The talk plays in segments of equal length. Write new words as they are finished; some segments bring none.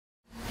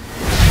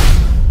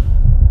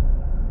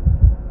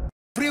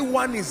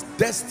Everyone is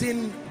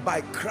destined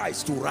by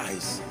Christ to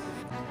rise.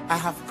 I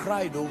have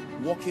cried, oh,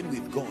 walking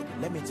with God.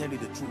 Let me tell you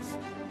the truth.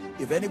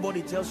 If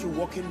anybody tells you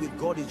walking with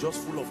God is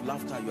just full of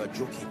laughter, you are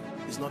joking.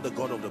 It's not the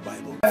God of the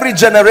Bible. Every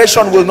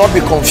generation will not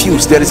be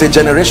confused. There is a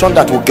generation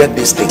that will get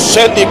this thing.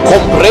 From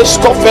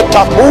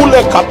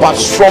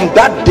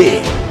that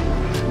day,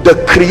 the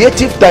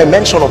creative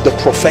dimension of the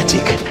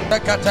prophetic.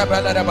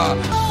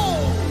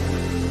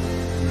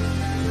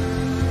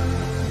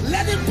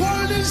 Let it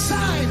burn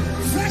inside,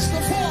 first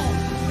of all,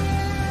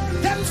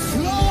 then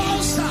flow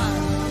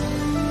outside.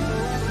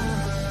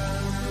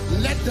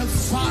 Let the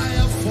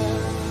fire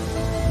fall.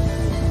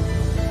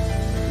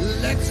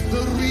 Let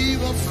the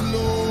river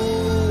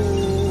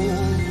flow.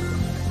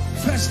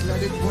 First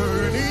let it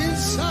burn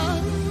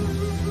inside,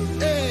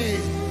 hey,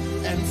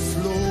 and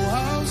flow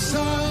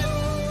outside.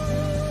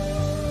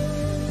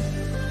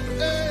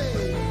 Hey.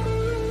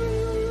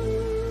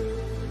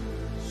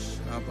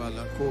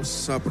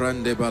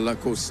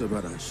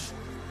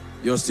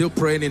 You're still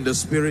praying in the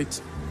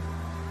spirit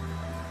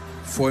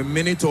for a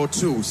minute or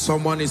two.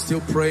 Someone is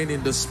still praying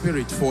in the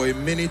spirit for a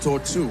minute or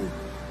two.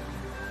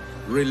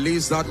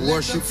 Release that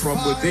worship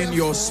from within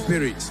your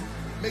spirit.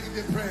 Make it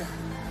a prayer.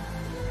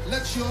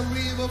 Let your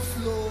river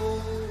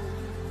flow.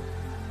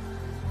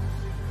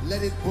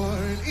 Let it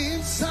burn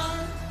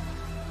inside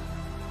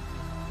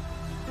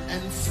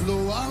and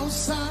flow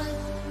outside.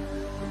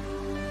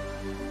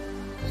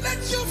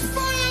 Let your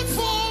fire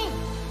fall.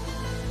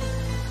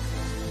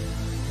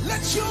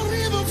 Let your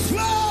river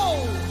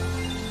flow.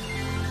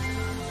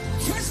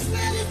 First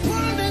let it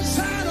burn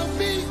inside of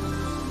me,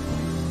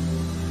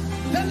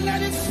 then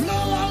let it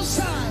flow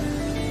outside.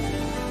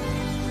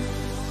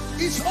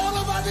 It's all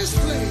over this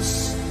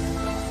place.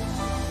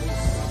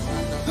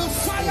 The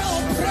fire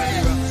of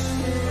prayer,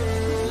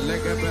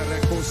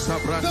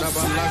 the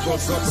fire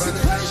of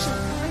consecration,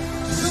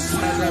 the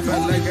fire of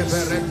holiness.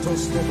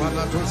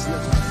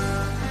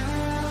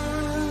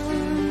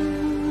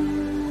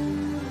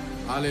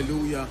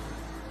 Hallelujah.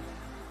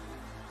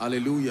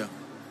 Hallelujah.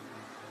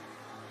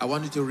 I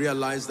want you to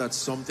realize that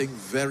something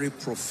very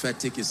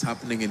prophetic is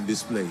happening in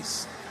this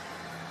place.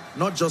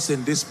 Not just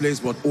in this place,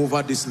 but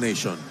over this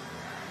nation.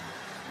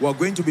 We're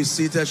going to be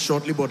seated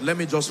shortly, but let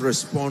me just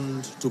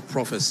respond to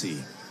prophecy.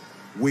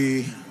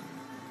 We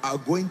are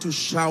going to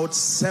shout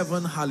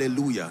 7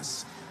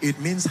 hallelujahs. It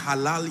means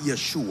halal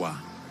Yeshua.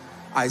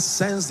 I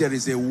sense there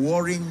is a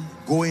warring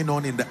going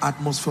on in the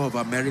atmosphere of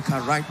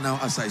America right now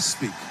as I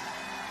speak.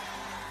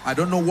 I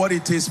don't know what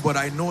it is, but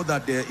I know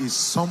that there is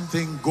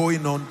something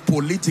going on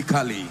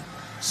politically,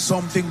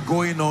 something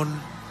going on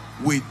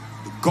with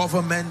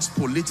government,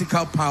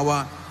 political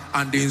power,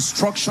 and the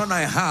instruction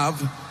I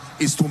have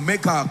is to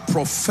make a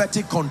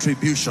prophetic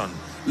contribution.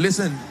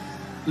 Listen,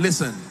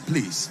 listen,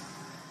 please.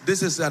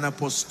 This is an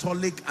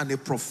apostolic and a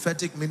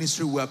prophetic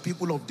ministry where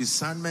people of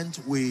discernment,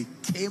 we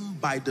came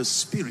by the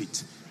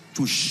Spirit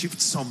to shift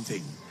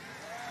something.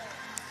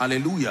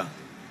 Hallelujah.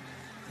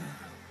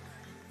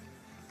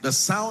 The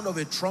sound of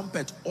a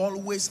trumpet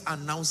always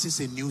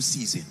announces a new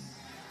season.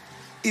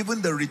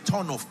 Even the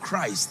return of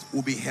Christ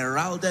will be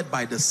heralded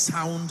by the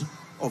sound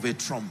of a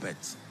trumpet.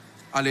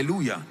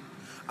 Hallelujah.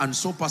 And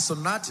so Pastor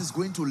Nat is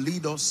going to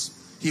lead us.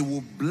 He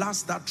will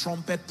blast that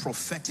trumpet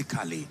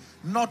prophetically,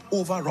 not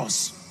over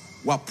us.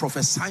 We're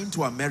prophesying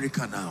to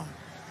America now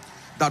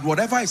that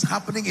whatever is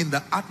happening in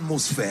the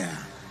atmosphere,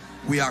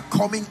 we are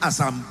coming as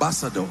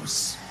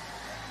ambassadors,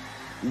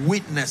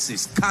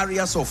 witnesses,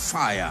 carriers of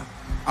fire.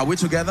 Are we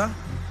together?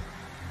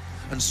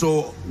 And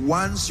so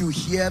once you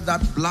hear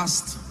that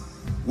blast,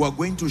 we're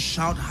going to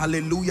shout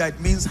hallelujah. It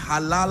means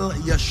halal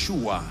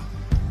Yeshua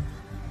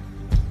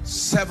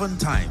 7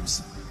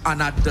 times.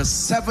 And at the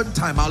 7th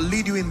time, I'll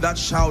lead you in that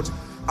shout.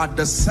 At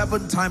the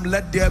 7th time,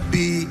 let there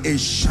be a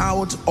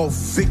shout of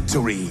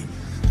victory.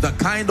 The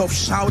kind of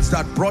shouts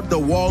that brought the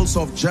walls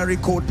of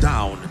Jericho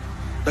down.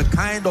 The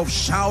kind of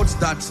shouts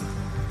that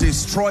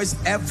destroys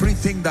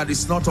everything that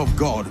is not of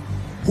God.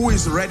 Who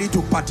is ready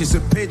to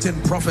participate in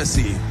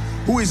prophecy?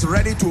 Who is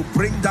ready to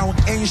bring down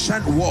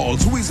ancient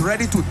walls? Who is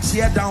ready to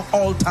tear down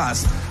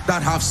altars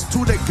that have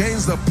stood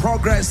against the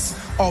progress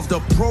of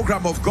the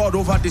program of God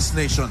over this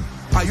nation?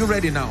 Are you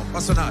ready now?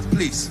 Pastor Nat,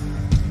 please.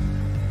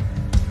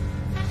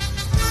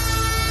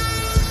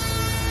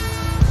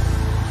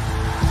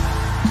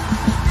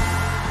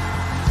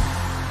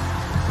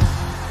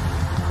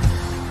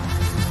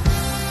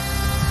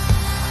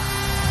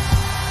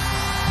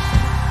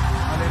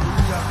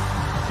 Hallelujah.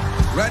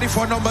 Ready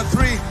for number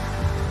 3?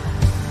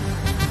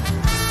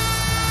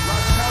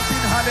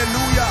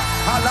 Hallelujah,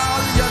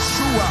 halal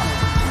Yeshua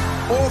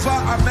over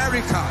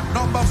America.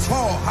 Number 4,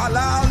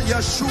 halal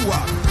Yeshua,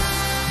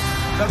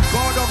 the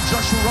God of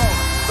Joshua,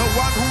 the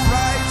one who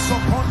rides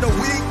upon the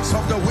wings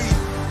of the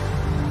wind.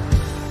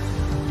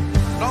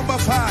 Number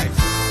 5,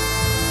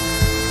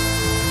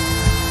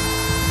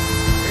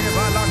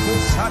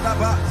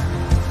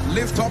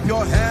 lift up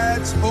your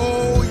heads,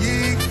 O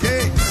ye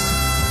gates.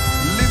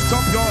 Lift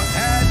up your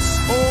heads,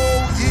 O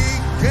ye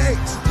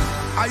gates.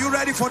 Are you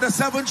ready for the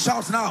 7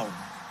 shouts now?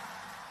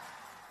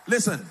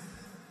 Listen,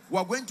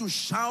 We're going to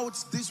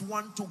shout this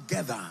one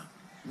together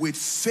with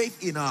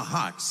faith in our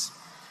hearts.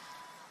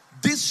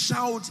 This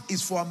shout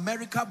is for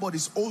America, but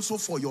it's also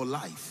for your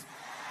life.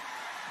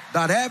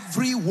 That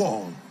every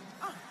wall,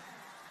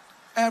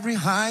 every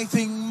high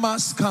thing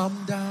must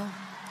come down.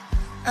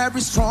 Every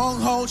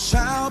stronghold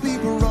shall be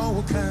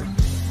broken.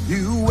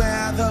 You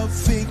wear the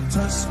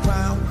victor's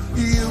crown.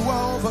 You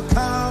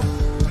overcome.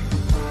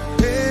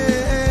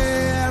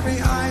 Yeah, every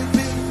high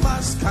thing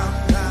must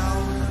come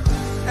down.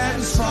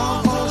 Every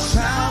stronghold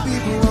shall be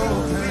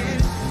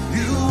broken.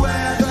 You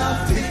wear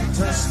the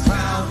victor's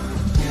crown.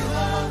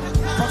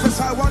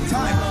 Prophesy one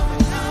time.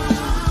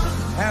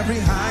 Every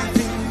high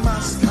thing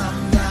must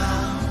come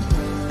down.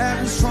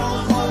 Every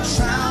stronghold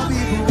shall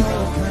be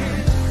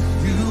broken.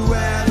 You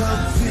wear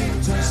the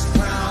victor's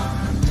crown.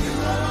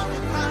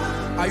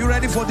 Are you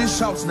ready for these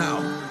shouts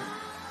now?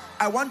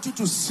 I want you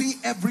to see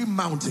every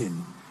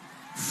mountain.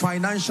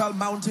 Financial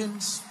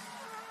mountains,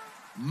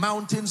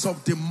 mountains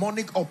of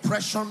demonic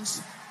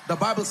oppressions. The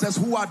Bible says,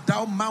 who art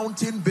thou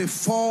mountain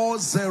before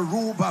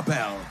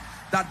Zerubbabel?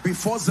 That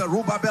before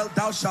Zerubbabel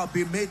thou shalt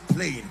be made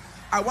plain.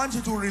 I want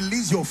you to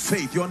release your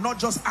faith. You're not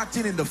just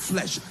acting in the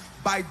flesh.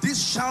 By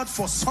this shout,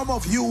 for some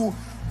of you,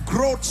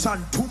 growths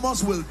and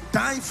tumors will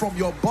die from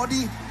your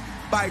body.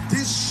 By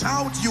this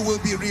shout, you will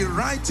be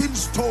rewriting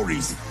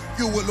stories.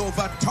 You will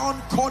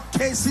overturn court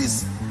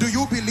cases. Do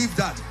you believe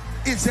that?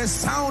 It's a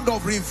sound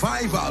of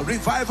revival.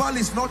 Revival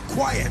is not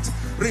quiet.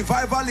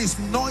 Revival is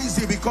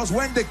noisy, because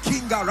when the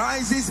king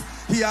arises,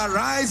 he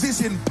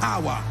arises in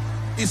power.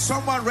 Is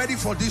someone ready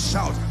for this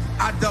shout?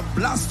 At the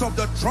blast of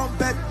the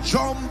trumpet,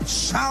 jump,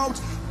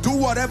 shout, do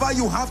whatever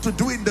you have to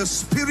do in the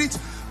spirit,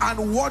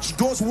 and watch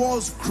those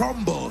walls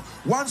crumble.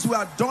 Once we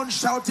are done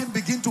shouting,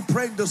 begin to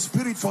pray in the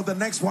spirit for the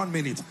next 1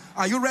 minute.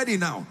 Are you ready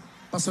now?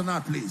 Pastor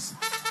Nat, please.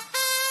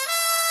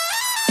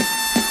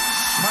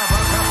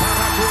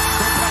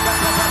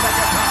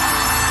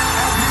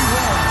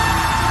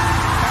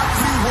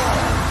 Every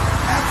wall,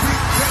 every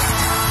gate,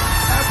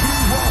 every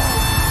wall,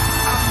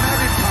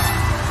 America,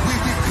 we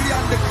decree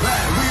and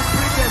declare, we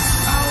bring a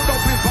sound of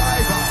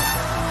revival,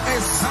 a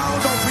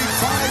sound of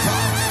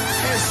revival,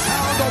 a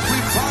sound of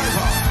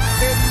revival,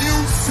 a new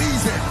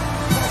season,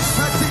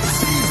 prophetic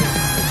season,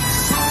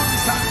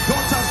 sons and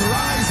daughters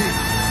rising,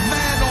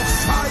 men of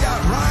fire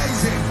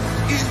rising,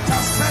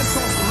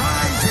 intercessors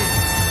rising,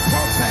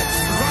 prophets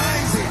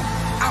rising,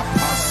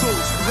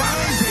 apostles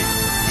rising,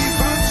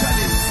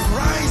 evangelists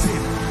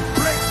rising,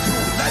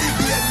 breakthrough. Let it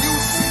be a new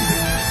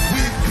season.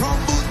 We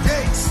crumble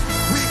gates,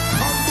 we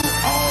crumble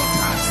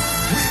altars,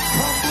 we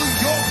crumble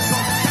yokes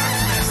of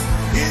darkness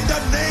in the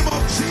name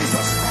of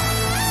Jesus Christ.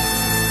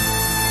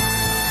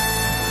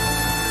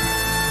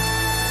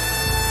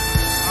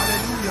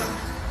 Hallelujah.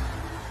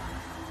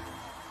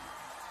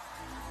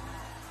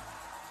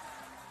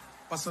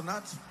 Pastor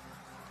Nat,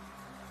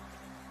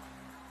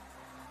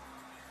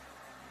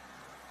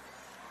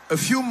 a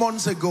few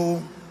months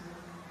ago,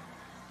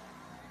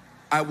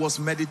 I was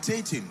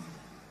meditating,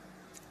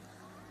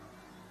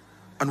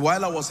 and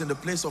while I was in the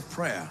place of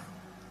prayer,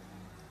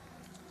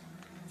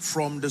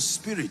 from the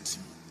spirit,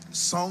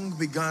 song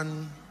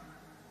began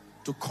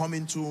to come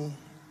into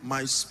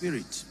my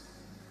spirit,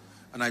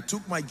 and I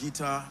took my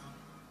guitar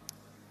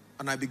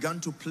and I began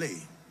to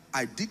play.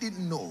 I didn't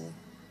know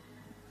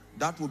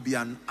that would be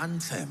an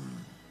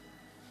anthem,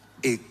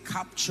 a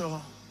capture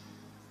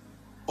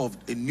of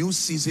a new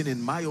season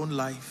in my own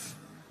life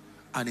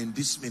and in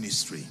this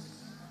ministry.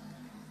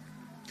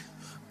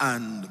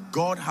 And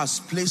God has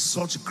placed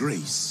such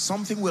grace.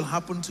 Something will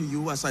happen to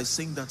you as I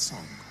sing that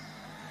song.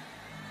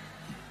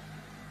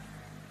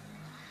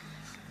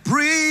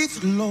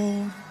 Breathe,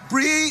 Lord,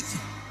 breathe.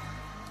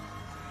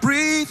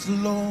 Breathe,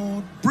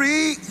 Lord,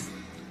 breathe.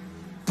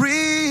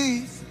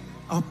 Breathe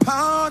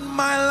upon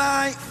my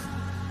life.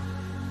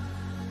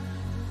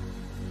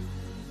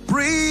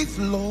 Breathe,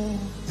 Lord,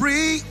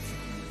 breathe.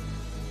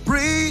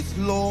 Breathe,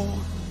 Lord,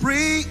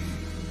 breathe.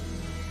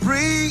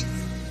 Breathe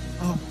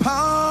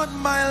upon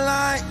my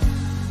life.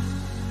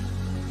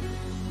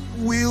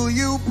 Will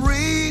you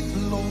breathe,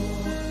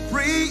 Lord,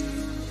 breathe.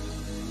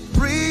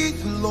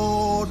 Breathe,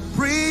 Lord,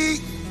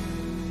 breathe.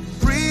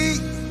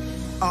 Breathe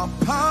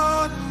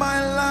upon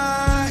my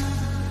life.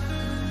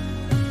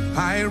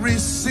 I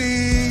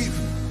receive,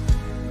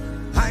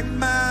 I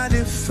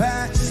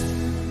manifest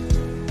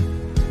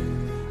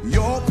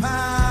your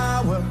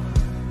power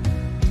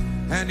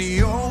and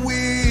your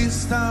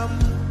wisdom,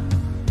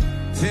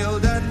 till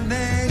the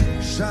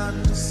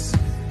nations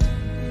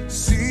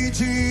see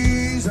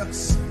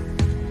Jesus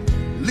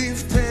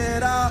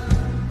lifted up,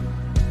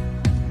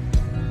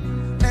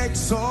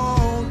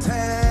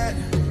 exalted.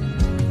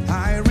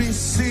 I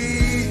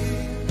receive,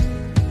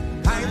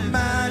 I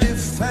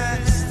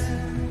manifest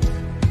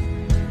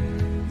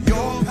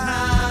your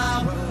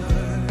power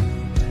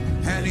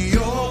and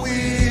your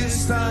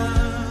wisdom,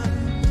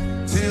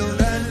 till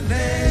the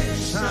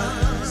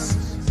nations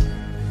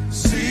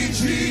see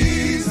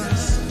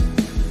Jesus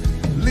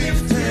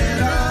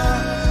lifted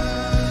up,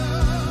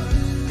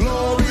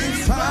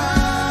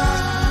 glorified.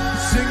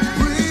 Sing,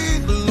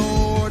 breathe,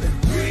 Lord.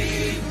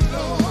 Breathe,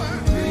 Lord.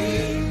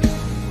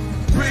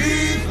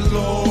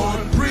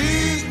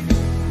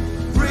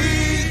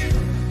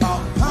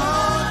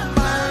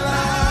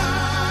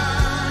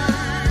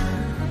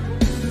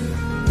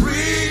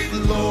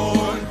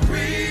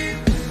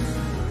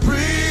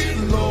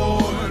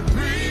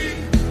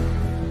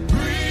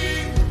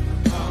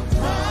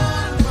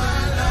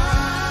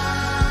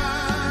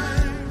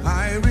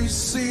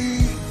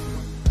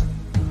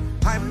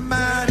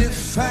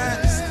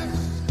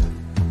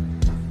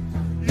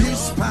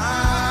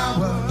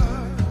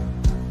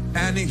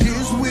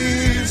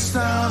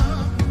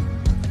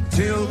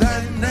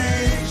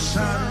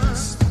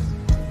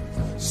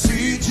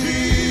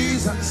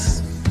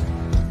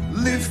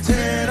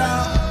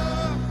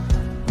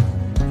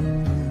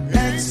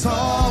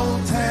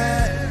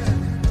 exalted.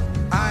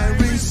 I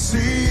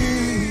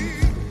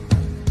receive,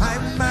 I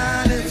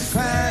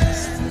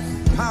manifest.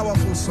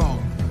 Powerful song.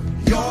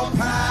 Your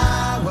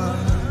power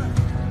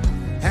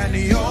and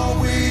your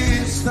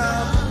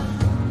wisdom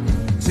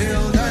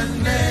till the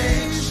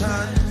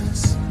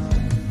nations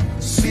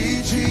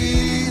see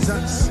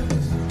Jesus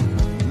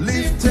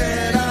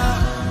lifted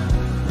up,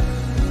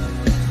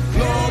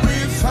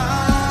 glorified.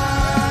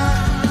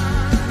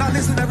 Now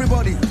listen,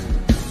 everybody.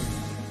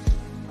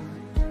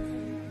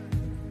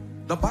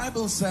 The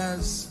Bible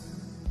says,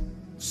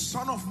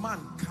 Son of man,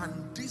 can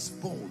these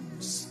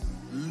bones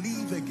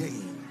live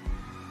again?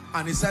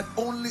 And he said,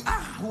 only,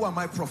 who am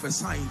I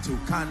prophesying to?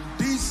 Can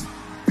this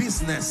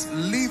business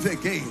live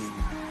again?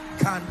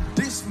 Can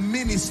this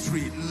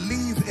ministry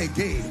live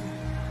again?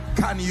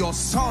 Can your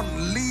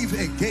son live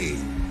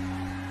again?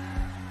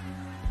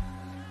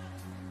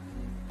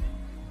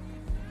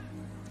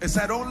 He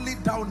said, only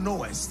thou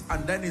knowest.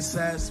 And then he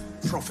says,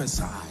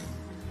 prophesy.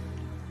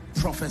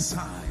 Prophesy.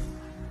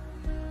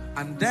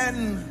 And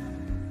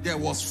then there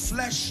was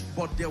flesh,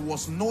 but there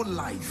was no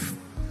life.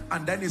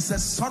 And then it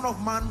says, Son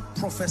of man,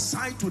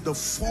 prophesy to the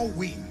four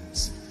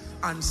winds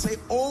and say,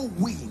 O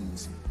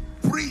winds,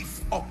 breathe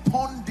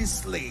upon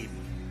this land.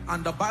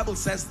 And the Bible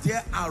says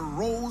there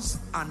arose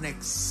an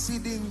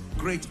exceeding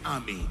great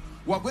army.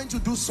 We're going to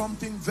do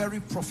something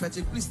very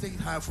prophetic. Please take it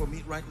higher for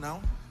me right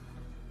now.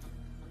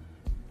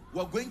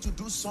 We're going to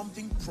do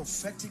something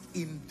prophetic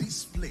in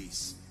this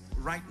place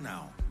right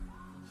now.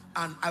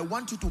 And I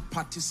want you to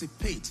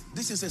participate.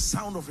 This is a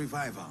sound of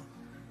revival.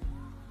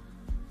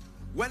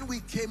 When we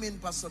came in,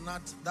 Pastor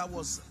Nat, that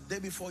was day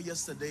before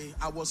yesterday,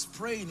 I was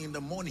praying in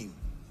the morning.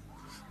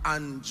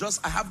 And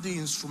I have the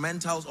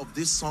instrumentals of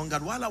this song.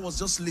 And while I was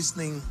just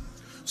listening,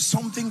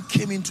 something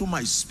came into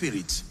my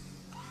spirit.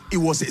 It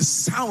was a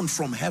sound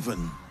from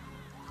heaven.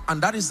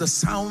 And that is the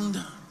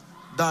sound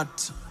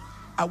that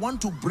I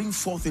want to bring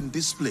forth in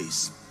this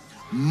place.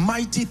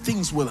 Mighty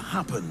things will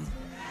happen.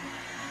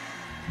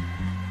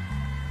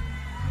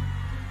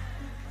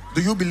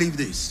 Do you believe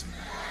this?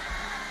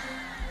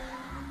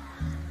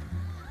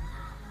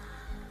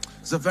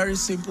 It's a very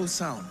simple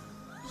sound.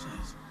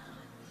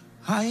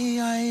 Hi,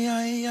 hi,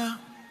 hi, hi.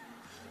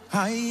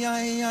 Hi,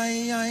 hi,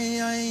 hi, hi,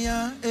 hi,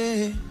 hi,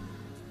 eh.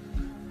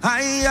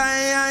 Hi,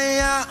 hi, hi,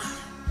 hi.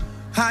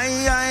 Hi,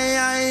 hi,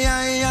 hi,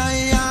 hi,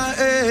 hi, hi,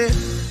 eh.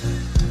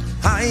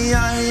 Hi,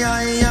 hi,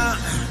 hi, hi.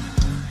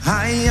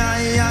 Hi,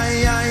 hi, hi,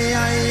 hi,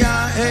 hi,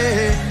 hi,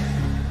 eh.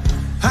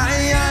 Hi,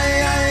 hi,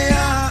 hi,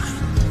 hi.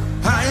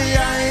 Hi,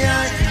 hi,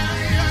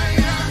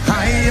 hi.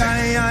 Hi,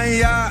 hi,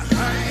 hi, hi.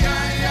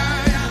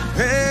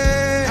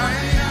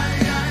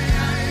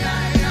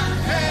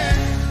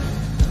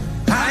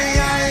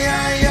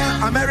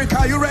 America,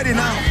 are you ready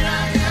now?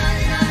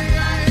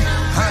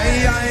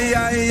 Hi, hi,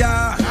 hi, hi.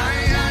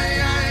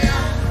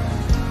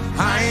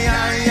 Hi,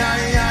 hi,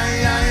 hi, hi,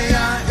 hi,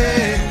 hi,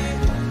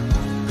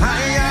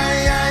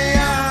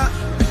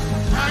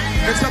 hi.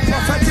 It's a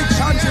prophetic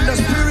chant in the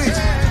spirit.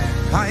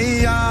 Hi,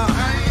 hi,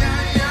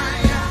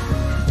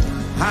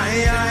 hi,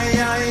 hi,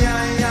 hi,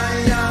 hi.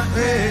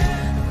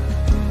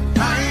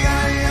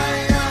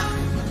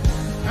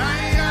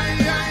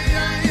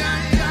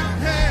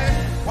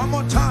 One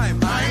more time.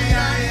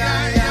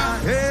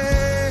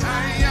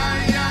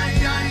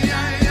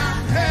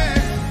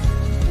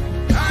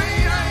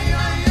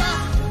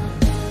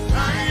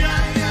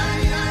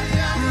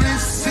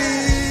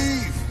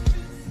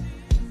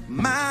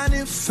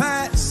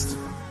 Manifest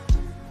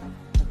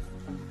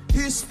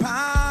his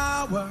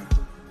power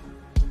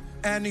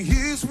and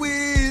his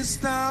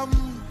wisdom.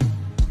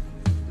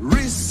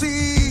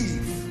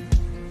 Receive,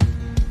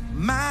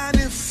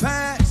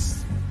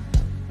 manifest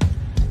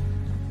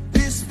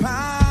his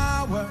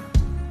power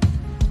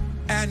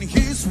and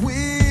his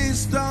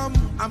wisdom.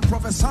 I'm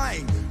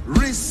prophesying.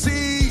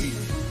 Receive,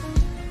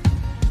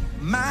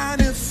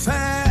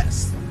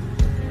 manifest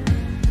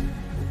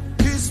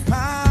his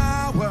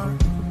power,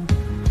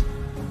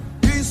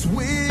 his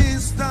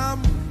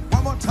wisdom.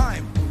 One more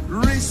time.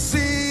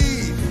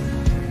 Receive,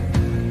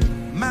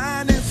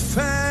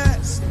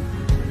 manifest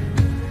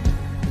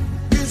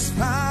his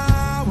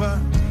power,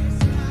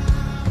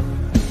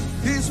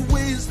 his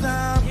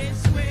wisdom,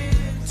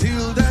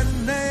 till the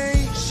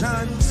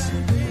nations,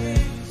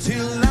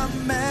 till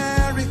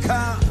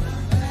America,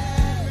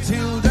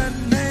 till the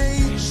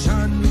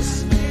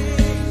nations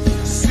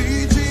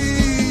see Jesus.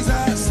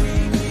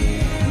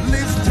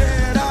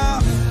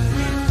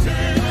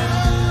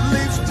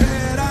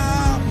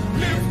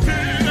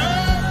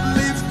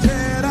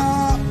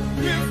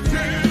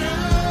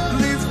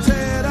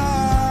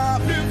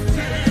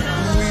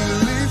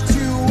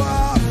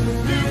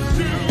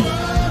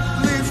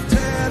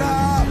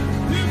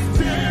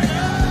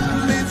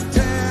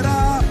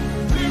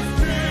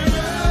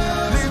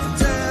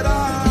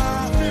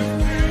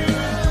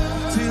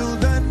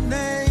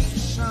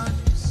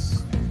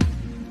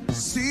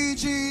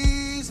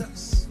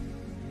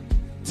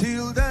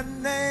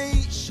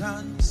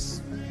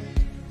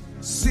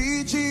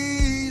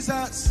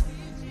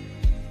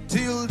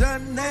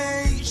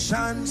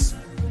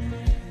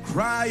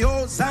 cry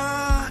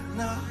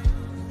Hosanna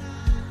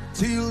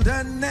till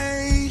the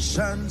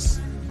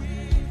nations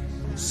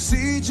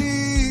see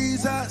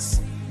Jesus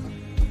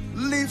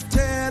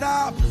lifted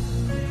up,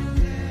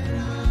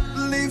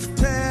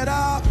 lifted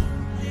up.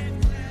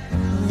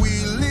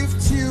 We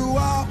lift you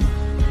up.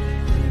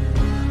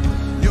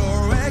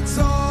 You're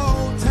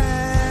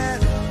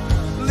exalted,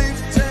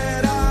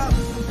 lifted up,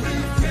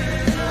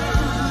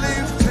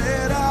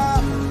 lifted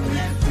up,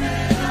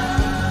 lifted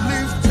up,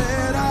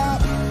 lifted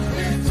up,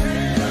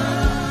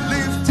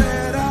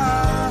 lifted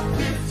up,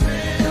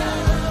 lifted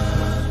up.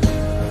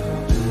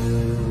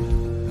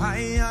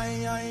 Ay,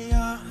 ay, ay,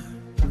 ay,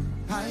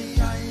 ay,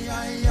 ay,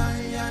 ay,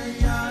 ay, ay,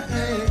 ay,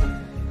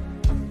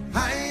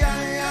 ay, ay,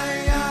 ay,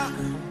 ay, ay.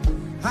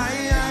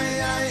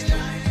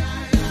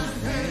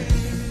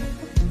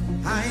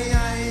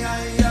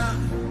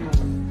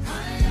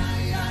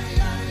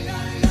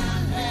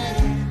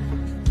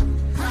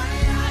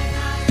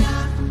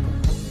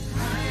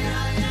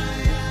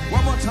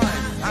 One more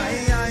time.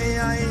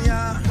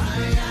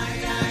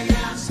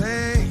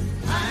 Say.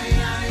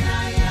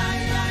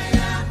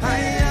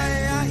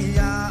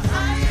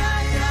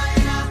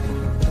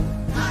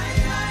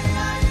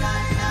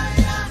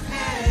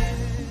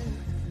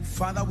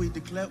 Father, we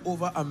declare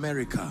over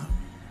America,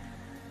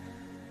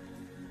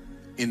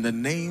 in the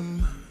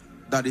name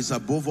that is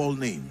above all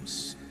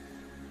names,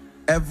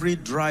 every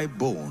dry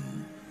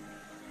bone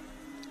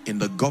in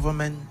the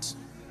government,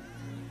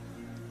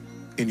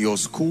 in your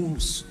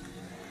schools,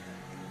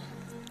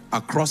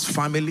 across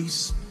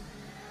families,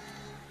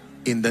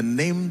 in the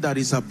name that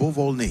is above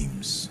all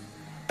names,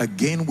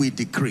 again we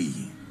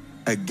decree,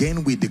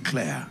 again we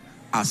declare,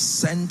 as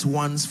sent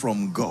ones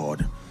from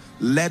God,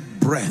 let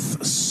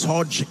breath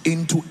surge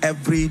into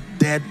every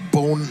dead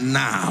bone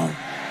now.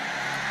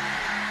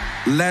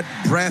 Let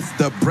breath,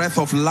 the breath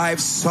of life,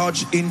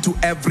 surge into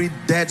every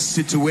dead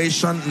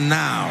situation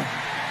now.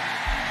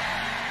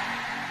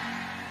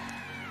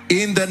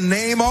 In the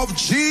name of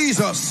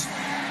Jesus,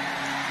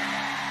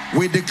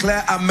 we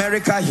declare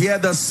America, hear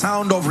the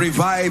sound of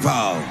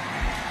revival.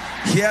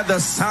 Hear the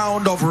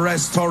sound of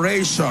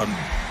restoration.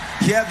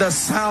 Hear the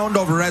sound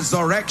of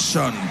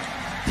resurrection.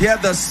 Hear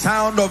the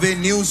sound of a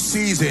new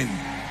season.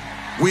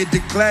 We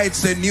declare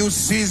it's a new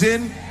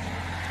season.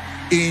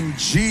 In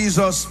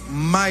Jesus'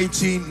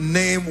 mighty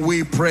name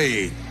we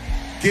pray.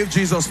 Give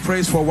Jesus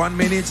praise for 1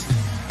 minute.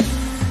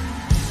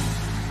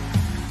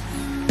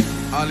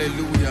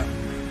 Hallelujah.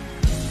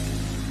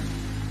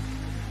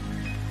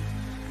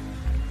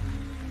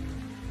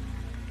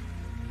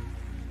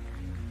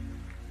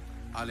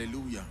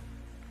 Hallelujah.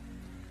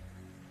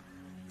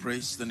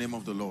 Praise the name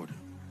of the Lord.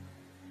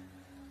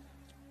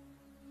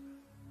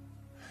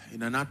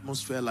 In an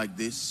atmosphere like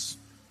this,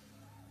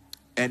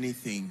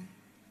 anything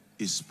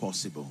is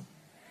possible.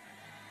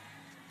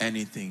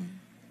 Anything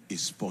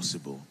is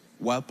possible.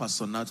 While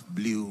Pastor Nat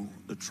blew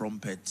the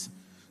trumpet,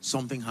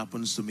 something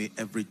happens to me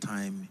every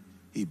time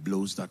he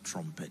blows that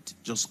trumpet.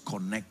 Just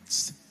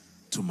connects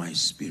to my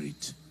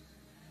spirit.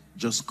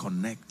 Just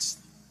connects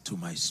to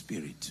my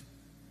spirit.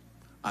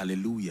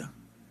 Hallelujah.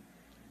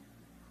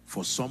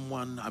 For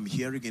someone, I'm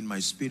hearing in my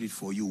spirit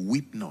for you,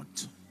 weep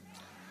not,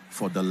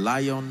 for the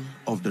Lion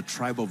of the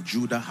tribe of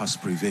Judah has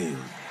prevailed.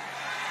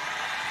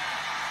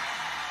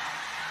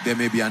 There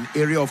may be an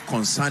area of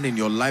concern in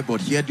your life, but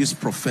hear this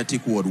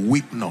prophetic word: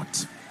 weep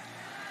not,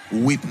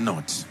 weep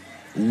not,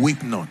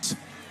 weep not,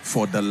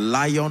 for the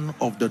Lion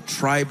of the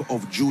tribe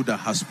of Judah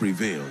has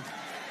prevailed.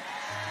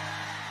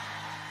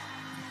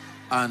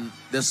 And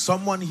there's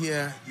someone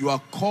here, you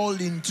are called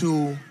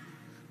into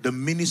the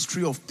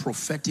ministry of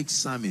prophetic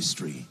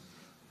psalmistry.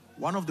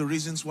 One of the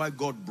reasons why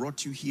God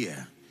brought you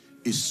here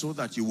is so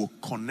that you will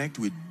connect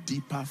with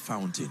deeper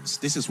fountains.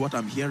 This is what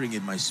I'm hearing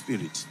in my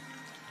spirit.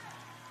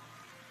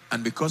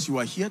 And because you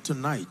are here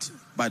tonight,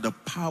 by the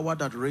power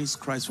that raised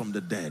Christ from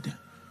the dead,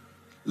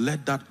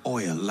 let that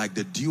oil, like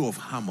the dew of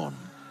Hammon,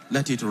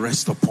 let it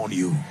rest upon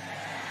you.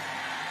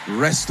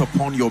 Rest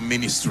upon your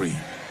ministry.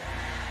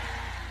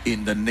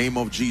 In the name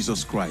of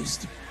Jesus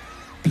Christ.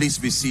 Please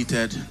be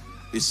seated.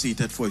 Be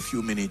seated for a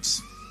few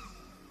minutes.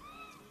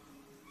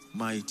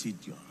 Mighty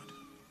God.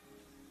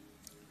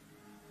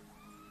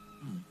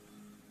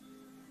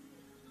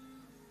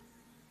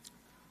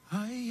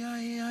 Ay,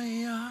 ay,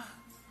 ay, ay.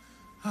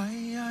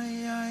 Ay,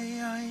 ay, ay,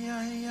 ay,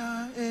 ay,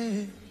 ay,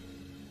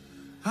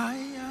 ay,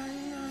 ay,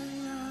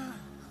 ay,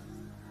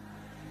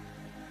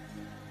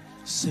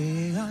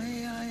 say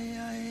ay, ay,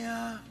 ay,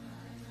 ay.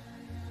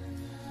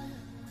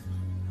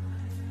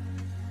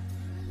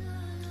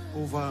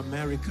 Over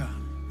America.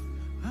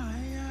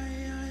 Ay, ay,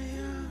 ay,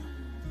 ay.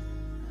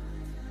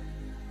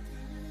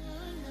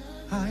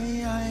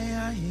 Ay, ay,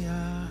 ay,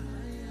 ay.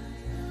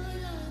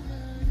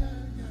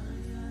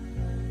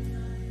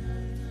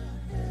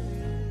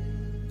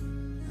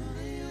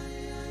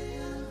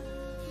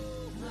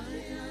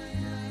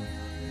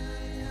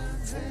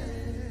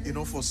 You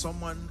know, for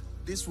someone,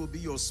 this will be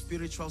your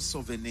spiritual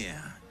souvenir.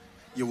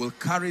 You will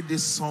carry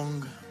this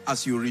song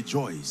as you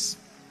rejoice.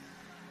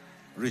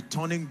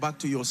 Returning back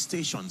to your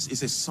stations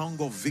is a song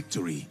of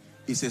victory.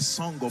 It's a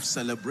song of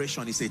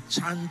celebration. It's a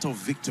chant of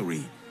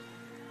victory.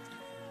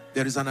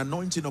 There is an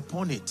anointing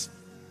upon it.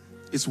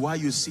 It's why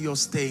you see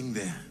us staying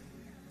there.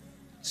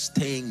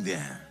 Staying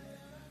there.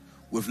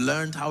 We've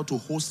learned how to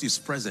host his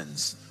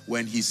presence.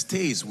 When he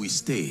stays, we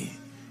stay.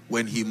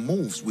 When he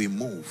moves, we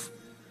move.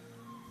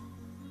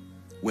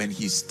 When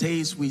he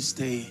stays, we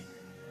stay.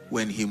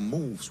 When he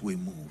moves, we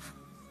move.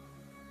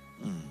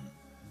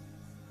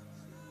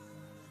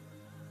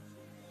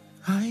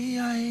 Ay,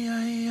 ay,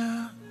 ay,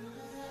 ay.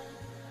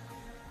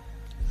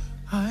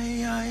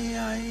 Ay, ay,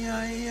 ay,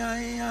 ay,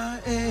 ay,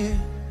 ay, eh.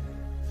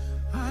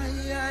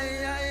 Ay,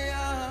 ay, ay,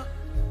 ay.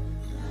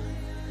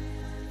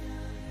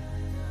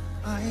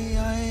 Ay,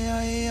 ay,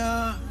 ay,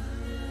 ay.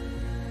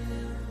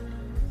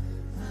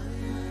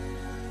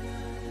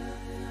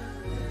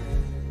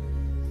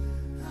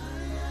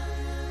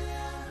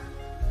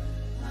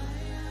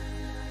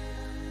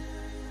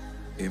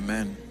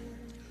 Amen.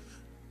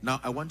 Now,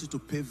 I want you to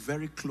pay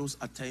very close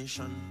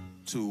attention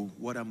to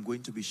what I'm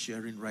going to be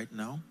sharing right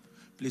now.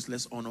 Please,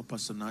 let's honor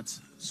Pastor Nat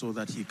so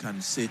that he can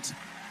sit.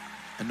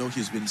 I know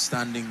he's been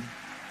standing.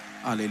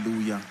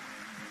 Hallelujah.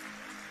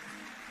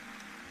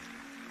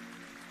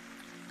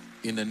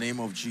 In the name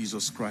of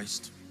Jesus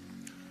Christ.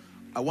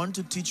 I want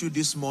to teach you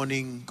this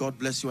morning. God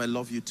bless you. I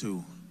love you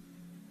too.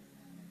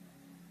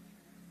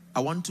 I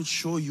want to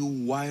show you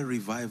why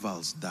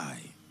revivals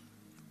die.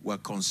 We're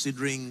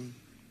considering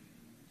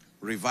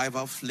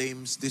revival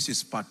flames. This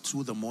is part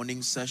 2, the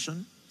morning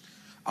session.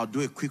 I'll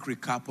do a quick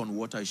recap on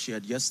what I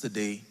shared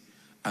yesterday,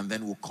 and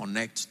then we'll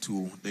connect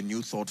to the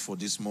new thought for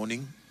this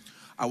morning.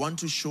 I want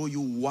to show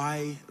you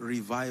why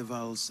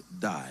revivals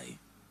die.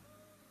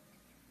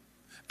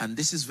 And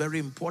this is very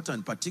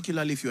important,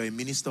 particularly if you're a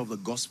minister of the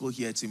gospel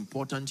here. It's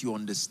important you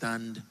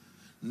understand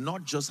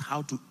not just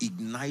how to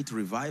ignite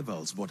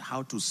revivals, but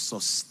how to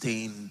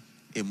sustain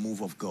a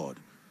move of God.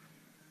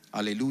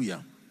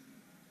 Hallelujah.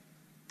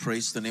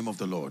 Praise the name of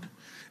the Lord.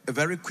 A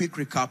very quick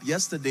recap.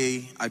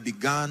 Yesterday, I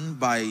began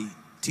by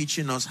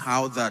teaching us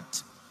how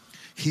that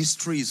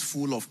history is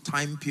full of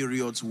time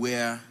periods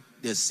where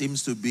there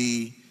seems to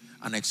be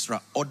an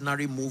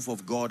extraordinary move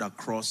of God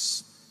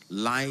across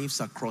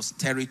lives, across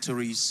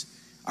territories,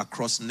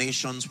 across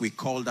nations. We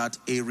call that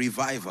a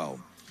revival.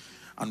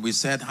 And we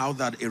said how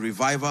that a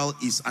revival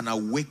is an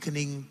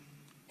awakening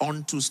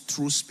unto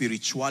true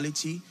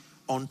spirituality,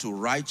 unto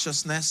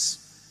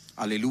righteousness.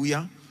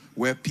 Hallelujah.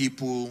 Where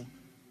people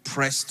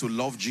press to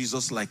love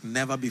Jesus like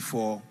never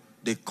before.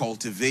 They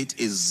cultivate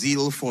a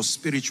zeal for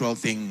spiritual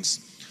things,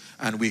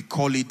 and we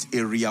call it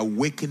a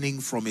reawakening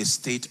from a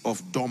state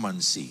of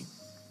dormancy.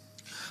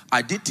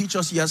 I did teach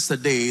us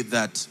yesterday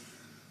that,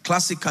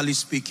 classically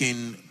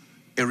speaking,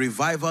 a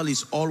revival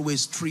is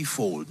always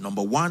threefold.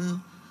 Number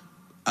one,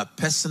 a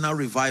personal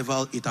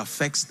revival. It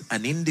affects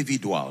an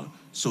individual.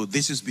 So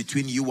this is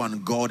between you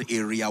and God, a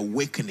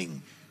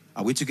reawakening.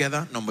 Are we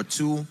together? Number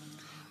two,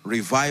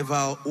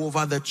 revival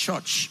over the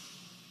church,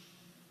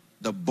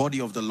 the body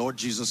of the Lord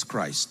Jesus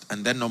Christ.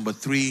 And then number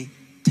three,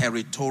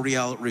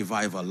 territorial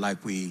revival,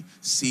 like we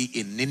see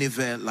in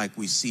Nineveh, like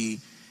we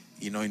see,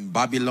 in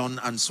Babylon,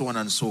 and so on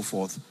and so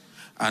forth.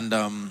 And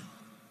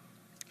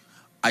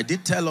I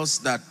did tell us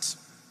that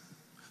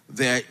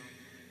there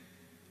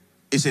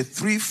is a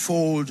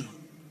threefold,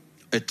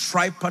 a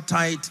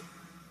tripartite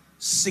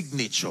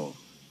signature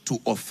to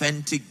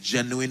authentic,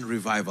 genuine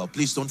revival.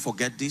 Please don't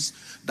forget this,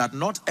 that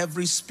not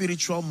every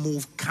spiritual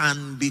move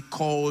can be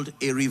called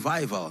a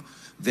revival.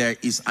 There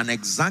is an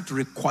exact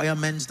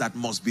requirement that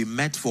must be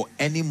met for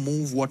any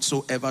move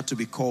whatsoever to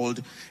be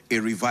called a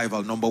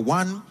revival. Number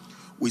one,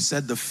 we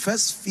said the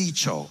first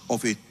feature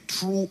of a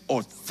true,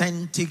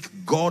 authentic,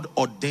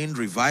 God-ordained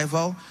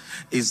revival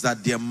is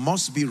that there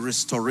must be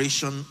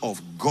restoration of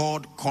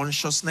God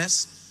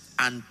consciousness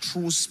and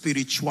true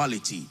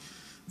spirituality.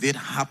 That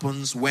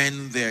happens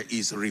when there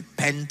is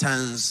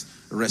repentance,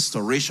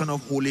 restoration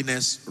of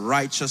holiness,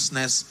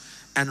 righteousness,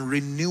 and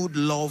renewed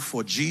love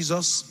for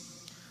Jesus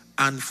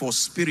and for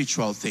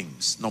spiritual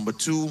things. Number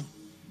two,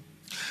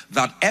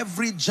 that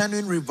every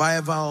genuine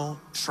revival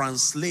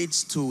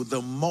translates to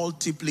the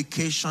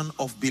multiplication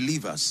of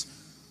believers,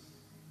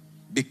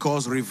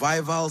 because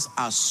revivals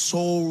are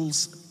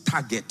souls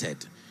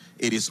targeted.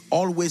 It is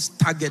always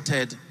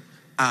targeted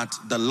at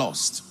the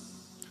lost.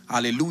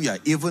 Hallelujah.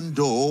 Even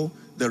though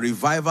the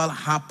revival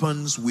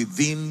happens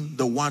within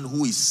the one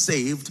who is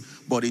saved,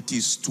 but it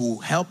is to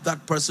help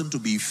that person to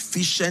be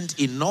efficient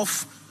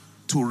enough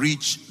to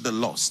reach the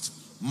lost.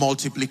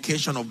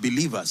 Multiplication of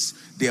believers.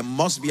 There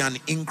must be an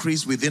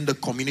increase within the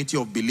community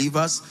of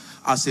believers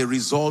as a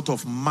result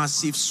of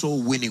massive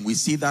soul winning. We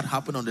see that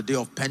happen on the day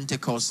of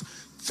Pentecost.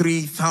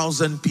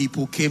 3,000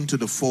 people came to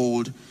the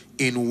fold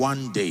in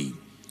one day.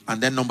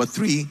 And then number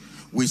three,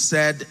 we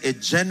said a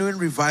genuine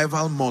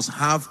revival must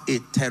have a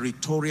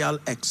territorial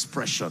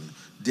expression.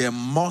 There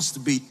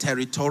must be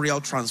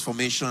territorial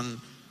transformation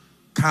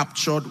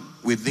captured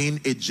within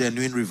a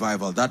genuine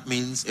revival. That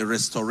means a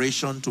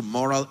restoration to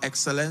moral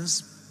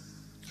excellence,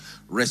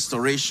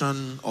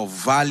 restoration of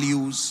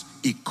values,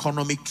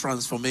 economic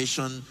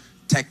transformation,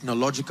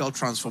 technological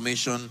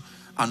transformation,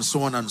 and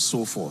so on and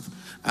so forth.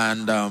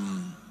 And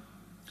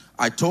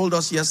I told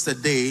us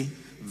yesterday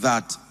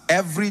that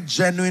every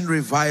genuine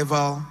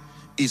revival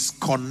is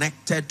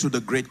connected to the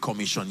Great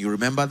Commission. You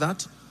remember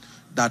that?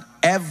 That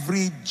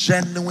every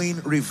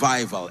genuine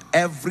revival,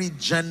 every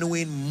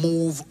genuine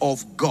move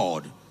of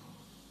God,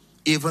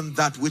 even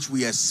that which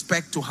we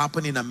expect to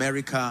happen in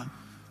America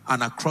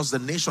and across the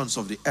nations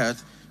of the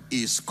earth,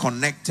 is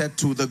connected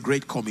to the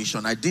Great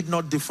Commission. I did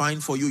not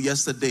define for you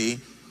yesterday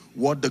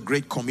what the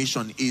Great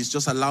Commission is.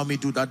 Just allow me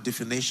to do that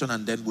definition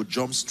and then we'll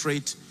jump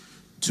straight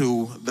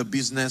to the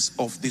business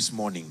of this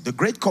morning. The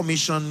Great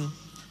Commission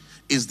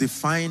is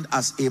defined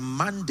as a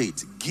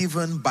mandate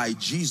given by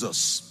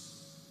Jesus.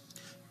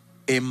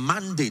 A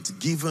mandate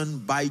given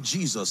by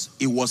Jesus.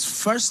 It was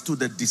first to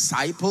the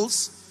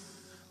disciples,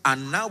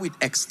 and now it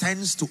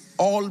extends to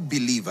all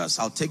believers.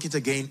 I'll take it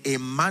again. A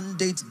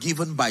mandate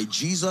given by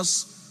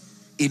Jesus,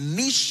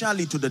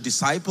 initially to the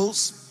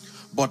disciples,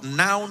 but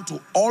now to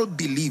all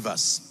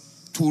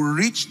believers, to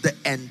reach the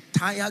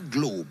entire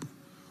globe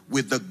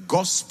with the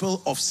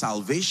gospel of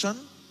salvation.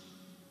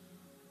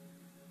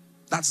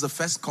 That's the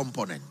first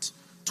component.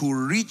 To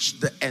reach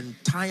the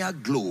entire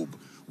globe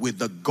with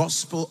the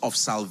gospel of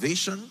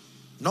salvation.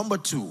 Number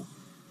two,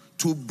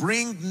 to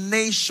bring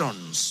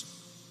nations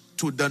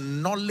to the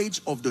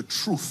knowledge of the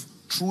truth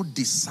through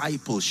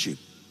discipleship.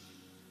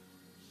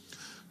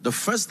 The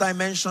first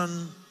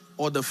dimension,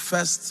 or the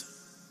first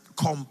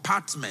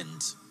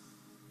compartment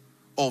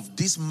of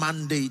this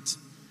mandate,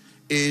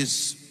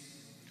 is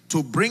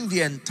to bring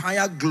the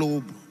entire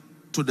globe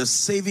to the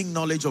saving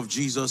knowledge of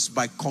Jesus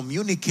by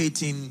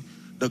communicating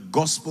the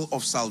gospel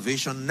of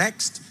salvation.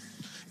 Next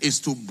is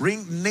to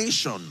bring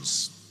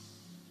nations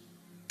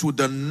to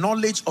the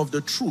knowledge of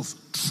the truth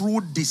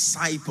through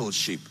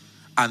discipleship.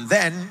 And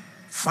then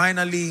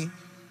finally,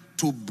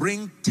 to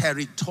bring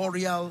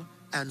territorial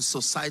and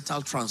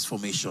societal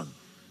transformation.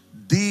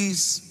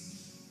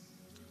 These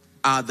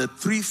are the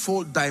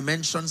threefold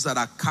dimensions that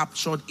are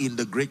captured in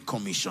the Great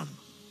Commission.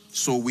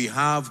 So we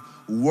have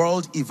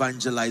world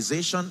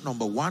evangelization,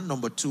 number one.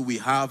 Number two, we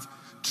have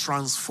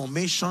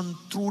transformation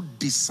through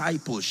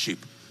discipleship.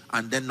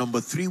 And then number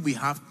three, we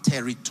have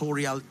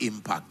territorial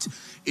impact.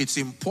 It's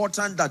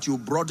important that you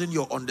broaden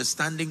your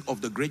understanding of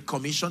the Great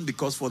Commission,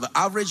 because for the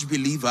average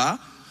believer,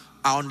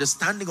 our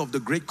understanding of the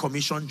Great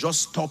Commission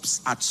just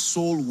stops at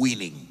soul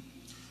winning.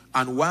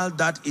 And while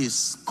that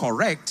is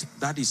correct,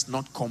 that is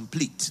not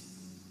complete.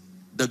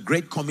 The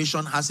Great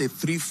Commission has a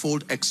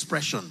threefold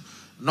expression.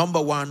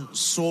 Number one,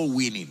 soul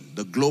winning,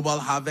 the global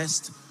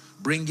harvest,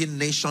 bringing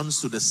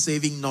nations to the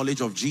saving knowledge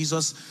of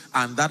Jesus,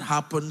 and that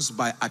happens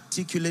by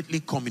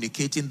articulately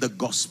communicating the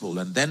gospel.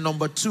 And then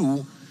number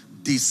two,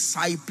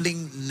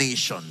 discipling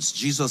nations.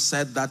 Jesus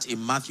said that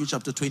in Matthew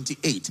chapter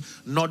 28,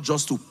 not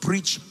just to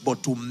preach,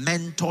 but to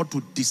mentor,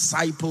 to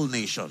disciple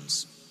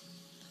nations.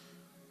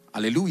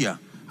 Hallelujah.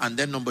 And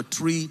then number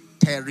three,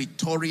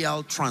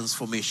 territorial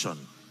transformation.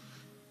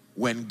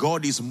 When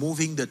God is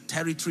moving, the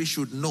territory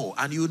should know.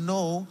 And you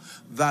know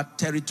that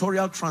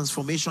territorial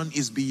transformation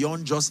is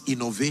beyond just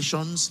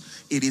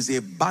innovations. It is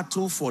a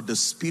battle for the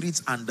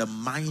spirit and the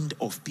mind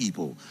of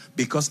people.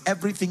 Because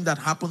everything that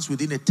happens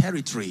within a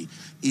territory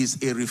is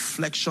a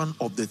reflection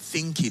of the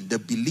thinking, the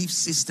belief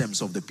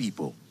systems of the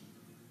people.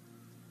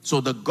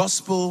 So the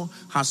gospel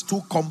has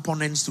two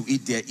components to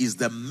it. There is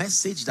the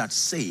message that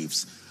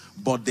saves,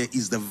 but there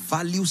is the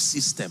value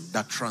system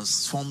that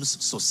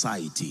transforms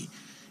society.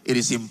 It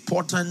is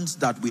important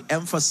that we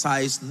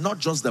emphasize not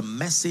just the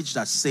message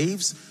that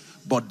saves,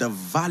 but the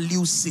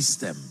value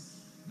system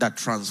that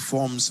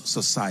transforms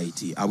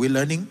society. Are we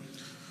learning?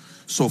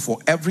 So for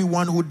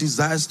everyone who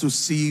desires to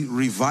see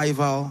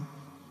revival,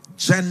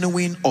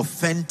 genuine,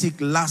 authentic,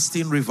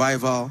 lasting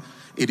revival,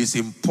 it is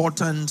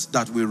important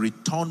that we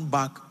return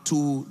back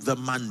to the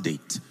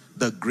mandate,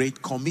 the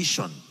Great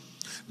Commission.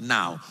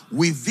 Now,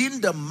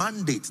 within the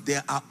mandate,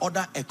 there are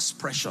other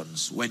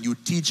expressions. When you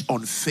teach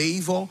on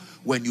favor,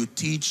 when you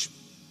teach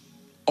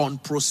on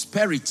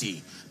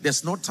prosperity,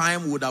 there's no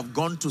time we would have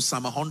gone to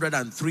Psalm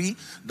 103.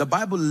 The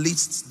Bible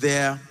lists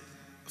there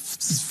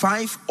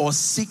 5 or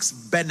 6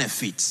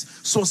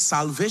 benefits. So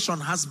salvation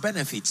has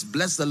benefits.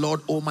 Bless the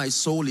Lord, O my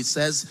soul, it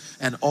says,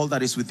 and all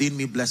that is within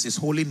me, bless his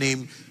holy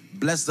name.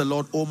 Bless the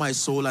Lord, O my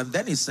soul. And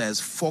then it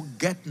says,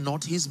 forget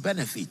not his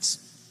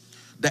benefits.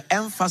 The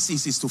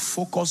emphasis is to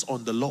focus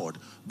on the Lord.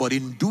 But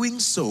in doing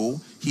so,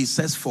 he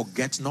says,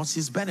 forget not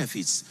his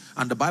benefits.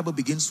 And the Bible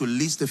begins to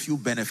list a few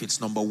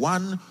benefits. Number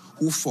one,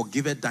 who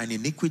forgiveth thine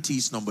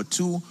iniquities. Number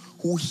two,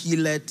 who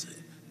healeth,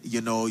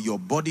 your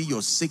body,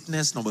 your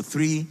sickness. Number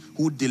three,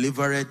 who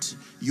delivereth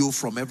you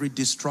from every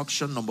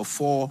destruction. Number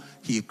four,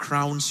 he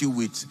crowns you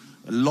with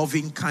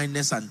loving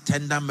kindness and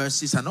tender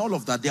mercies, and all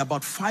of that. There are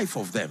about 5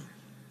 of them.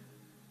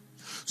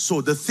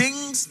 So the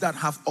things that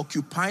have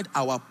occupied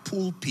our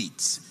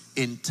pulpits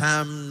in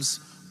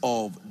terms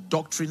of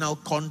doctrinal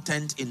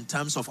content, in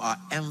terms of our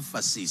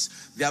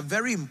emphasis, they are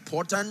very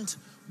important,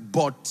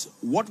 but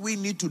what we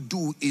need to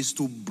do is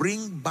to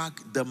bring back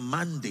the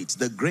mandate,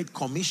 the Great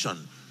Commission,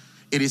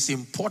 It is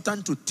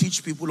important to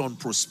teach people on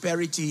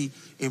prosperity,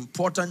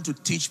 important to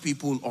teach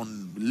people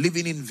on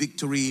living in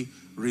victory,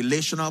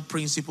 relational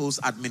principles,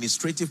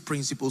 administrative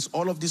principles.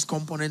 All of these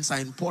components are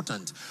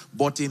important.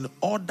 But in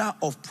order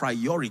of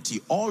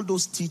priority, all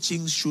those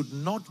teachings should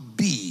not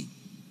be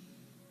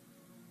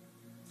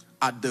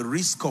at the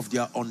risk of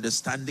their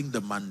understanding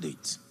the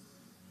mandate.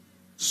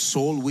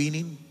 Soul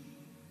winning,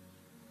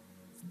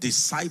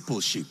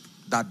 discipleship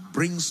that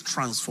brings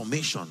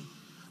transformation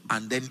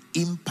and then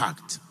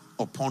impact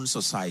upon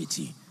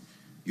society.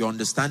 You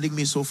understanding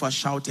me so far?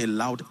 Shout a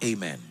loud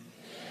amen.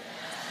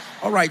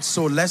 All right,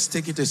 so let's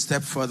take it a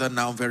step further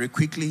now very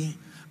quickly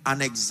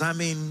and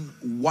examine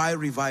why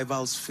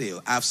revivals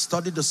fail. I've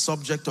studied the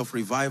subject of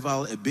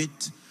revival a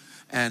bit,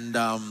 and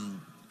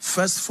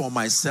first for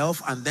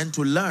myself, and then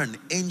to learn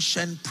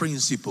ancient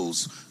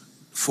principles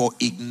for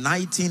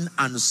igniting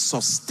and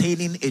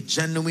sustaining a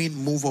genuine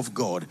move of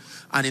God.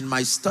 And in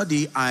my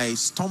study, I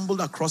stumbled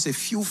across a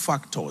few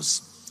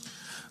factors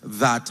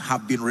that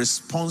have been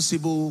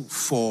responsible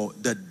for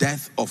the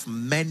death of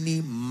many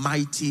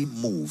mighty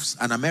moves.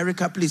 And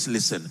America, please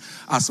listen.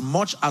 As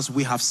much as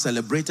we have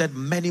celebrated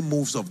many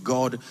moves of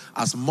God,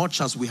 as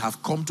much as we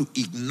have come to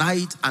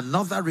ignite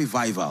another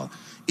revival,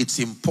 it's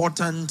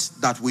important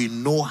that we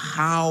know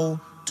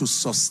how to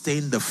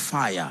sustain the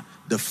fire,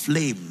 the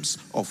flames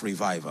of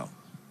revival.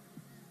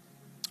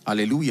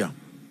 Hallelujah.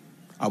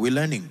 Are we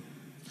learning?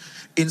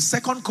 In 2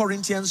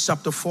 Corinthians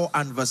chapter 4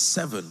 and verse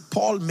 7,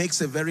 Paul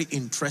makes a very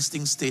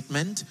interesting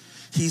statement.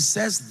 He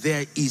says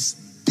there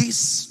is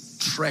this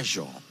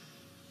treasure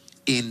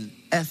in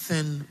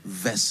earthen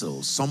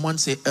vessels. Someone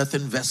say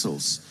earthen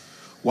vessels.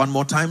 One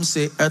more time,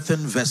 say earthen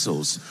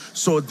vessels.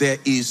 So there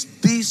is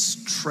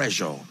this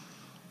treasure,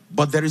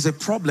 but there is a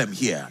problem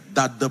here,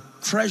 that the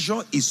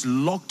treasure is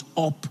locked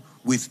up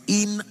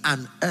within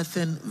an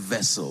earthen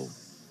vessel.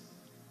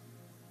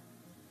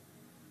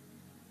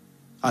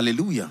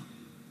 Hallelujah.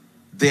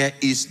 There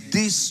is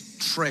this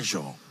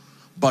treasure,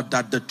 but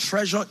that the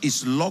treasure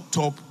is locked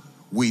up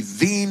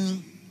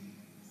within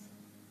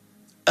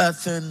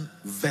earthen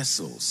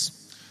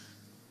vessels.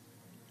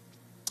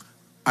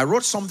 I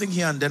wrote something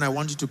here and then I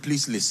want you to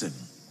please listen.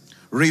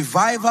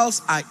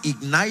 Revivals are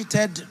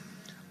ignited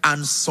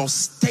and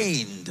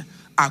sustained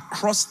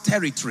across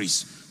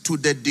territories to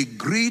the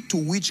degree to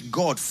which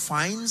God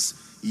finds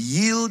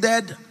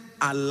yielded,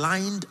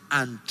 aligned,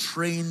 and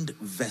trained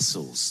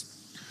vessels.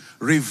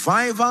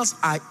 Revivals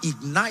are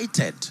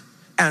ignited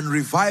and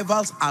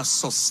revivals are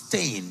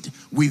sustained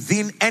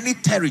within any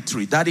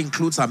territory. That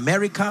includes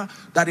America,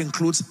 that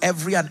includes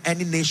every and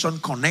any nation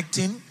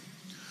connecting.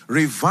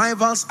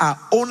 Revivals are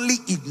only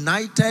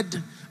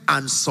ignited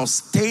and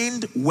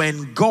sustained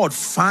when God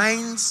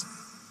finds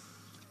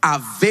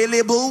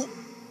available,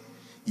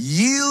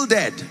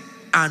 yielded,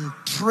 and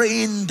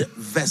trained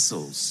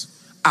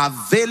vessels.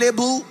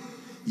 Available,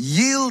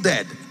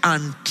 yielded,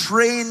 and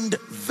trained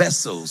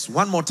vessels.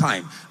 One more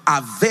time.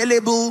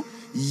 Available,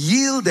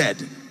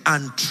 yielded,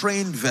 and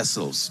trained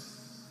vessels.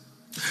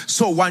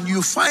 So when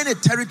you find a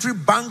territory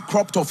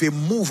bankrupt of a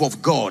move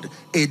of God,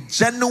 a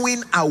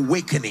genuine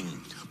awakening,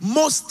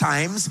 most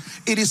times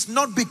it is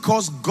not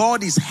because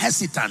God is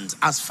hesitant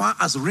as far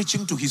as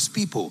reaching to his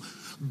people.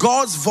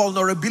 God's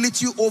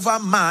vulnerability over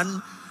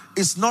man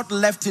is not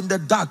left in the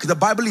dark. The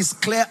Bible is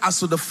clear as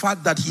to the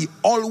fact that he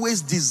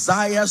always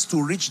desires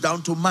to reach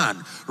down to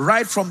man.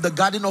 Right from the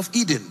Garden of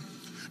Eden,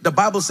 the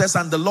Bible says,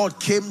 and the Lord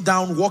came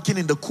down walking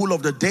in the cool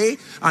of the day,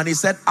 and he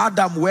said,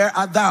 Adam, where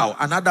art thou?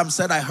 And Adam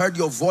said, I heard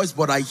your voice,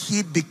 but I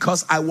hid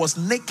because I was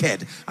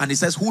naked. And he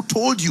says, who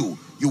told you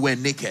you were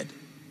naked?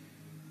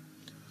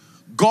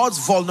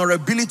 God's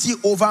vulnerability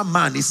over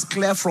man is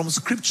clear from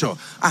scripture.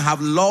 I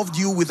have loved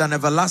you with an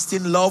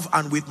everlasting love,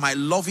 and with my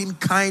loving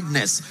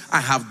kindness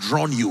I have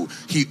drawn you.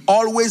 He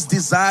always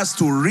desires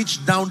to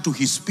reach down to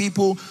his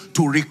people,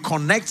 to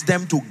reconnect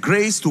them to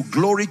grace, to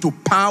glory, to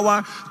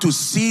power, to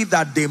see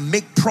that they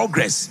make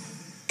progress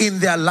in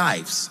their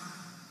lives.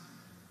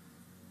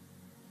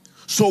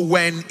 So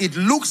when it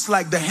looks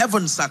like the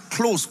heavens are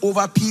closed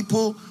over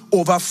people,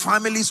 over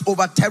families,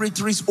 over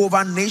territories,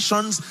 over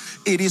nations,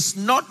 it is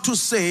not to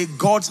say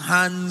God's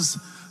hands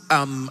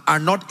are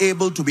not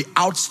able to be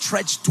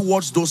outstretched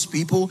towards those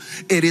people.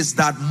 It is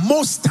that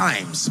most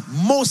times,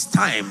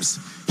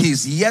 he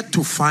is yet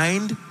to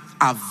find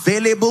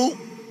available,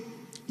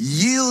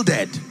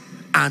 yielded,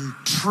 and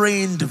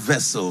trained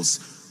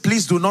vessels.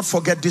 Please do not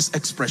forget these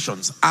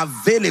expressions.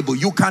 Available.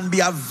 You can be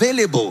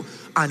available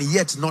and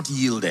yet not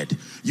yielded.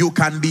 You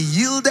can be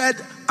yielded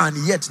and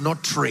yet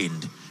not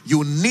trained.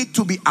 You need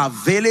to be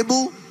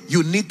available,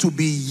 you need to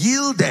be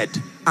yielded,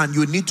 and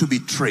you need to be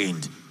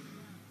trained.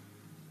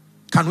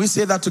 Can we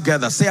say that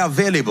together? Say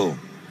available.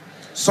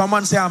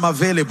 Someone say I'm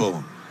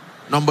available.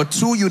 Number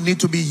two, you need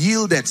to be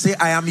yielded. Say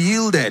I am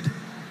yielded.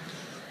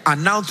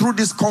 And now through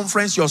this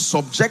conference, you're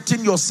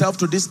subjecting yourself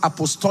to this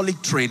apostolic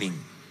training.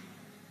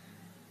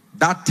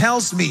 That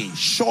tells me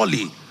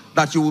surely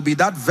that you will be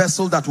that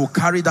vessel that will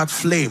carry that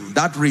flame,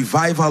 that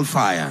revival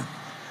fire.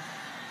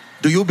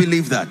 Do you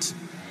believe that?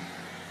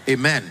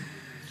 Amen.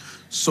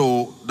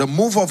 So the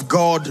move of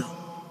God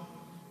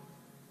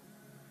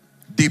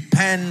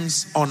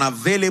depends on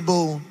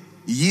available,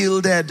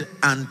 yielded,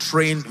 and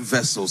trained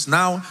vessels.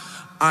 Now,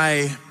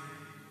 I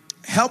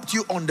helped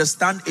you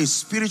understand a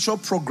spiritual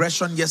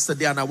progression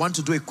yesterday, and I want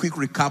to do a quick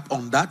recap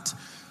on that.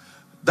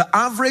 The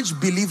average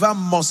believer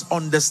must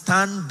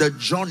understand the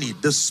journey,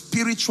 the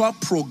spiritual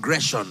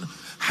progression.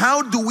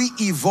 How do we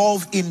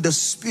evolve in the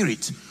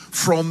spirit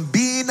from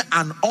being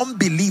an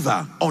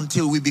unbeliever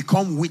until we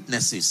become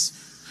witnesses?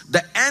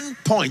 The end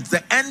point,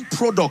 the end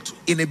product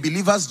in a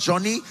believer's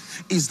journey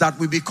is that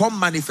we become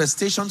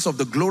manifestations of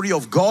the glory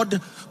of God,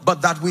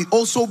 but that we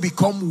also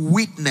become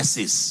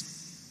witnesses.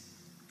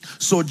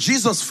 So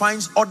Jesus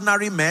finds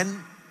ordinary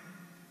men,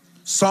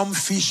 some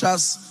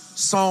fishers,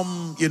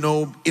 some,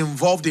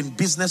 involved in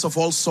business of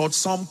all sorts,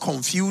 some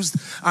confused,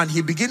 and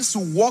he begins to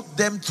walk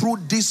them through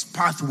this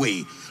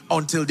pathway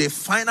until they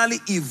finally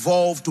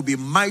evolve to be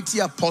mighty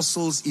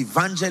apostles,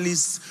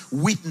 evangelists,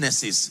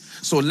 witnesses.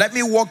 So let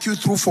me walk you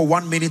through for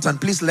 1 minute, and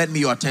please lend me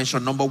your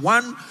attention. Number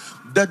one,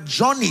 the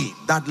journey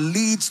that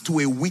leads to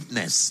a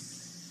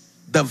witness,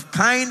 the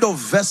kind of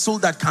vessel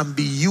that can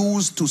be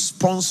used to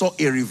sponsor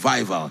a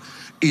revival,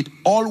 it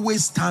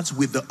always starts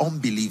with the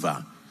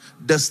unbeliever.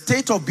 The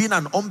state of being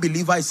an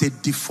unbeliever is a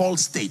default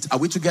state. Are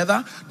we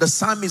together? The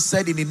psalmist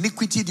said, in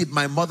iniquity did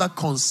my mother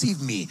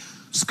conceive me.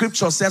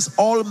 Scripture says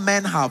all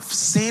men have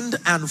sinned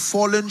and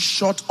fallen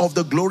short of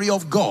the glory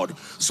of God.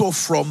 So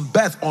from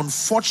birth,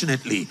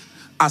 unfortunately,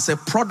 as a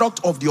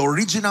product of the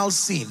original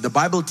sin, the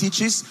Bible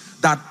teaches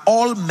that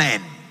all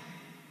men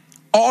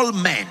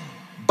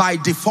by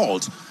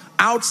default,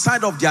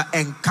 outside of their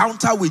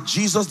encounter with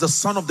Jesus, the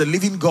Son of the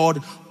living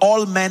God,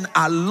 all men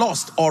are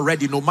lost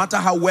already. No matter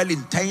how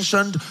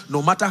well-intentioned,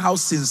 no matter how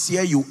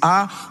sincere you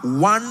are,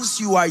 once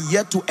you are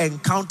yet to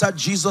encounter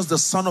Jesus, the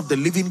Son of the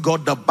living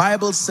God, the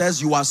Bible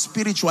says you are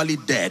spiritually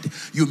dead.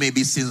 You may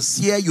be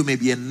sincere, you may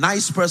be a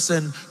nice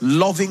person,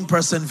 loving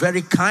person,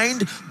 very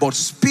kind, but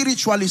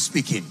spiritually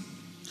speaking.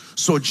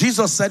 So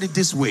Jesus said it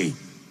this way,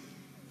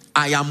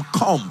 I am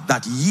come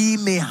that ye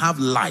may have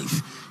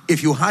life.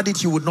 If you had it,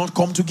 he would not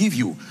come to give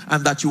you,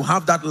 and that you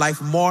have that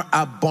life more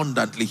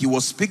abundantly. He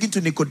was speaking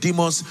to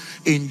Nicodemus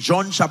in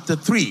John chapter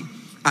 3,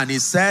 and he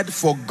said,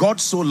 for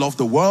God so loved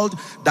the world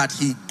that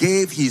he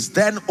gave his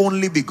then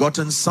only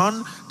begotten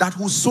Son, that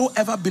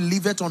whosoever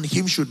believeth on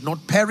him should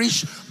not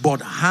perish,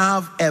 but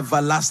have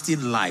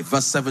everlasting life.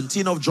 Verse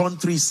 17 of John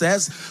 3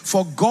 says,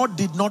 for God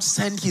did not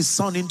send his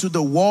Son into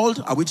the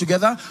world, are we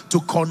together, to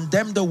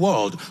condemn the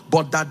world,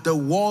 but that the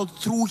world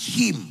through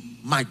him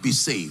might be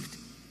saved.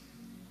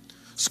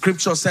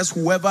 Scripture says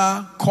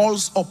whoever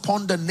calls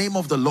upon the name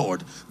of the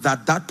Lord,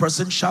 that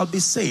person shall be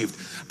saved.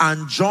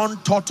 And John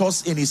taught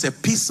us in his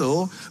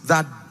epistle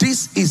that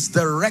this is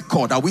the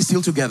record, are we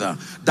still together?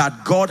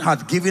 That God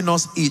had given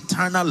us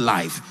eternal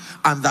life,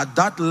 and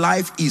that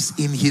life is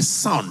in his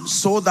Son,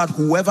 so that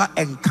whoever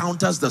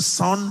encounters the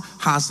Son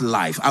has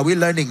life. Are we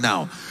learning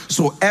now?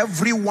 So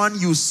everyone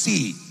you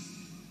see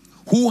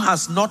who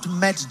has not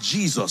met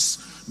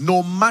Jesus,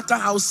 no matter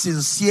how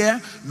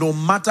sincere, no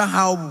matter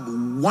how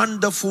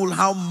wonderful,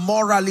 how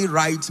morally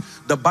right,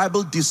 the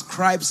Bible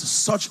describes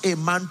such a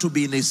man to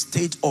be in a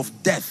state of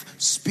death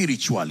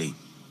spiritually.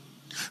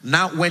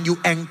 Now, when you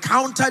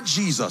encounter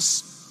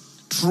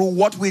Jesus through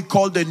what we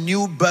call the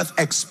new birth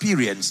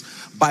experience,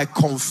 by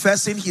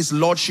confessing his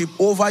lordship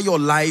over your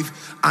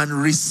life and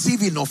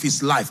receiving of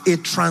his life, a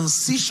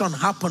transition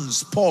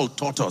happens. Paul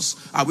taught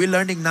us. Are we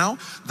learning now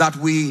that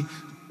we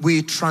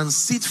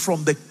transit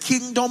from the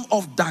kingdom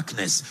of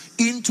darkness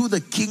into the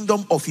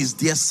kingdom of his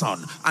dear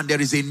Son, and there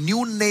is a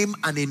new name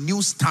and a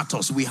new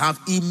status we have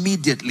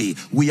immediately.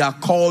 We are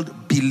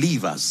called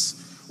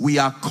believers. We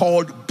are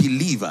called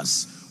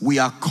believers. We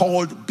are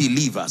called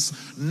believers.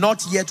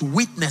 Not yet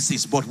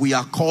witnesses, but we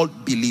are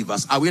called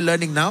believers. Are we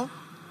learning now?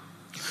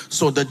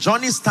 So the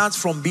journey starts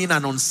from being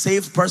an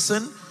unsaved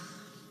person,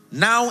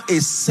 now a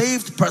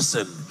saved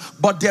person.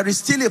 But there is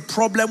still a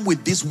problem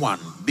with this one,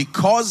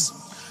 because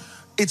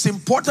it's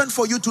important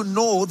for you to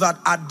know that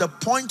at the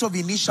point of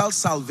initial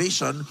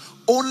salvation,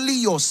 only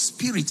your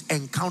spirit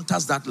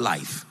encounters that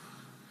life.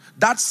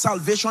 That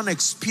salvation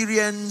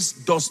experience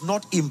does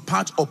not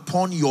impart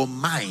upon your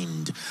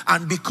mind.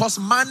 And because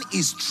man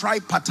is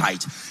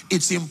tripartite,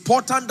 it's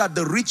important that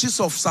the riches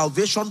of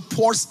salvation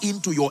pours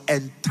into your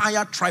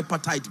entire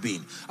tripartite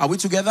being. Are we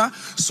together?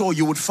 So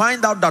you would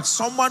find out that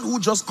someone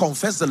who just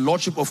confessed the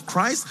lordship of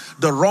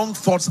Christ, the wrong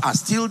thoughts are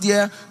still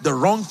there, the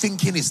wrong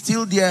thinking is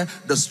still there,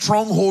 the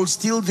strongholds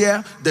still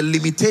there, the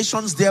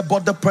limitations there,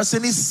 but the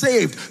person is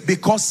saved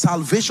because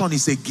salvation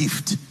is a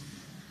gift.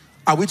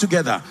 Are we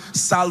together?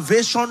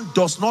 Salvation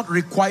does not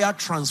require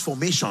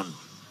transformation.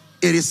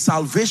 It is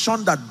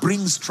salvation that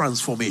brings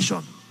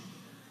transformation.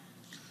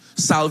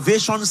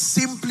 Salvation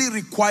simply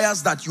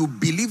requires that you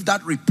believe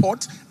that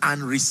report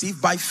and receive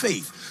by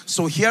faith.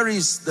 So here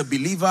is the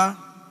believer,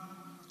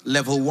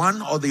 level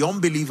 1, or the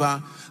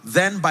unbeliever,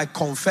 Then by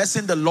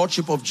confessing the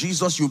Lordship of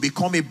Jesus, you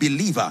become a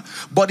believer.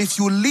 But if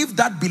you leave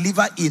that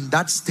believer in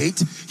that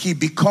state, he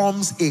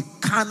becomes a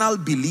carnal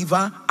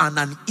believer and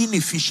an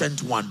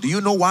inefficient one. Do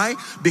you know why?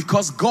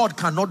 Because God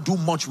cannot do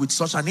much with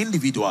such an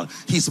individual.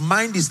 His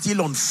mind is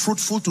still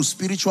unfruitful to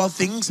spiritual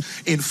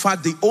things. In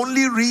fact, the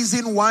only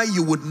reason why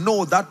you would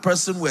know that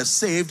person was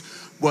saved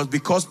was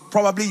because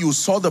probably you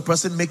saw the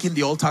person making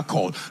the altar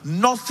call.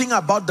 Nothing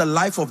about the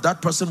life of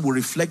that person will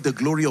reflect the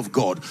glory of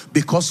God,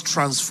 because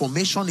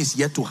transformation is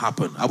yet to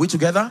happen. Are we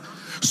together?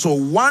 So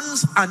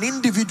once an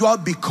individual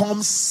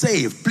becomes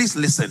saved, please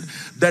listen,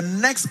 the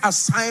next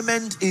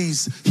assignment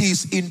is he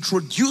is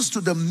introduced to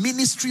the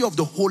ministry of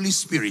the Holy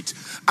Spirit.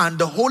 And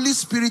the Holy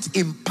Spirit,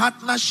 in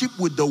partnership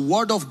with the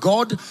Word of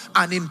God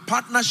and in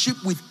partnership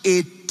with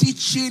a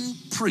teaching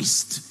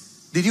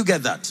priest. Did you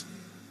get that?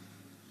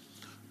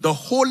 The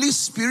Holy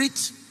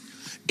Spirit,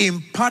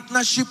 in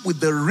partnership with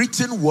the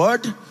written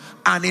word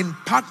and in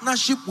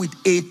partnership with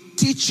a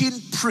teaching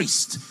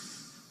priest,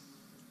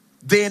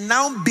 they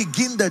now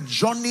begin the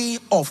journey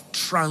of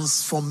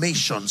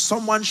transformation.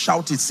 Someone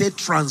shouted, say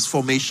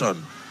transformation.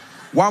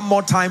 One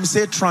more time,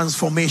 say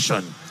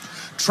transformation.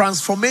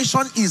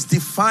 Transformation is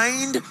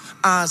defined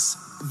as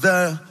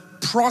the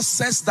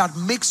process that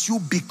makes you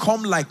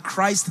become like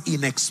Christ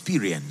in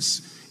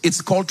experience. It's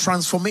called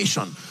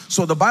transformation.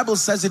 So the Bible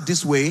says it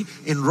this way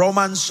in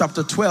Romans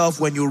chapter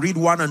 12. When you read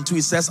 1 and 2,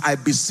 it says, I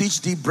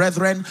beseech thee,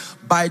 brethren,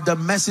 by the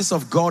mercies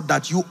of God,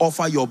 that you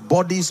offer your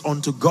bodies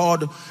unto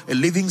God a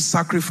living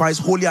sacrifice,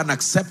 holy and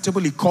acceptable.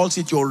 He calls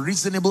it your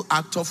reasonable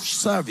act of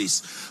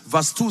service.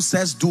 Verse 2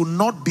 says, do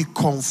not be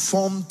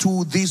conformed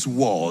to this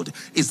world.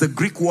 It's the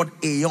Greek word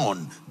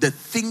aeon, the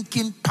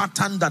thinking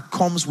pattern that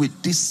comes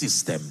with this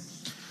system.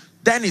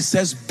 Then it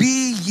says,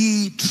 be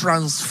ye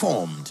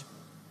transformed.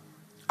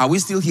 Are we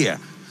still here?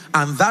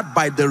 And that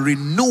by the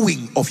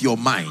renewing of your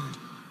mind.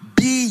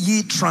 Be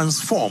ye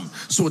transformed.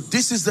 So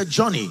this is the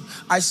journey.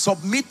 I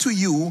submit to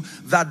you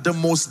that the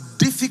most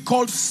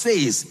difficult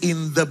phase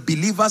in the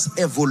believer's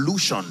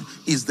evolution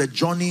is the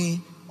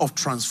journey of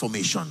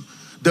transformation.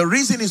 The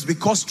reason is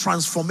because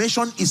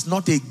transformation is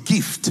not a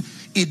gift.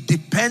 It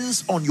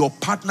depends on your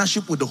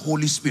partnership with the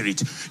Holy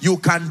Spirit. You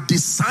can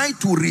decide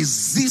to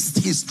resist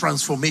his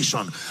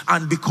transformation,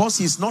 and because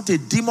he's not a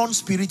demon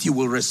spirit, he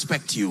will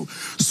respect you.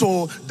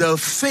 So the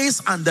phase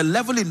and the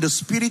level in the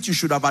spirit you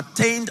should have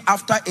attained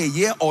after a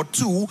year or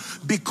two,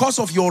 because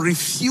of your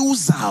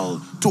refusal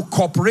to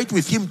cooperate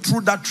with him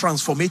through that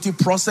transformative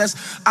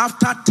process,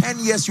 after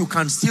 10 years you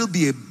can still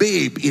be a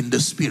babe in the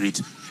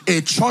spirit. A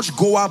church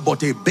goer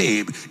but a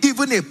babe,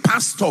 even a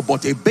pastor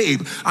but a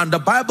babe. And the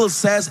Bible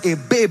says a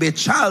babe, a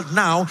child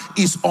now,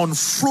 is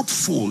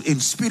unfruitful in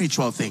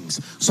spiritual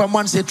things.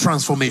 Someone say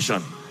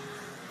transformation.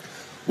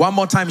 One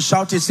more time,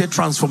 shout it, say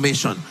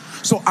transformation.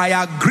 So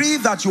I agree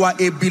that you are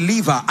a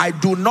believer. I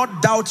do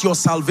not doubt your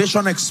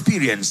salvation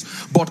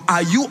experience, but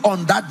are you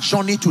on that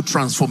journey to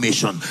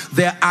transformation?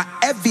 There are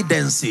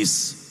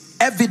evidences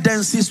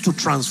to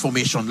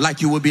transformation,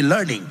 like you will be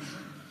learning.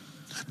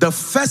 The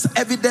first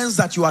evidence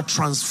that you are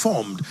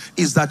transformed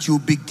is that you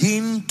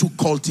begin to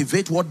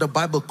cultivate what the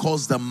Bible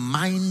calls the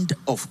mind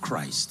of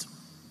Christ.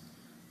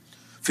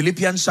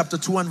 Philippians chapter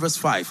 2 and verse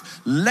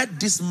 5. Let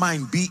this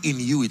mind be in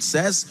you, it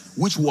says,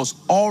 which was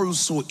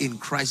also in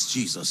Christ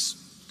Jesus.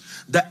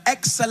 The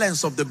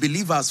excellence of the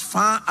believer, as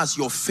far as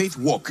your faith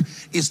walk,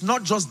 is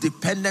not just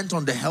dependent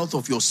on the health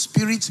of your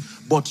spirit,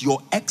 but your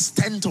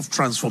extent of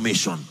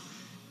transformation.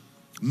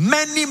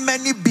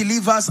 Many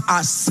believers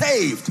are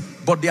saved,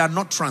 but they are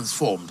not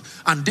transformed.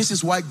 And this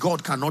is why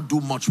God cannot do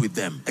much with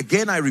them.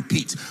 Again, I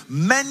repeat,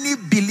 many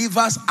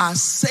believers are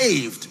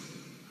saved,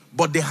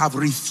 but they have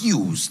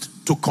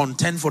refused to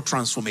contend for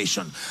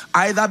transformation.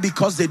 Either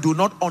because they do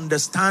not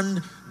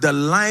understand the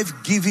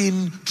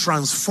life-giving,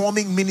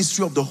 transforming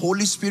ministry of the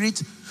Holy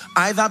Spirit,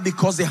 either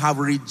because they have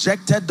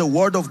rejected the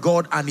Word of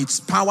God and its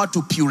power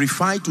to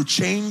purify, to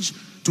change,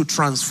 to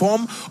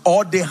transform,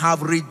 or they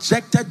have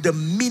rejected the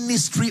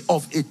ministry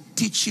of a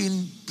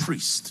teaching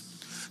priest.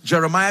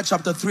 Jeremiah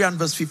chapter 3 and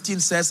verse 15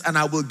 says, and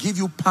I will give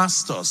you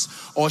pastors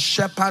or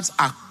shepherds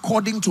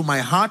according to my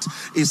heart.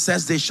 It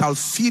says they shall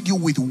feed you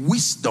with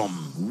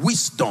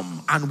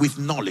wisdom and with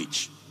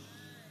knowledge.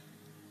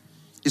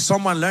 Is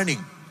someone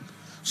learning?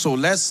 So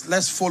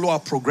let's follow our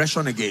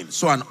progression again.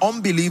 So an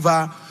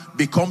unbeliever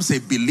becomes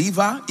a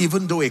believer,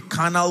 even though a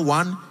carnal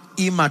one,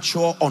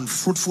 immature,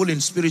 unfruitful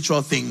in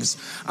spiritual things,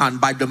 and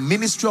by the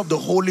ministry of the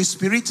Holy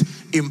Spirit,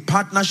 in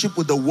partnership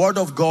with the Word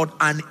of God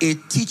and a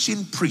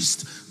teaching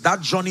priest,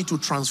 that journey to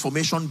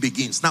transformation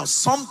begins. Now,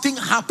 something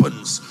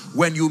happens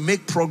when you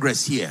make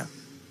progress here.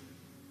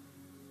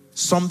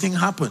 Something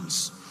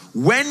happens.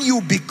 When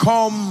you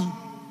become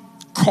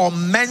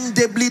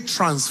commendably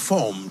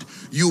transformed,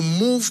 you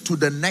move to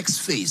the next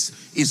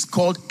phase. It's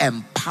called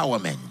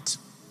empowerment.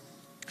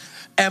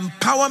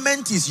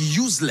 Empowerment is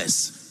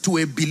useless to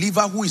a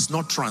believer who is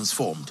not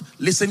transformed.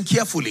 Listen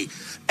carefully.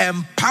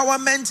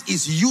 Empowerment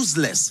is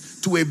useless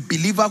to a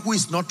believer who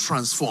is not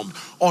transformed.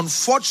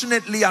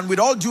 Unfortunately, and with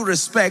all due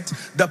respect,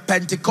 the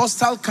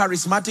Pentecostal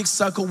charismatic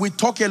circle, we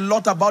talk a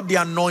lot about the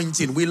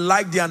anointing. We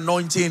like the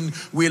anointing.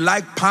 We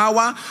like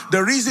power.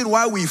 The reason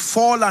why we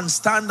fall and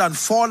stand and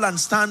fall and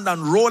stand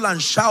and roll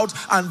and shout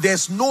and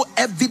there's no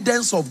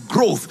evidence of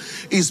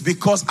growth is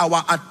because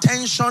our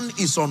attention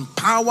is on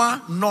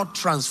power, not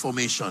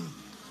transformation.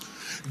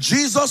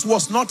 Jesus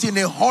was not in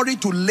a hurry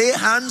to lay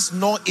hands,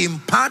 nor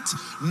impart,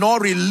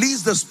 nor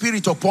release the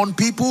Spirit upon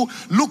people.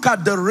 Look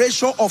at the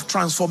ratio of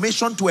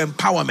transformation to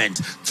empowerment.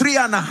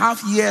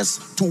 3.5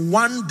 years to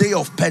 1 day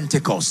of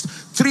Pentecost.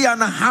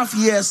 3.5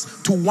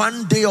 years to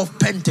 1 day of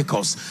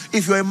Pentecost.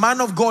 If you're a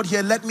man of God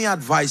here, let me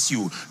advise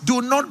you.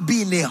 Do not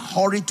be in a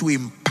hurry to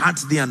impart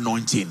the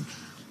anointing.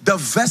 The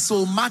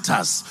vessel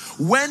matters.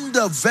 When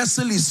the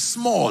vessel is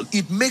small,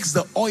 it makes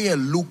the oil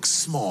look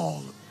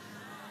small.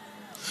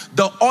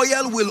 The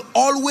oil will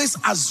always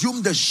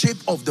assume the shape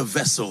of the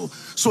vessel.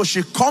 So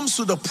she comes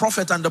to the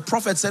prophet and the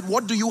prophet said,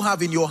 what do you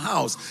have in your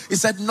house? He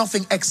said,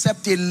 nothing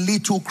except a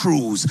little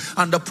cruse.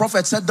 And the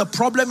prophet said, the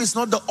problem is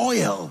not the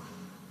oil,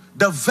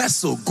 the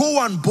vessel.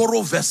 Go and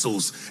borrow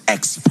vessels.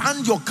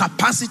 Expand your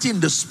capacity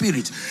in the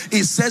spirit.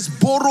 It says,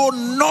 borrow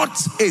not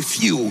a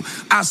few.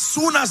 As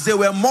soon as there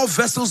were more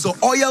vessels, the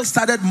oil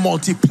started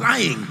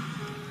multiplying.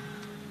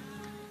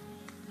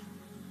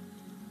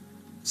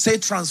 Say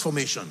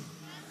transformation.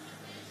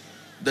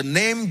 The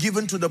name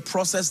given to the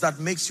process that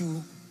makes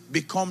you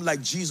become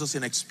like Jesus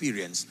in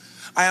experience.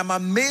 I am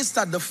amazed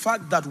at the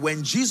fact that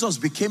when Jesus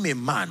became a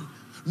man,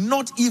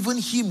 not even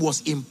him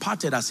was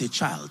imparted as a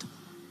child.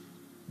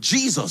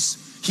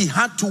 Jesus, he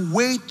had to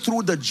wait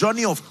through the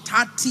journey of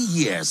 30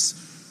 years.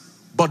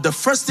 But the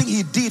first thing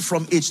he did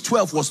from age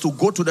 12 was to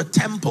go to the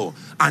temple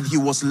and he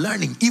was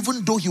learning,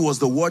 even though he was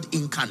the Word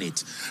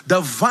incarnate. The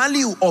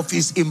value of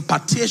his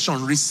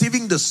impartation,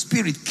 receiving the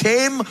Spirit,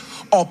 came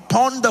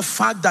upon the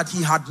fact that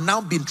he had now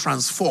been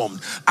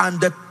transformed,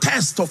 and the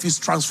test of his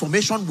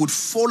transformation would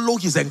follow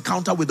his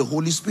encounter with the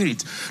Holy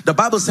Spirit. The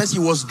Bible says he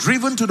was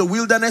driven to the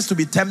wilderness to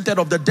be tempted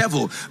of the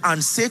devil,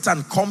 and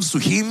Satan comes to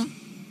him,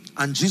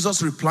 and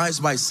Jesus replies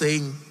by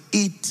saying,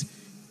 it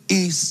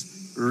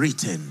is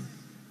written.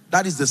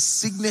 That is the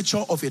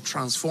signature of a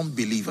transformed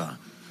believer.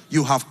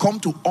 You have come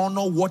to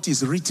honor what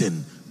is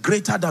written,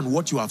 greater than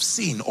what you have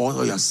seen or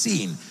you are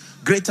seeing,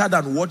 greater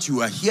than what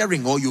you are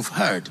hearing or you've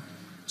heard.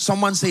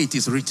 Someone say it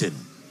is written.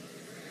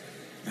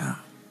 Yeah.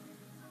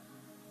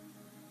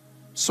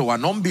 So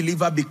an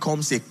unbeliever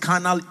becomes a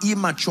carnal,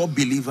 immature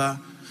believer,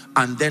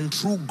 and then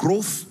through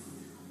growth,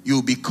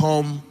 you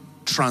become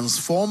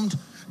transformed.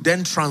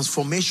 Then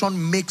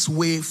transformation makes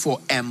way for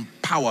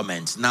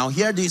empowerment. Now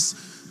hear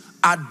this.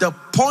 At the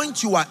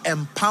point you are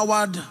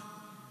empowered,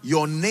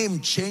 your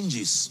name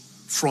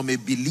changes from a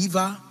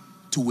believer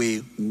to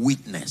a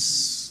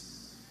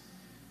witness.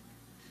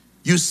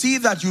 You see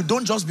that you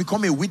don't just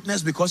become a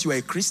witness because you are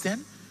a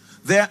Christian.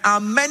 There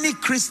are many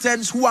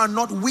Christians who are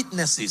not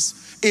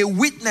witnesses. A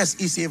witness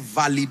is a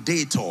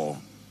validator.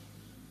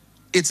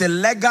 It's a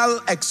legal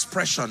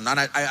expression, and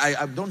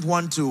I don't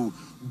want to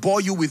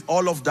bore you with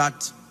all of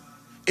that.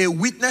 A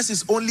witness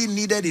is only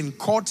needed in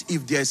court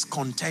if there is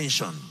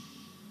contention.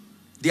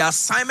 The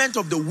assignment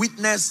of the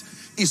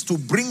witness is to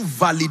bring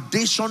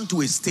validation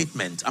to a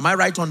statement. Am I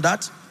right on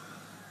that?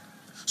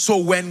 So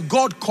when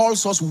God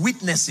calls us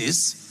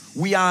witnesses,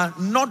 we are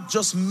not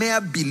just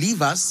mere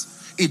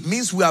believers. It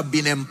means we have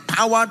been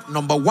empowered,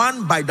 number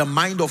one, by the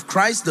mind of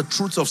Christ, the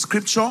truths of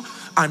Scripture,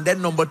 and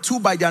then number two,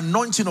 by the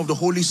anointing of the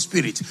Holy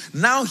Spirit.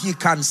 Now he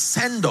can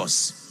send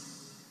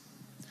us.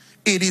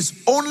 It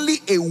is only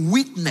a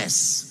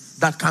witness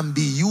that can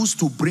be used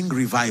to bring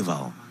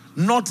revival,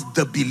 not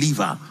the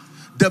believer.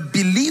 The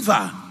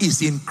believer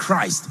is in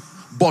Christ,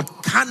 but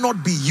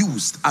cannot be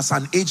used as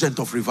an agent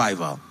of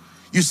revival.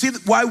 You see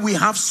why we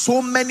have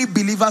so many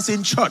believers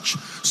in church,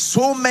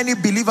 so many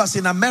believers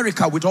in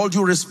America, with all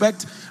due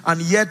respect,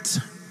 and yet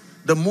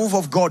the move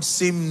of God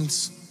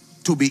seems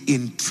to be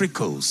in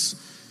trickles.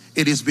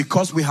 It is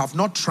because we have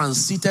not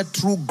transited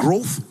through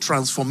growth,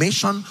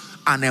 transformation,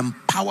 and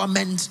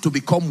empowerment to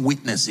become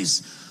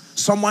witnesses.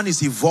 Someone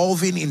is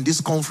evolving in this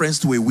conference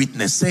to a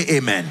witness. Say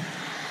amen.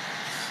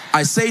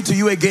 I say to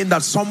you again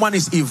that someone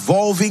is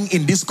evolving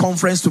in this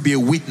conference to be a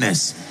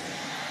witness.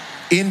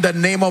 In the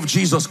name of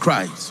Jesus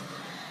Christ.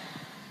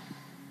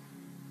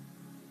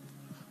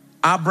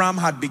 Abraham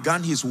had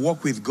begun his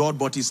walk with God,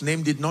 but his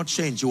name did not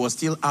change. He was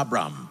still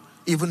Abraham,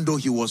 even though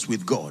he was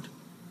with God.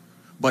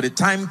 But a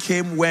time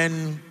came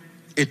when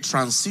a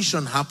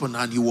transition happened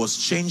and he was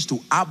changed to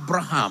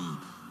Abraham,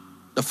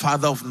 the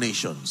father of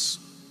nations.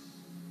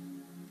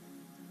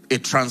 A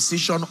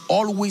transition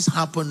always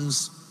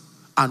happens,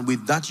 and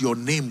with that your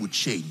name would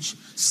change.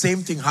 Same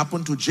thing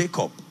happened to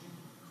Jacob.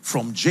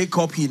 From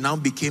Jacob he now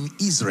became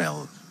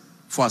Israel.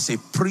 For as a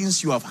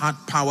prince you have had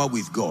power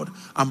with God.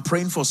 I'm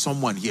praying for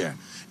someone here.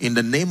 In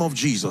the name of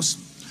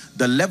Jesus,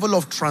 the level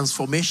of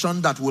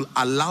transformation that will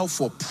allow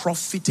for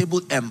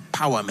profitable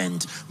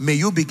empowerment, may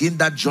you begin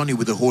that journey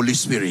with the Holy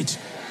Spirit.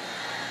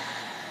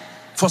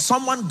 For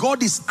someone,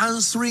 God is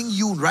answering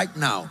you right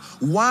now.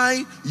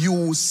 Why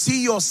you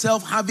see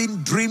yourself having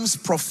dreams,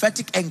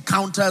 prophetic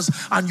encounters,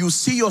 and you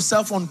see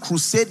yourself on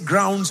crusade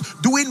grounds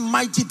doing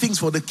mighty things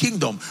for the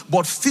kingdom,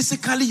 but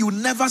physically you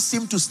never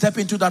seem to step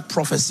into that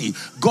prophecy.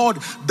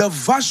 God, the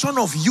version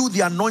of you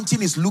the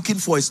anointing is looking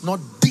for is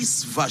not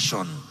this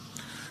version.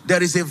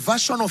 There is a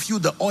version of you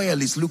the oil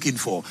is looking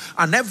for.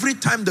 And every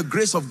time the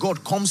grace of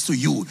God comes to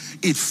you,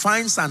 it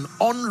finds an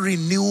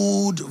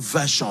unrenewed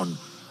version.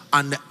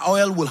 And the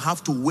oil will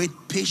have to wait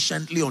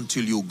patiently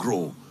until you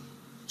grow.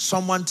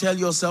 Someone tell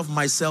yourself,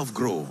 myself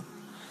grow.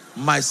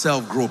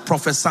 Myself grow.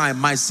 Prophesy,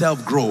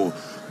 myself grow.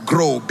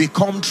 Grow.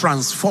 Become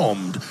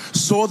transformed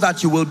so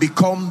that you will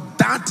become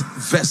that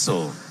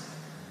vessel.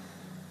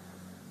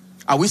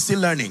 Are we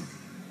still learning?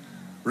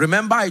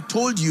 Remember, I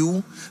told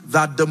you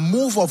that the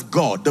move of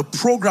God, the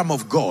program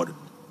of God,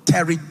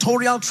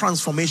 territorial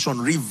transformation,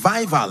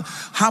 revival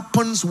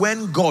happens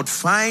when God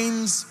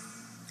finds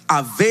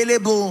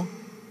available,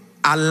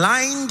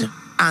 aligned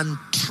and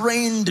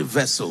trained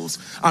vessels.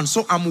 And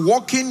so I'm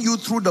walking you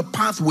through the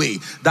pathway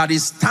that it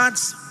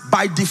starts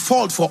by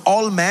default for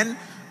all men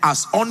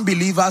as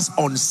unbelievers,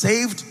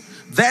 unsaved.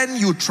 Then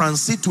you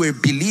transit to a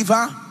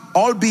believer,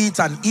 albeit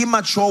an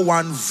immature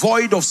one,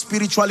 void of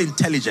spiritual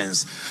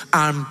intelligence.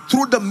 And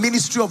through the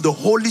ministry of the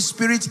Holy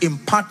Spirit in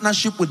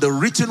partnership with the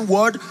written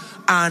word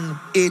and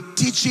a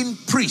teaching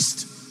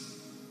priest,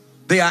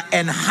 they are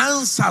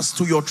enhancers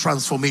to your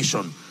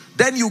transformation.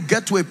 Then you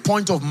get to a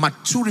point of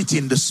maturity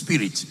in the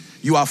spirit.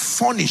 You are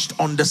furnished,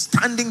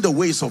 understanding the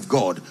ways of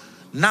God.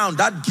 Now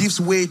that gives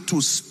way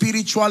to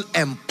spiritual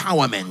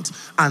empowerment,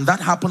 and that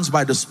happens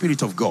by the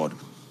Spirit of God.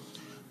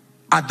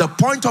 At the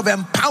point of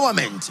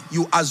empowerment,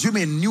 you assume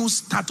a new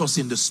status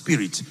in the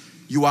spirit.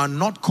 You are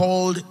not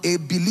called a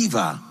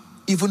believer,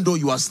 even though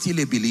you are still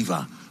a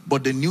believer,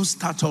 but the new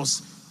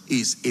status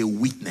is a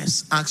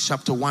witness. Acts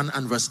chapter 1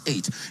 and verse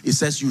 8, it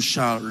says, you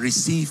shall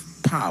receive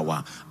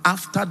power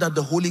after that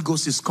the Holy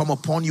Ghost is come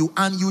upon you,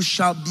 and you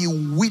shall be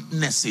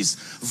witnesses,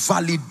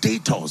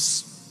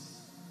 validators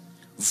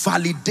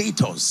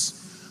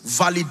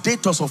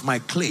of my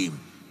claim.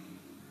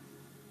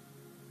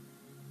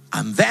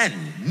 And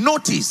then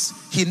notice,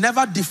 he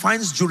never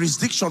defines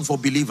jurisdiction for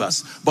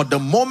believers, but the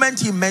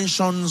moment he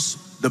mentions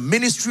the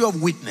ministry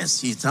of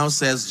witness, he now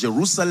says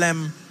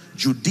Jerusalem,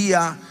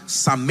 Judea,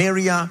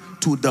 Samaria,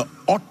 to the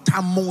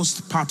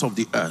uttermost part of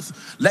the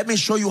earth. Let me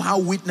show you how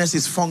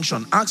witnesses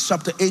function. Acts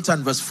chapter 8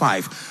 and verse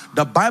 5.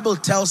 The Bible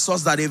tells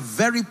us that a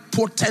very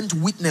potent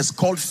witness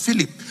called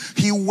Philip,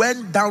 he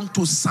went down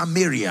to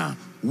Samaria.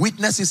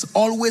 Witness is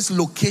always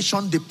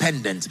location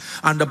dependent.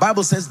 And the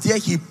Bible says there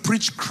he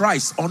preached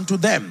Christ unto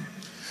them.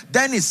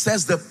 Then it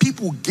says the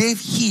people gave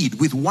heed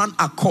with one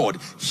accord,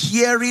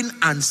 hearing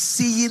and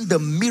seeing the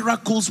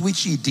miracles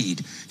which he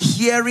did.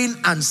 Hearing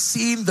and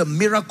seeing the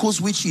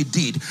miracles which he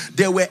did.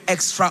 There were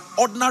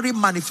extraordinary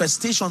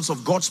manifestations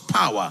of God's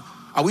power.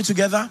 Are we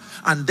together?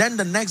 And then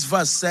the next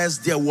verse says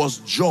there was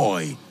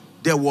joy.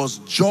 There was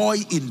joy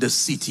in the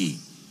city.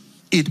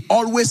 It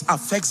always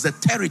affects the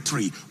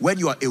territory when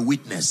you are a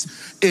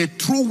witness. A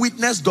true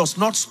witness does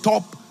not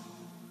stop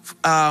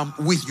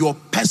with your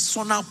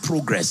personal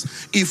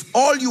progress. If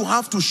all you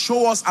have to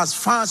show us as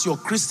far as your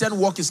Christian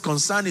walk is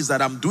concerned is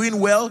that I'm doing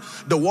well,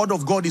 the word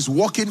of God is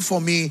working for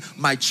me,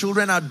 my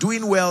children are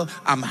doing well,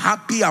 I'm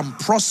happy, I'm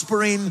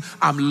prospering,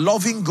 I'm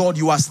loving God,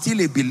 you are still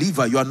a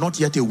believer, you are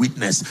not yet a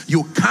witness.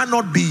 You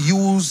cannot be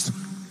used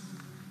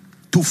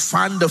to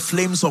fan the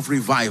flames of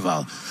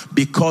revival,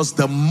 because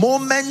the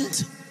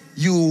moment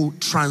you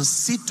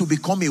transit to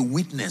become a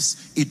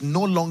witness, it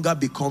no longer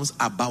becomes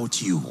about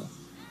you.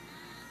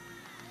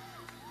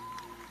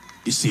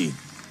 You see,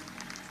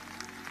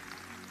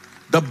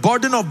 the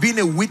burden of being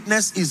a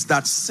witness is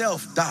that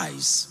self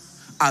dies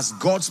as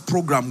God's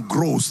program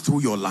grows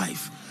through your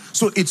life.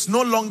 So it's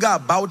no longer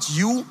about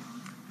you.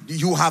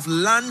 You have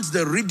learned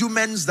the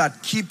rudiments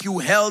that keep you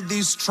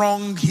healthy,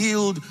 strong,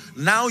 healed.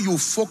 Now you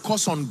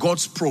focus on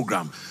God's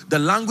program. The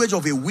language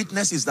of a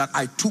witness is that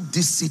I took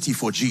this city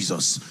for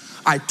Jesus.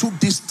 I took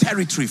this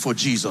territory for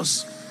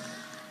Jesus.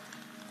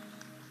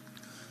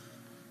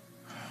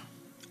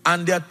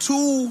 And there are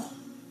two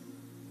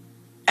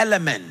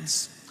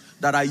elements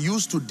that I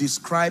use to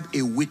describe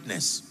a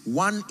witness.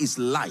 One is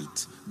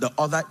light, the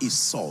other is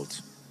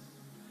salt.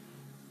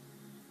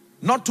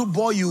 Not to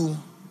bore you,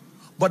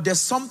 but there's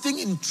something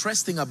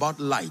interesting about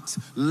light.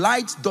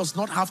 Light does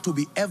not have to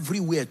be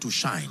everywhere to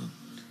shine.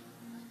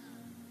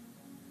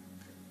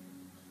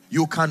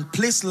 You can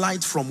place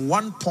light from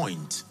one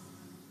point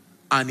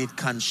and it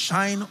can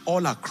shine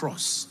all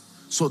across.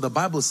 So the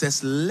Bible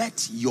says,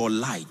 let your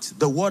light.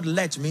 The word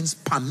let means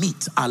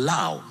permit,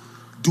 allow.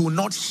 Do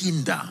not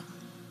hinder.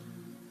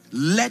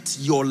 Let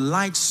your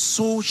light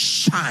so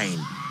shine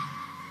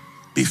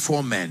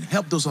before men.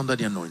 Help those under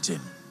the anointing.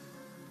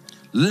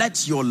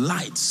 Let your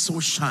light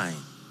so shine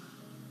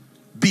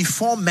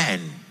before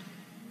men.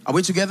 Are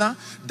we together?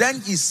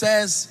 Then he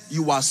says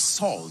you are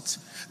salt.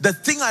 The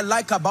thing I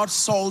like about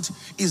salt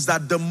is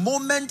that the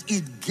moment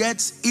it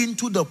gets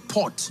into the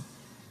pot,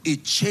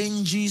 it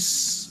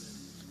changes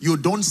you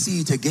don't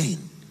see it again.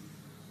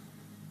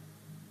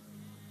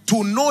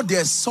 To know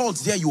there's salt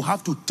there, you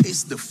have to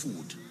taste the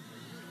food.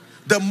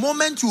 The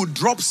moment you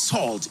drop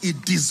salt,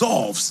 it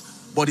dissolves,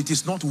 but it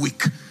is not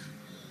weak.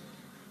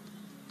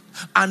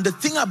 And the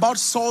thing about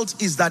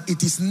salt is that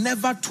it is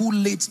never too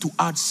late to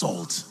add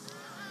salt.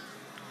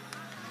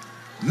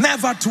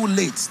 Never too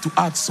late to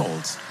add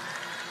salt.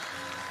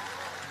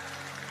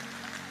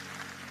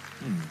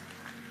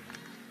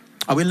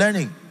 Are we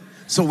learning?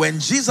 So when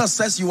Jesus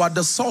says you are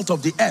the salt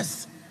of the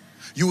earth,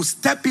 you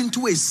step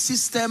into a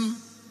system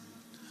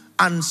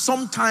and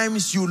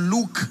sometimes you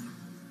look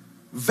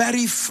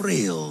very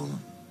frail,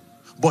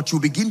 but you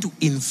begin to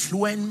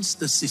influence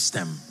the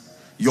system.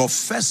 Your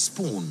first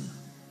spoon,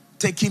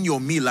 taking your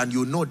meal, and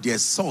you know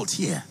there's salt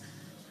here.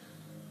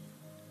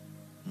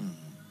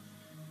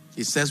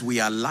 He says we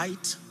are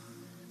light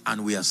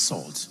and we are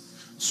salt.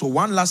 So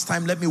one last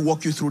time, let me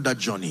walk you through that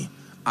journey.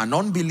 An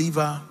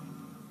unbeliever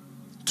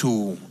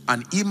to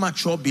an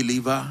immature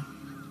believer,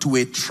 to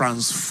a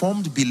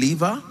transformed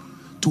believer,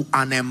 to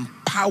an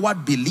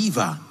empowered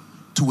believer,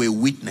 to a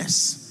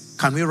witness.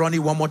 Can we run it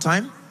one more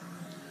time?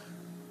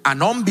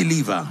 An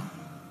unbeliever.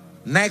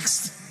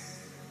 Next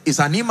is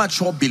an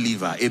immature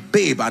believer, a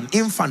babe, an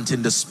infant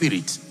in the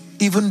spirit,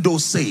 even though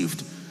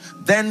saved.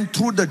 Then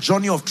through the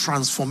journey of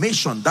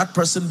transformation, that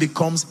person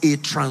becomes a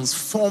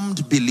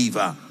transformed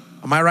believer.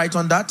 Am I right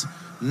on that?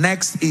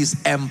 Next is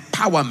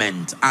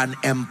empowerment, an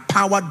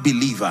empowered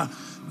believer.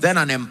 Then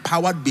an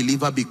empowered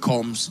believer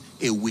becomes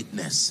a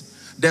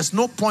witness. There's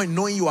no point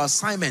knowing your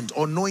assignment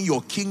or knowing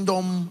your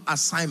kingdom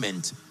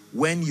assignment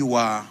when you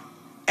are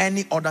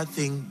any other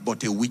thing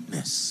but a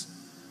witness.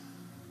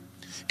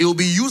 It will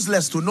be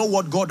useless to know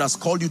what God has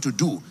called you to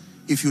do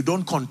if you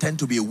don't contend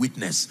to be a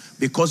witness,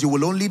 because you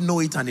will only know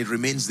it and it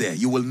remains there.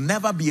 You will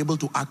never be able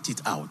to act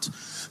it out.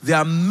 There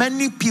are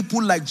many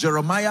people like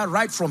Jeremiah,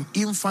 right from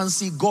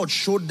infancy, God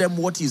showed them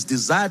what He's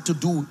desired to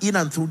do in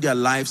and through their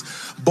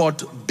lives.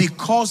 But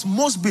because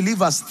most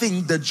believers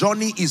think the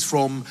journey is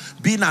from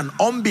being an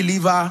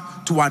unbeliever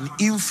to an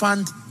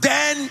infant,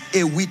 then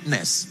a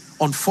witness.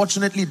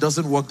 Unfortunately, it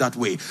doesn't work that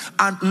way.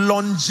 And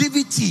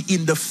longevity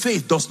in the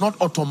faith does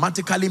not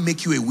automatically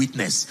make you a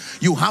witness.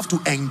 You have to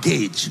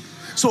engage.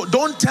 So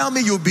don't tell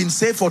me you've been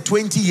saved for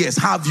 20 years.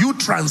 Have you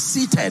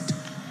transited?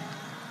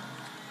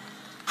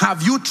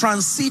 Have you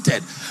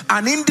transited?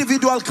 An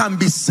individual can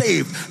be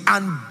saved,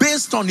 and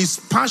based on his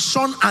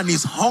passion and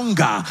his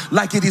hunger,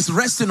 like it is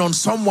resting on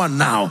someone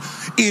now,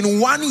 in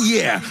 1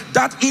 year,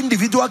 that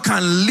individual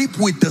can leap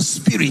with the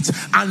Spirit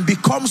and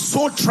become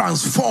so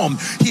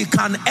transformed, he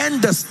can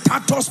end the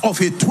status of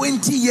a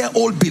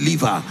 20-year-old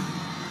believer,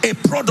 a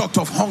product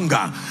of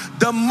hunger.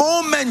 The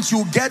moment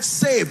you get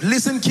saved,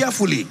 listen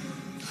carefully,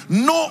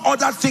 no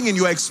other thing in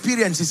your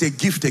experience is a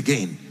gift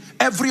again.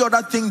 Every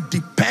other thing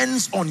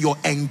depends on your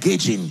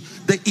engaging.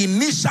 The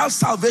initial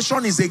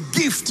salvation is a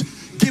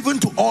gift given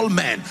to all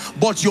men,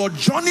 but your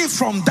journey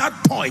from that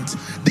point,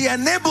 the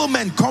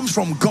enablement comes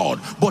from God,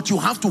 but you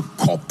have to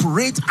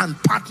cooperate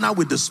and partner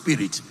with the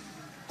Spirit.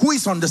 Who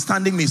is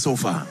understanding me so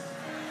far?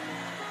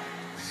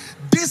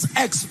 This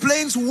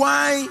explains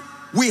why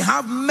we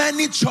have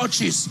many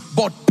churches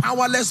but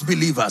powerless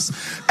believers.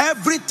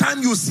 Every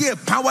time you see a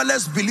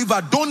powerless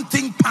believer, don't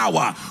think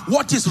power.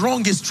 What is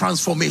wrong is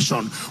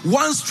transformation.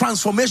 Once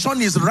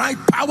transformation is right,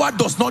 power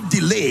does not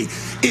delay.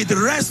 It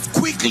rests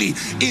quickly.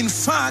 In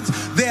fact,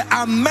 there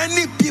are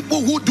many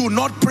people who do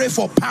not pray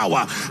for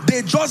power.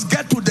 They just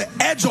get to the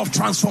edge of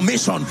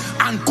transformation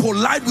and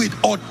collide with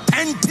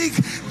authentic,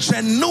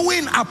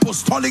 genuine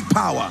apostolic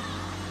power.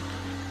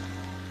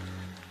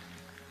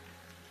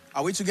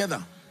 Are we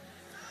together?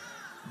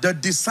 The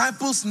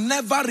disciples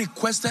never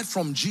requested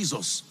from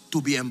Jesus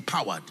to be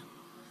empowered.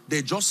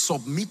 They just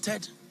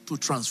submitted to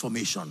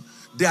transformation.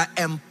 Their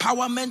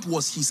empowerment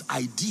was His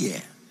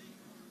idea.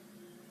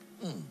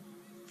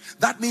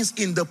 That means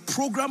in the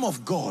program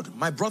of God,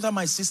 my brother,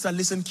 my sister,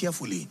 listen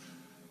carefully.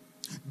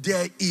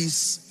 There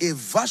is a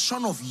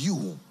version of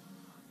you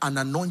an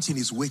anointing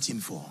is waiting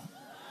for.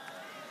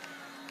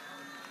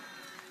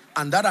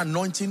 And that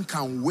anointing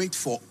can wait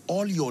for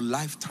all your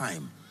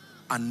lifetime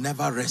and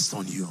never rest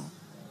on you.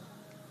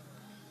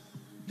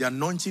 The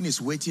anointing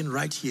is waiting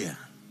right here.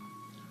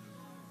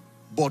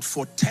 But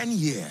for 10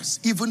 years,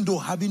 even though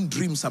having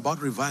dreams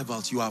about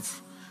revivals, you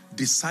have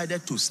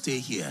decided to stay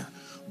here.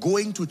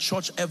 Going to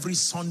church every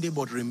Sunday,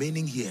 but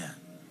remaining here.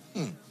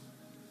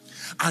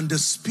 And the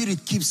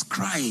Spirit keeps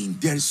crying,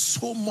 there is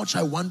so much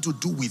I want to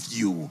do with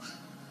you.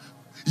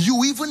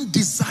 You even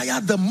desire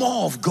the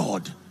more of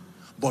God.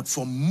 But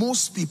for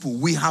most people,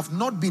 we have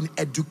not been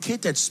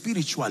educated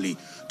spiritually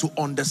to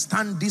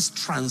understand these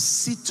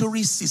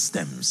transitory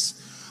systems.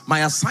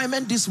 My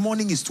assignment this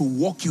morning is to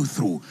walk you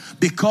through,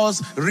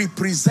 because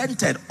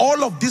represented,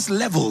 all of these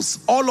levels,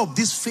 all of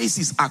these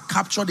faces are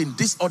captured in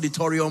this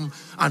auditorium,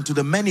 and to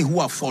the many who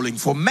are following.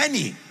 For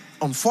many,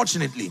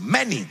 unfortunately,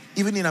 many,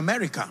 even in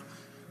America,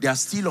 they are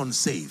still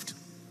unsaved.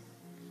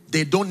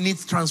 They don't need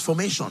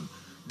transformation.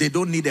 They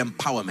don't need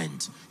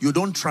empowerment. You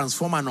don't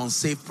transform an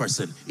unsaved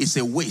person. It's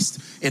a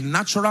waste. A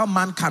natural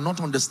man cannot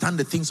understand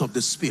the things of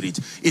the spirit.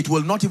 It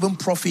will not even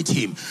profit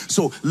him.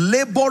 So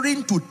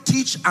laboring to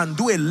teach and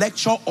do a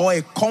lecture or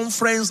a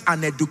conference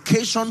and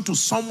education to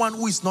someone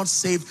who is not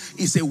saved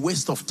is a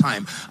waste of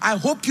time. I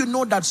hope you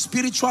know that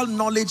spiritual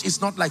knowledge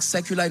is not like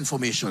secular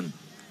information.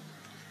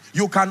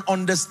 You can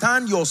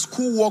understand your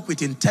schoolwork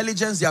with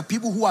intelligence. There are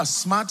people who are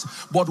smart,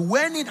 but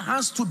when it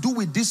has to do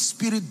with this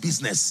spirit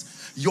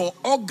business, your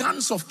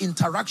organs of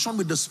interaction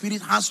with the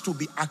spirit has to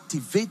be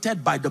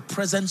activated by the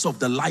presence of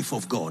the life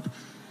of God.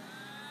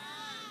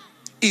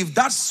 If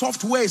that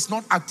software is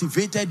not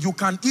activated, you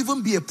can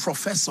even be a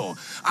professor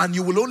and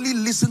you will only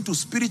listen to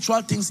spiritual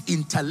things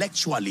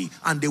intellectually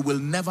and they will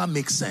never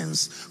make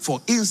sense. For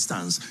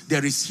instance,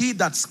 there is he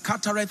that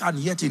scattereth and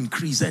yet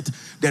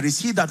increaseth. There is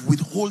he that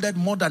withholdeth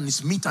more than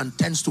is meet and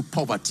tends to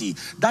poverty.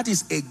 That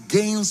is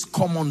against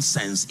common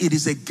sense. It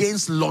is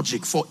against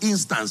logic. For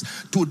instance,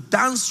 to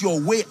dance your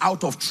way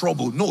out of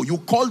trouble. No, you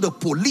call the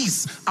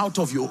police out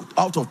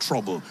of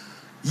trouble.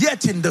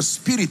 Yet in the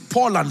spirit,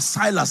 Paul and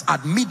Silas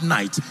at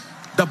midnight,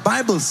 the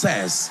Bible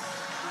says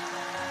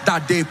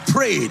that they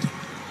prayed,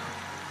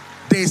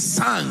 they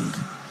sang,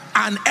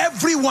 and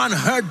everyone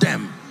heard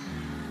them.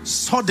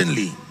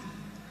 Suddenly,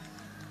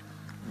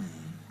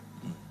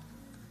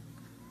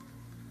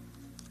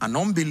 an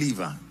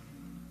unbeliever,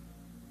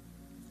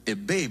 a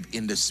babe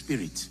in the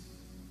spirit,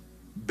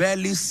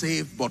 barely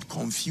saved but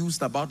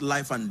confused about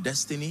life and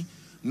destiny,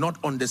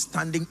 not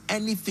understanding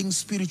anything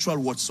spiritual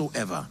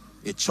whatsoever.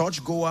 A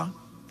churchgoer,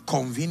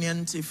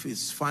 convenient if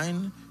it's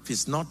fine, if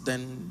it's not,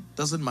 then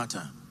doesn't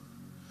matter.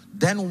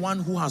 Then one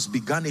who has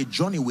begun a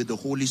journey with the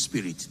Holy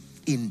Spirit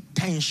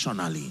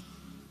intentionally,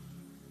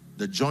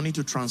 the journey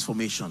to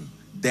transformation,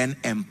 then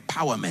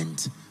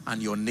empowerment,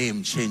 and your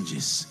name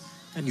changes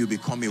and you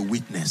become a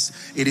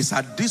witness. It is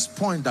at this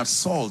point that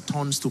Saul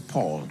turns to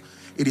Paul.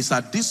 It is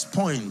at this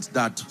point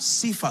that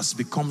Cephas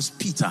becomes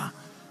Peter.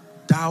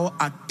 Thou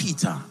art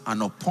Peter,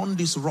 and upon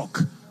this rock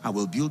I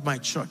will build my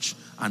church,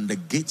 and the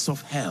gates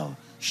of hell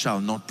shall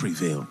not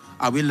prevail.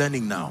 Are we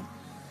learning now?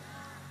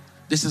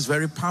 This is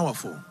very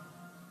powerful.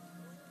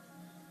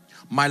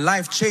 My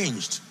life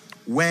changed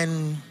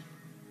when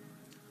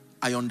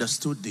I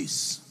understood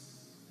this.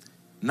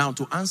 Now,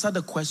 to answer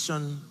the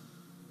question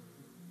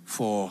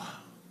for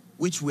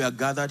which we are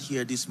gathered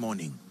here this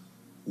morning,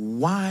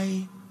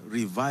 why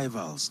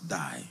revivals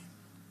die?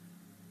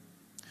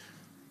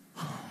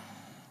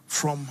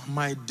 From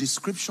my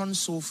description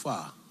so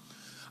far,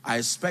 I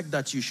expect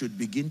that you should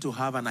begin to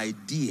have an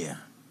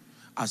idea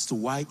as to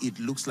why it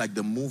looks like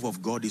the move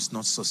of God is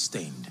not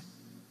sustained.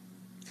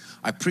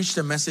 I preached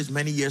a message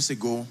many years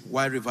ago,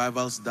 why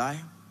revivals die.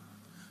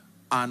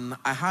 And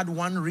I had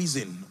one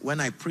reason when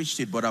I preached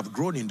it, but I've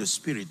grown in the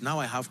spirit. Now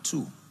I have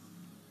two.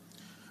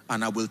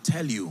 And I will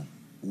tell you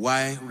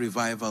why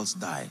revivals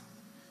die.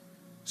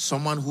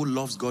 Someone who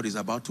loves God is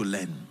about to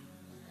learn.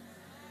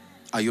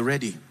 Are you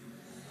ready?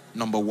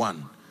 Number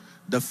one,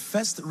 the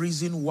first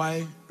reason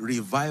why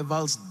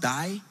revivals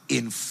die,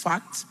 in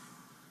fact,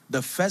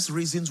 the first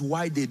reasons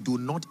why they do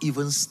not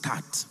even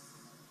start,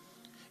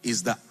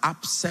 is the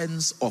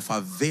absence of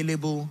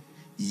available,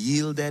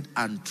 yielded,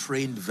 and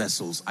trained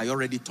vessels. I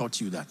already taught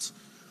you that.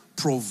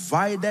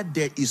 Provided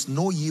there is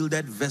no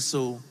yielded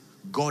vessel,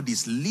 God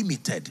is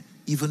limited,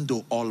 even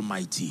though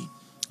almighty.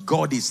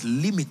 God is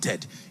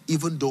limited,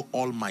 even though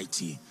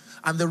almighty.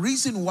 And the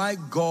reason why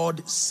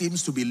God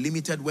seems to be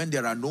limited when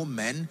there are no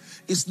men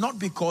is not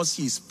because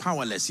he is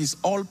powerless. He's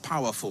all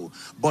powerful.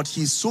 But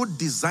he's so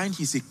designed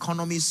his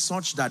economy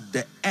such that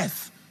the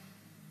earth,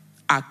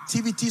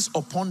 activities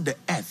upon the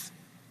earth,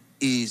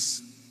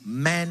 is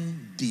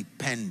man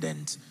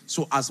dependent.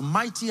 So as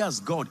mighty as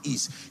God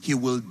is, he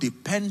will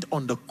depend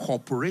on the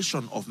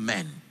cooperation of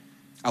men.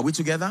 Are we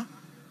together?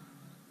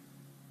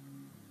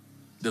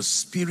 The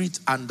spirit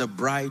and the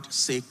bride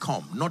say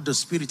come, not the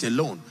spirit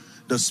alone.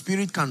 The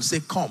spirit can say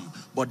come,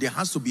 but there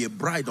has to be a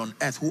bride on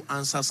earth who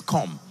answers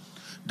come.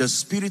 The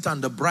spirit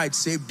and the bride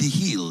say be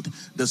healed.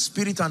 The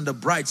spirit and the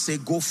bride say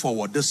go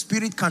forward. The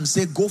spirit can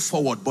say go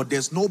forward, but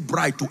there's no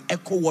bride to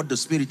echo what the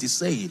spirit is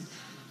saying.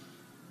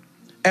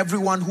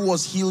 Everyone who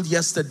was healed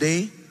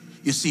yesterday,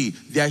 you see,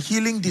 their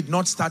healing did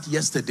not start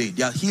yesterday.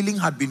 Their healing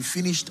had been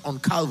finished on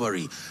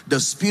Calvary. The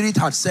spirit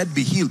had said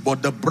be healed,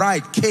 but the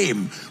bride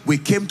came. We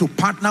came to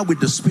partner with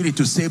the spirit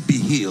to say be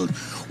healed.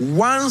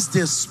 Once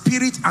the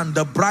spirit and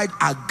the bride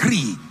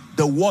agree,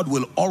 the word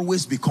will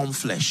always become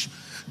flesh.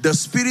 The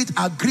spirit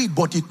agreed,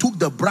 but it took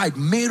the bride,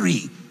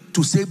 Mary,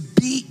 to say,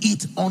 be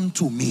it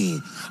unto me.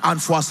 And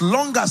for as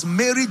long as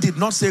Mary did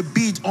not say,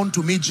 be it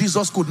unto me,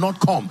 Jesus could not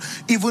come.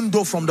 Even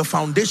though from the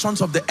foundations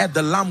of the earth,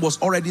 the lamb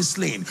was already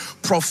slain.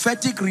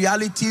 Prophetic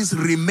realities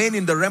remain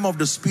in the realm of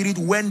the spirit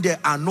when there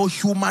are no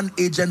human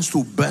agents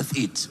to birth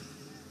it.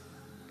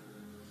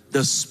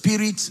 The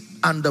spirit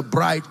and the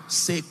bride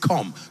say,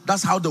 come.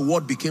 That's how the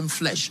word became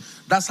flesh.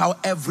 That's how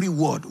every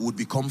word would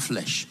become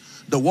flesh.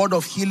 The word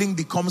of healing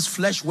becomes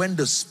flesh when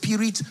the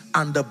spirit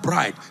and the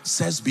bride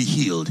says, be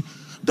healed.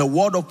 The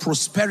word of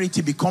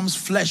prosperity becomes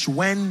flesh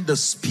when the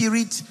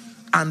spirit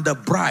and the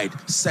bride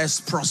says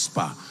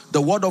prosper.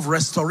 The word of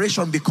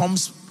restoration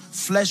becomes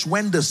flesh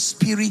when the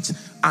spirit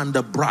and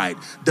the bride.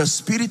 The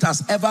spirit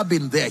has ever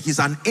been there. He's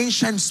an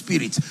ancient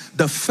spirit,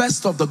 the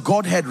first of the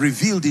Godhead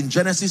revealed in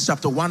Genesis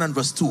chapter 1 and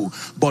verse 2.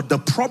 But the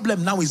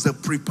problem now is the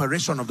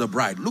preparation of the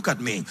bride. Look at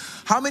me.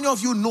 How many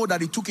of you know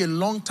that it took a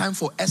long time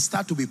for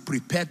Esther to be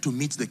prepared to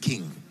meet the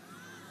king?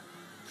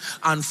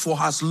 And for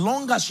as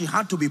long as she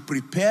had to be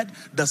prepared,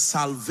 the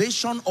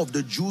salvation of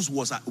the Jews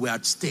were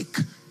at stake.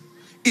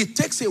 It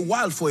takes a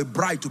while for a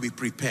bride to be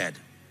prepared.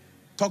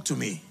 Talk to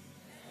me.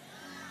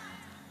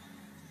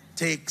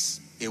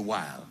 Takes a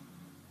while.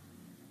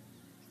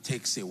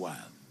 Takes a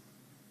while.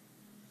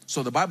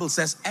 So the Bible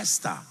says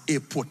Esther, a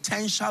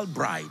potential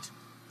bride,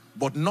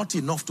 but not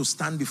enough to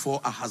stand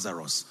before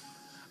Ahasuerus.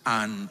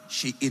 And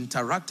she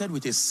interacted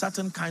with a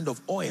certain kind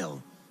of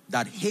oil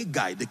that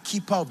Haggai, the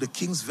keeper of the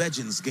king's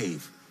virgins,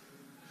 gave.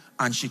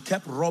 And she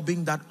kept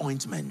rubbing that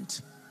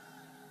ointment.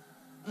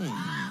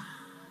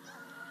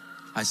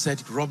 I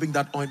said rubbing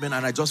that ointment,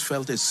 and I just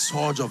felt a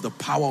surge of the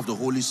power of the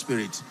Holy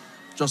Spirit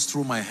just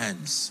through my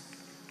hands.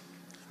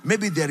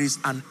 Maybe there is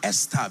an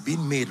Esther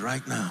being made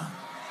right now.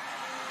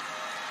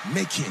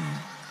 Making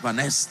an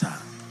Esther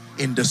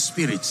in the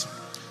spirit.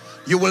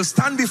 You will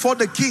stand before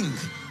the king.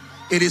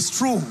 It is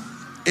true.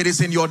 It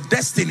is in your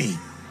destiny.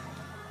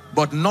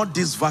 But not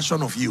this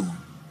version of you.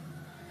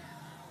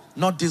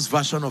 Not this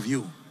version of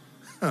you.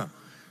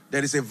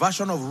 There is a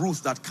version of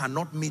Ruth that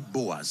cannot meet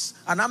Boaz.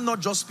 And I'm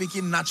not just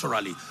speaking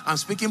naturally. I'm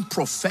speaking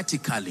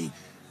prophetically.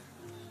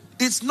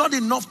 It's not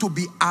enough to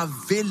be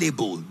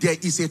available. There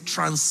is a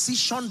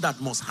transition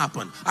that must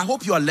happen. I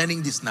hope you are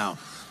learning this now.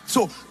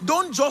 So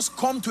don't just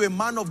come to a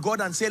man of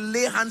God and say,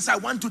 lay hands, I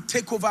want to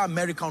take over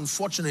America.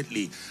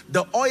 Unfortunately,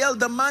 the oil,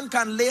 the man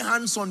can lay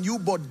hands on you,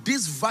 but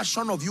this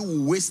version of you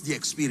will waste the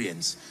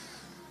experience.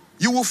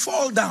 You will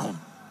fall down,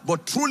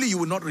 but truly you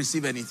will not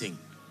receive anything.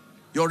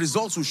 Your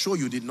results will show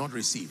you did not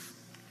receive.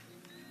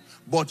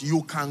 But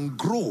you can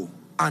grow,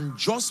 and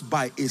just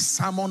by a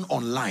sermon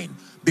online,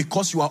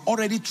 because you are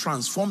already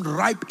transformed,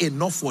 ripe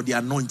enough for the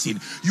anointing.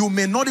 You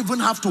may not even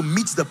have to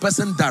meet the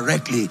person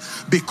directly,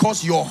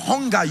 because your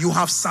hunger, you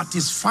have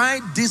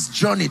satisfied this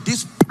journey,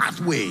 this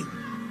pathway.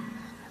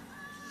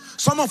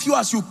 Some of you,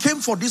 as you came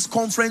for this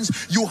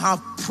conference, you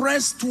have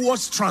pressed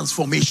towards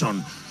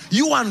transformation.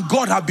 You and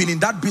God have been in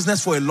that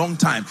business for a long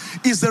time.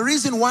 It's the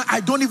reason why I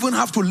don't even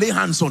have to lay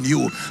hands on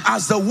you.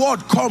 As the word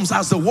comes,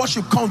 as the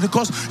worship comes,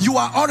 because you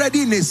are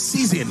already in a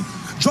season.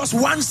 Just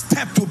one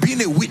step to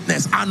being a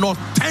witness, an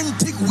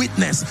authentic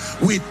witness,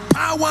 with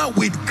power,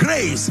 with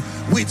grace,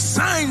 with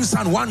signs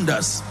and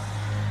wonders.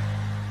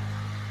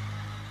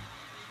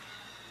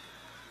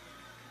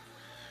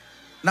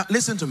 Now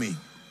listen to me.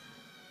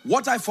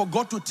 What I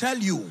forgot to tell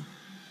you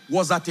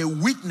was that a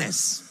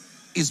witness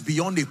is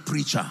beyond a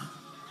preacher.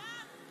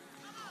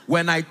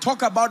 When I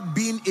talk about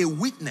being a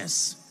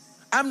witness,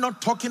 I'm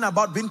not talking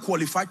about being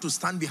qualified to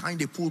stand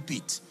behind a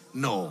pulpit.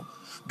 No.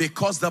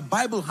 Because the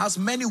Bible has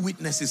many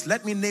witnesses.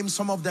 Let me name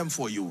some of them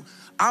for you.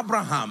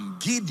 Abraham,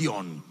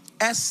 Gideon,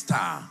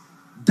 Esther,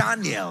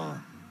 Daniel.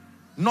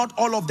 Not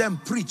all of them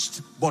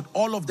preached, but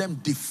all of them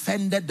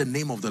defended the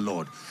name of the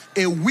Lord.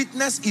 A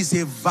witness is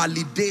a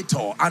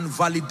validator, and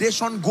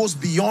validation goes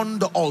beyond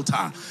the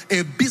altar.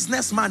 A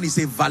businessman is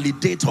a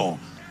validator.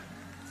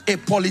 A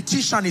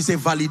politician is a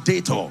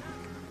validator.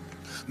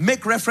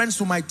 Make reference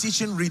to my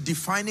teaching,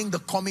 Redefining the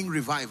Coming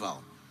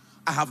Revival.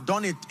 I have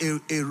done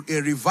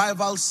a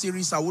revival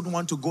series. I wouldn't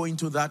want to go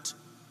into that.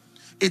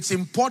 It's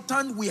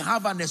important we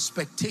have an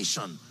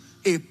expectation,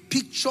 a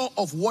picture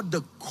of what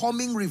the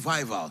coming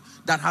revival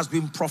that has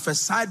been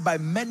prophesied by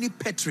many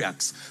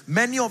patriarchs.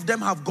 Many of them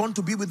have gone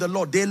to be with the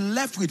Lord. They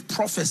left with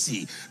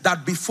prophecy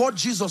that before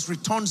Jesus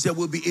returns, there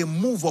will be a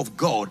move of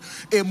God.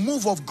 A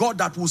move of God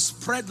that will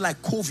spread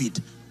like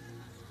COVID.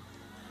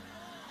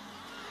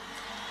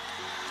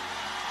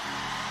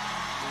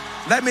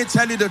 Let me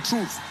tell you the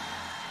truth.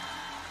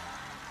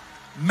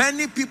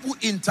 Many people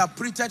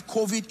interpreted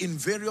COVID in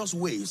various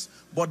ways,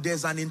 but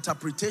there's an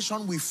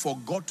interpretation we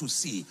forgot to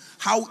see.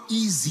 How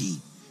easy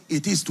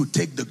it is to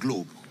take the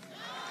globe.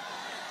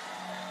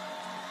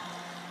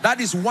 That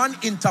is one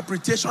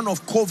interpretation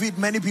of COVID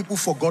many people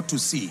forgot to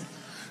see.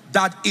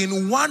 That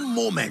in one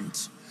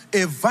moment,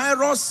 a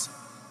virus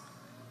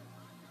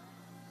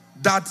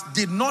that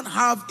did not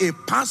have a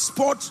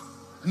passport,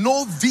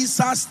 no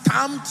visa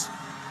stamped,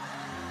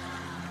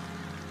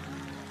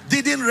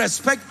 didn't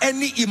respect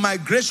any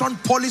immigration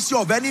policy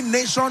of any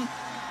nation,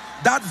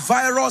 that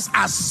virus,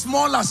 as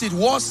small as it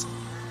was,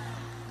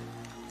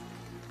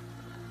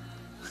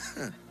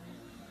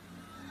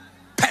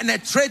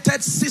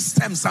 penetrated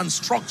systems and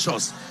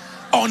structures,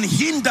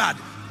 unhindered,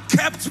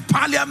 kept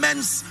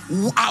parliaments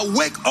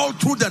awake all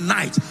through the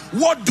night.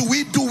 What do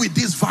we do with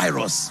this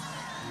virus?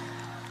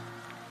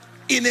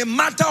 In a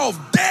matter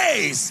of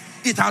days,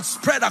 it had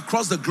spread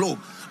across the globe.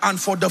 And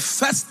for the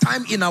first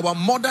time in our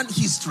modern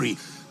history,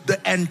 the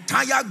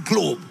entire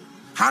globe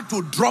had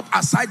to drop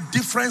aside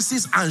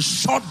differences and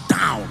shut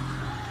down.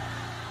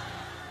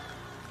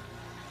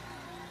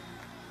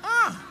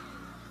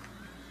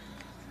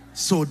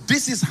 So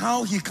this is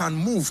how he can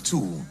move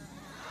too.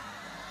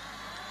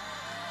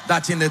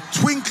 That in a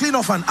twinkling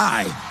of an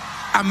eye,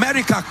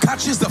 America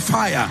catches the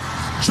fire.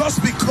 Just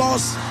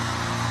because,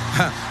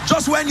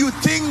 just when you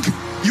think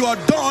you are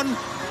done,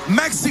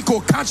 Mexico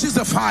catches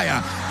the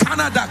fire.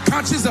 Canada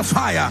catches the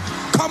fire.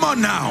 Come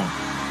on now.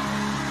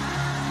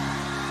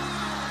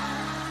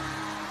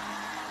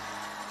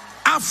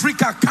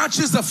 Africa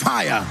catches the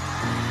fire.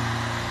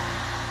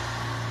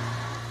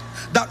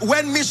 That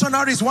when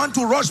missionaries want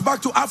to rush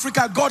back to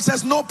Africa, God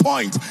says no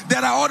point.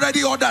 There are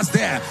already others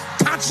there.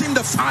 Catching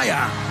the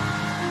fire.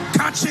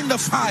 Catching the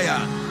fire.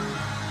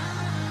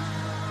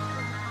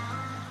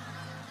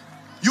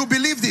 You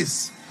believe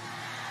this?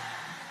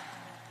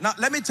 Now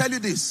let me tell you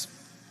this.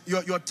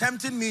 You're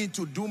tempting me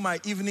to do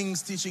my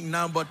evening's teaching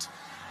now, but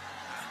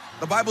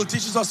the Bible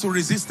teaches us to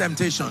resist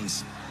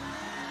temptations.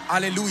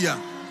 Hallelujah.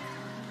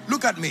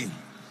 Look at me.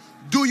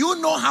 Do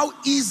you know how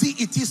easy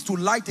it is to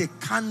light a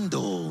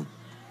candle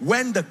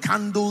when the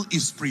candle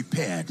is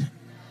prepared?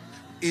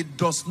 It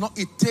does not,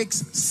 it takes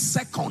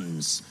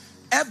seconds.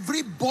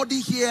 Everybody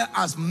here,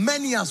 as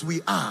many as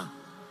we are,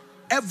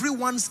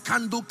 everyone's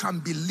candle can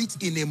be lit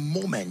in a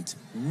moment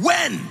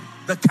when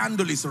the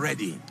candle is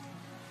ready.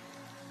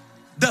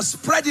 The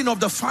spreading of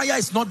the fire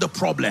is not the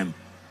problem.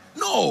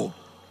 No.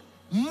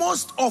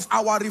 Most of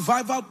our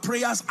revival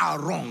prayers are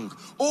wrong.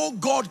 Oh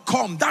God,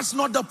 come. That's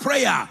not the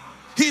prayer.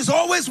 He's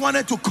always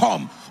wanted to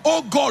come.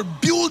 Oh God,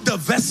 build the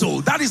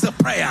vessel. That is the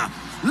prayer.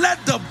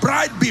 Let the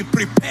bride be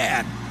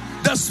prepared.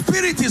 The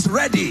Spirit is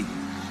ready.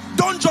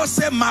 Don't just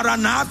say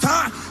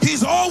Maranatha.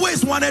 He's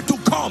always wanted to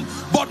come.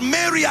 But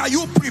Mary, are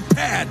you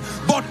prepared?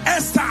 But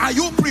Esther, are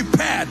you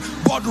prepared?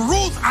 But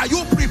Ruth, are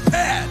you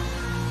prepared?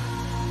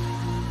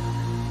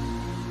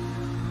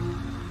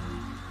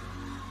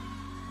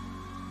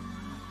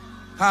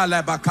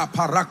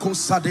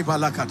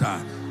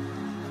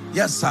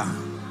 Yes, sir.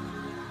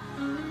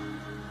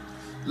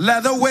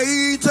 Let the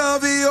weight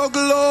of your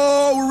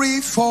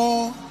glory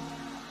fall.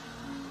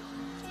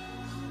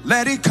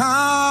 Let it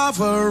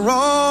cover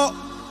all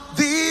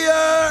the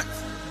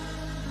earth.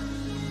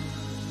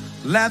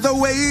 Let the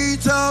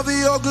weight of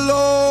your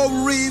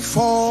glory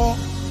fall.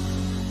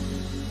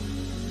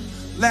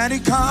 Let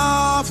it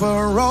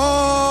cover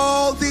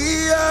all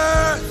the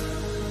earth.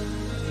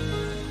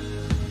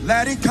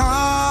 Let it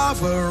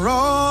cover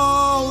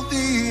all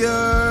the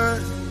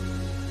earth.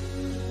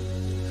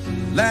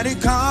 Let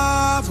it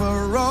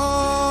cover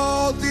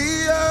all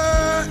the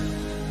earth.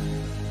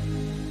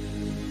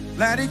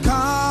 Let it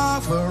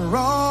cover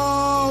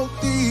all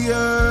the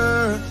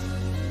earth.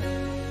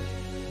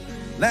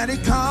 Let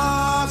it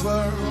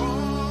cover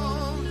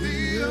all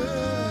the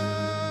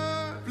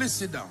earth. Please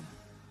sit down.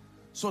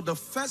 So the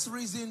first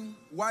reason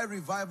why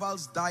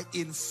revivals die,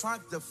 in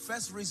fact, the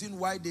first reason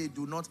why they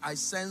do not, I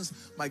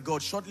sense, my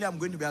God, shortly I'm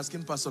going to be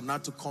asking Pastor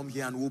Nat to come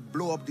here and we'll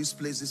blow up this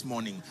place this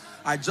morning.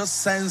 I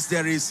just sense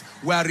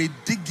we're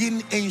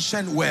digging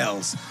ancient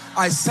wells.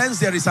 I sense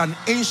there is an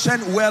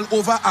ancient well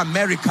over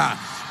America.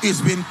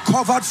 It's been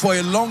covered for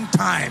a long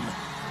time.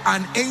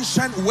 An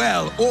ancient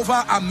well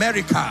over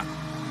America.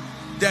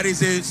 There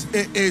is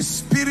a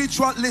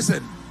spiritual,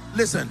 listen.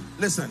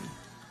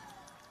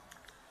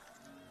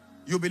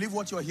 You believe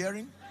what you're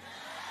hearing?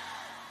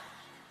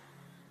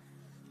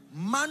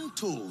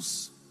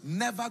 Mantles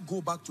never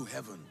go back to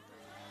heaven.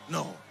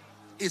 No.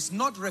 It's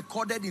not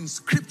recorded in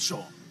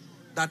scripture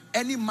that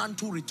any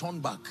mantle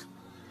returned back.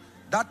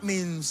 That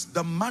means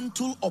the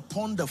mantle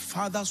upon the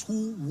fathers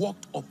who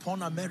walked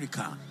upon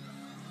America,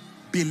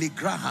 Billy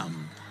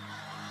Graham,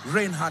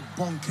 Reinhard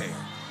Bonnke,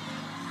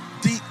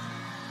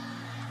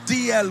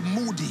 D.L.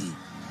 Moody,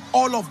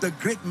 all of the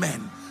great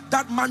men,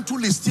 that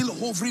mantle is still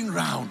hovering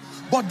around.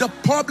 But the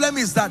problem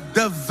is that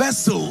the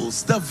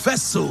vessels,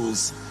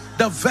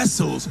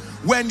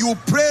 when you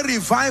pray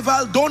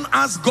revival, don't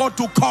ask God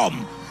to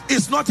come.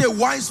 It's not a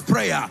wise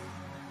prayer.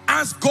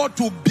 Ask God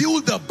to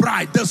build the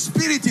bride. The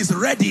Spirit is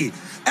ready.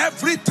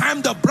 Every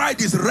time the bride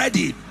is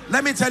ready,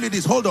 let me tell you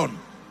this, hold on.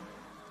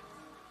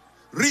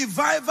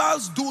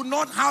 Revivals do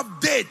not have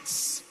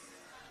dates.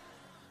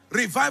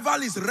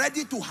 Revival is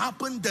ready to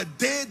happen the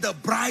day the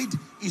bride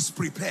is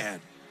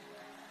prepared.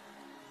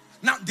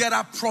 Now, there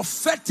are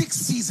prophetic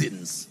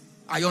seasons,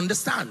 I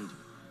understand.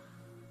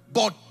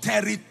 But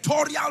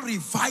territorial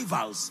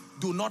revivals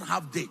do not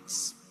have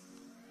dates.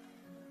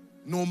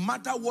 No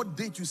matter what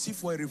date you see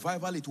for a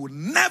revival, it will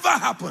never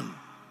happen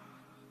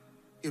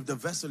if the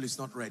vessel is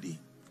not ready.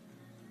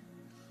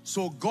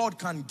 So God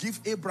can give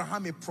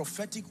Abraham a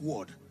prophetic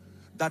word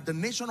that the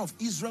nation of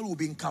Israel will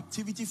be in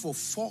captivity for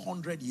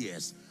 400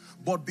 years.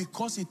 But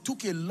because it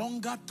took a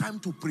longer time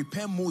to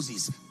prepare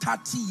Moses,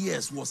 30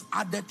 years was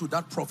added to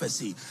that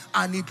prophecy.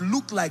 And it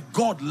looked like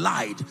God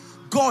lied.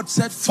 God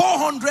said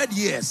 400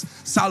 years.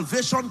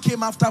 Salvation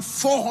came after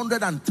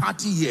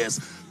 430 years.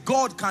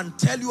 God can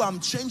tell you, I'm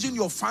changing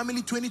your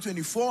family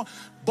 2024,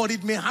 but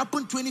it may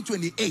happen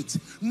 2028.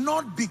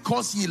 Not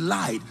because he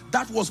lied.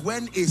 That was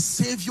when a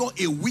savior,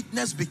 a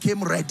witness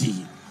became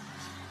ready.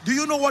 Do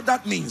you know what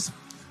that means?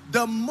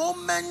 The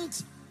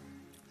moment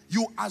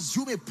you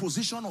assume a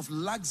position of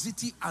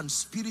laxity and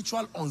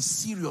spiritual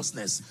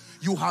unseriousness,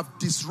 you have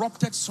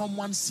disrupted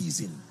someone's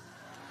season.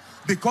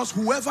 Because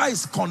whoever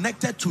is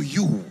connected to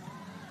you,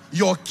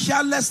 your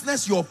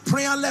carelessness, your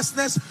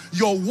prayerlessness,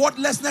 your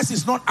wordlessness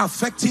is not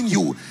affecting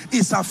you.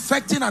 It's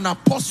affecting an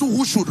apostle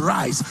who should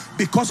rise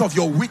because of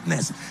your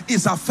witness.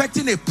 It's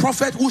affecting a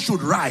prophet who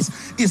should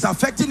rise. It's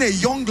affecting a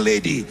young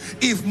lady.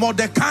 If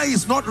Mordecai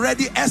is not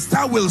ready,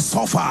 Esther will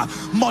suffer.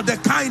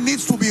 Mordecai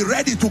needs to be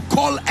ready to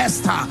call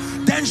Esther.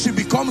 Then she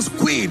becomes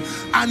queen.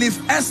 And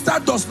if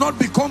Esther does not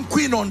become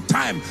queen on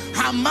time,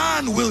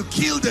 Haman will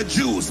kill the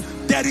Jews.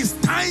 There is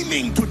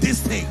timing to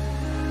this thing.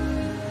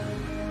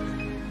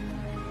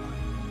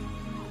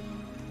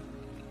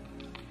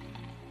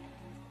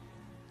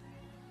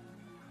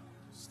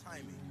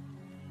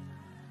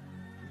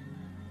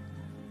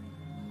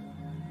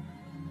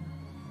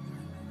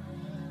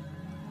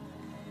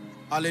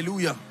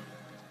 Hallelujah.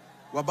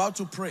 We're about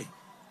to pray.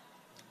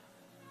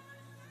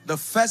 The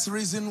first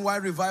reason why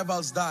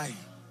revivals die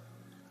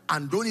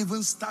and don't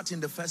even start in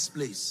the first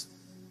place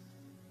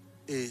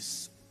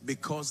is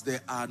because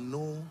there are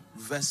no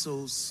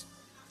vessels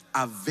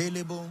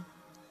available,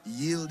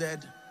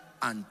 yielded,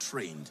 and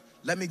trained.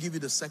 Let me give you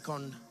the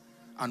second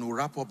and we'll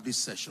wrap up this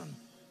session.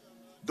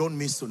 Don't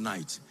miss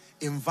tonight.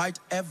 Invite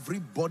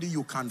everybody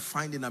you can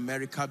find in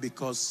America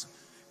because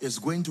it's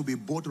going to be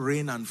both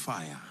rain and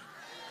fire.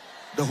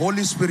 The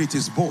Holy Spirit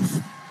is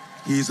both.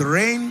 He is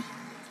rain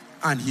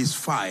and he is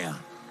fire.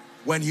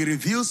 When he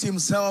reveals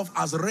himself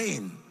as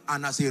rain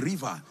and as a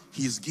river,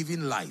 he is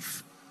giving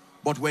life.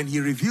 But when he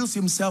reveals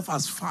himself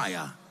as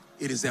fire,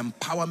 it is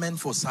empowerment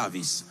for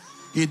service.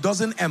 He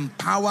doesn't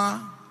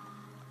empower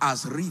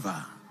as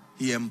river.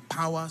 He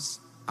empowers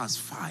as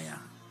fire.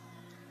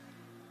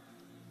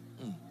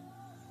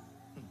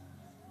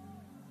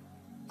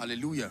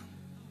 Hallelujah.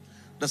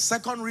 The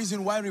second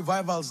reason why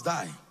revivals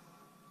die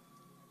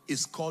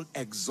is called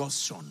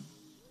exhaustion.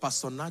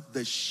 Pastor Nat,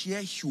 the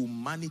sheer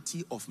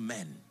humanity of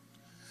men.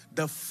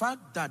 The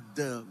fact that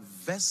the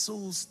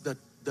vessels,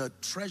 the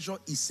treasure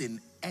is in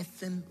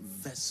earthen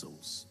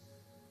vessels.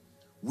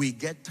 We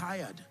get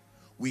tired.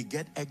 We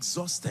get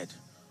exhausted,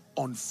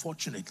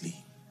 unfortunately.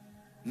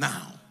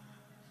 Now,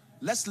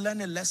 let's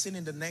learn a lesson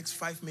in the next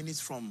 5 minutes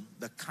from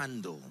the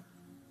candle.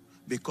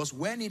 Because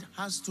when it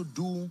has to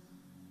do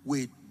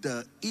with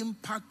the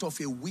impact of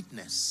a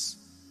witness,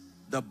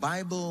 the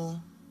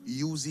Bible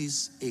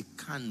uses a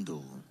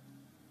candle.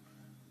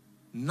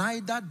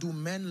 Neither do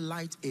men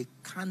light a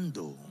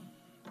candle.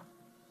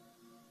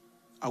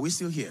 Are we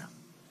still here?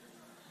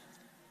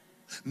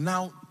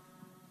 Now,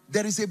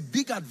 there is a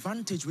big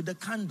advantage with the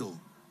candle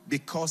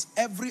because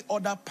every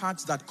other part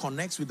that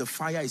connects with the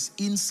fire is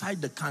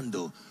inside the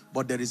candle,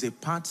 but there is a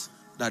part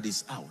that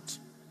is out.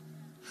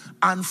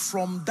 And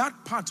from that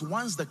part,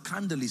 once the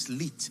candle is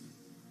lit,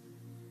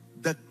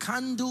 the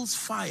candle's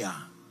fire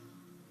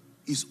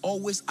is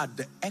always at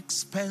the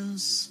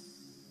expense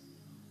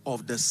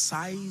of the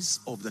size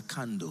of the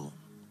candle.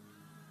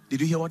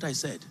 Did you hear what I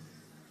said?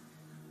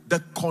 The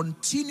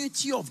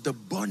continuity of the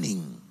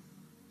burning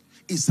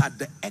is at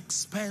the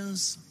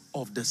expense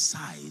of the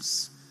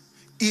size.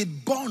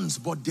 It burns,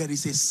 but there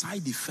is a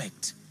side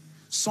effect.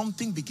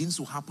 Something begins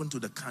to happen to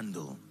the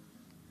candle.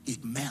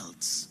 It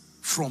melts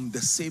from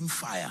the same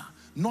fire,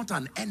 not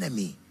an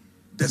enemy.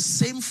 The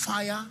same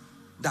fire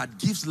that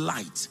gives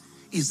light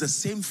is the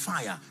same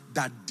fire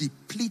that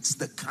depletes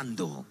the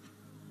candle.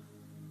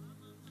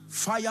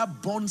 Fire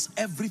burns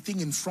everything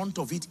in front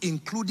of it,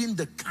 including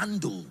the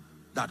candle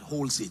that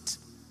holds it.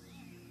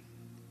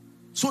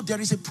 So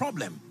there is a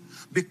problem,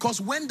 because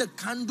when the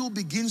candle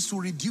begins to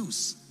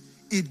reduce,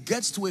 it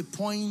gets to a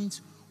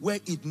point where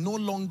it no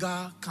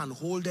longer can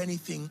hold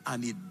anything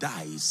and it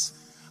dies.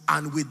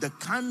 And with the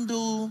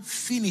candle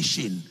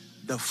finishing,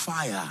 the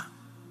fire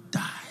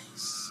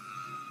dies.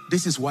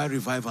 This is why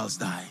revivals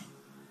die.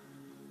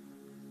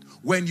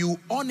 When you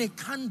on a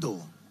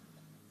candle,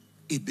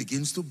 it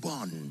begins to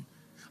burn.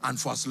 And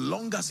for as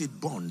long as it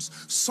burns,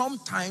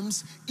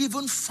 sometimes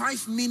even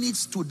 5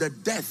 minutes to the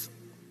death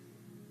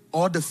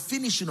or the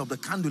finishing of the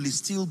candle, it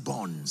still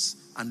burns.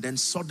 And then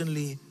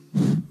suddenly,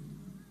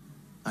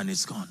 and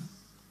it's gone.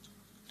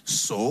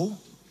 So,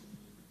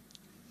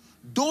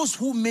 those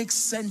who make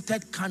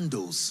scented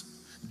candles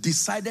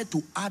decided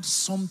to add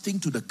something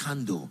to the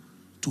candle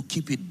to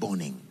keep it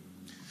burning.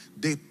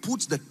 They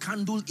put the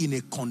candle in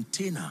a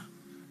container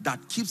that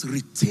keeps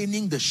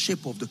retaining the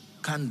shape of the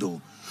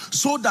candle,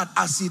 so that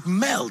as it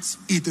melts,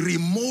 it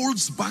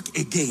remolds back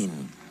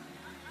again.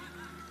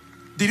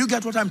 Did you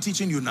get what I'm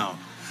teaching you now?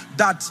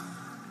 That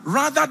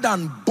rather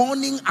than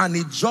burning and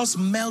it just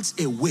melts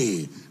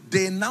away,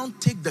 they now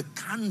take the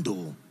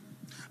candle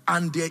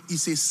and there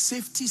is a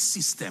safety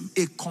system,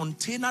 a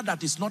container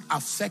that is not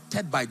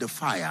affected by the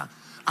fire,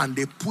 and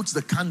they put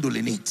the candle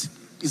in it.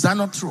 Is that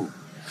not true?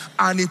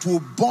 And it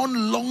will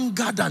burn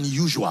longer than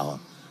usual.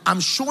 I'm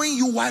showing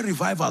you why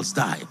revivals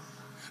die.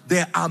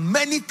 There are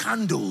many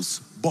candles,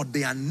 but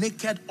they are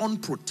naked,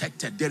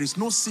 unprotected. There is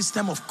no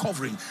system of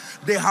covering.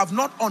 They have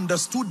not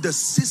understood the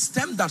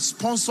system that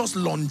sponsors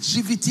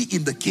longevity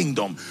in the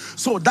kingdom.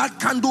 So that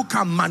candle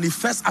can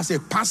manifest as a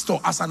pastor,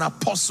 as an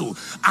apostle.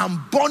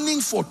 I'm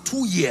burning for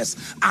 2 years,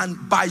 and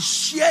by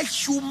sheer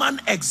human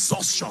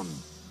exhaustion,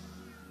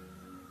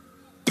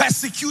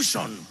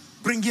 persecution,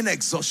 bringing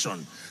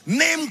exhaustion,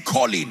 name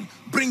calling,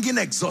 bringing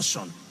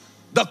exhaustion,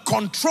 the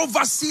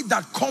controversy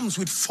that comes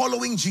with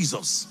following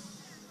Jesus.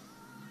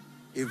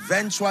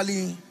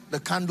 Eventually, the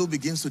candle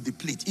begins to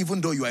deplete, even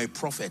though you are a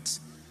prophet.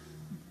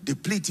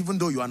 Deplete, even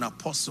though you are an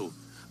apostle.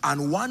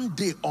 And one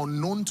day,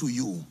 unknown to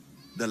you,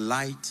 the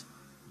light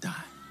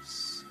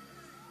dies.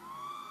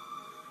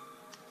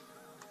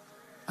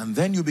 And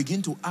then you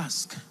begin to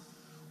ask,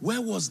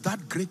 where was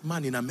that great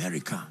man in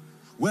America?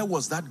 Where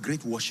was that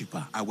great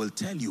worshiper? I will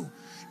tell you,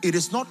 it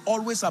is not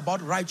always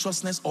about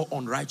righteousness or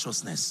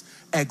unrighteousness.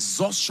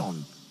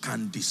 Exhaustion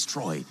can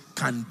destroy,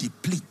 can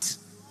deplete.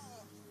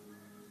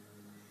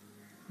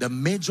 The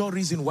major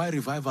reason why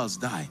revivals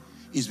die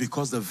is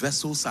because the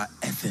vessels are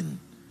earthen.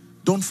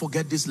 Don't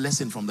forget this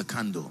lesson from the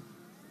candle.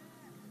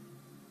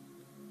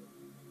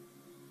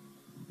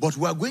 But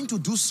we are going to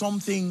do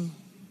something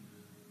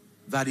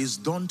that is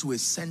done to a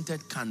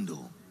scented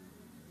candle.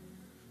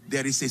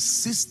 There is a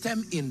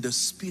system in the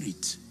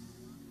spirit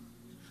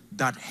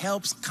that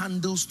helps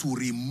candles to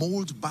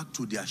remold back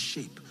to their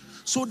shape,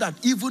 so that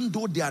even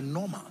though they are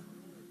normal,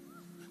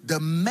 the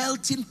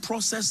melting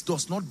process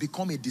does not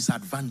become a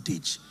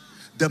disadvantage.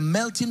 The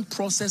melting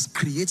process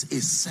creates a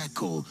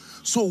circle.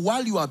 So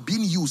while you are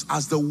being used,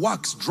 as the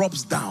wax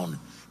drops down,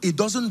 it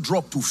doesn't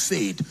drop to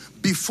fade.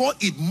 Before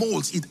it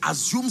molds, it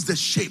assumes the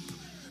shape.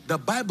 The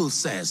Bible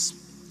says,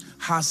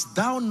 hast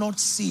thou not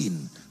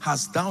seen,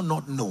 hast thou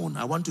not known?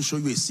 I want to show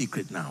you a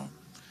secret now.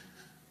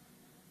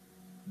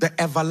 The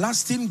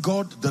everlasting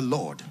God, the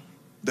Lord,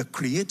 the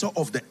creator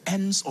of the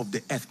ends of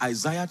the earth,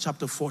 Isaiah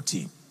chapter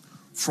 40,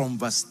 from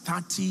verse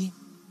 30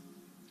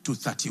 to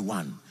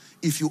 31.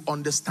 If you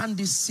understand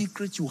this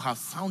secret, you have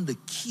found the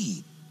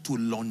key to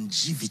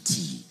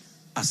longevity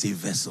as a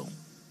vessel.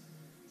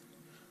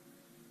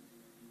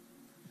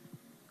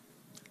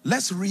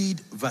 Let's read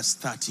verse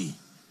 30.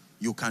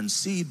 You can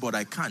see it, but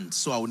I can't,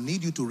 so I will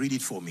need you to read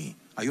it for me.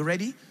 Are you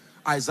ready?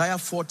 Isaiah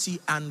 40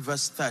 and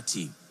verse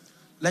 30.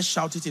 Let's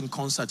shout it in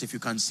concert if you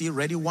can see.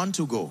 Ready? 1,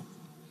 2, go.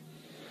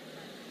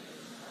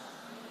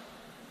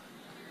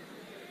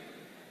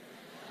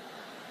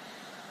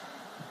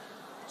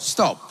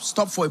 Stop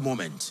for a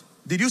moment.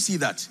 Did you see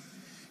that?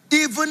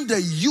 Even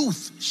the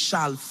youth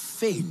shall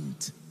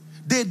faint.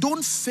 They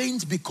don't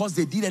faint because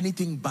they did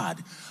anything bad.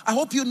 I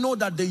hope you know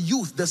that the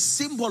youth, the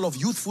symbol of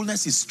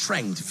youthfulness is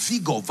strength,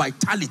 vigor,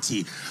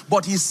 vitality.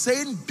 But he's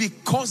saying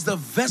because the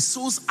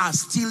vessels are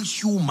still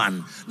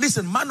human.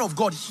 Listen, man of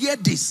God, hear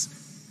this.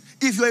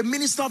 If you're a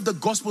minister of the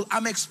gospel,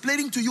 I'm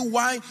explaining to you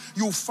why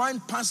you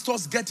find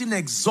pastors getting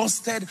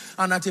exhausted,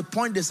 and at a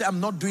point they say, I'm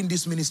not doing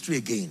this ministry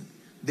again.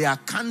 There are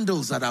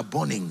candles that are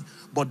burning,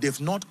 but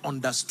they've not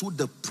understood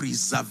the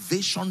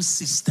preservation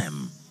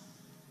system.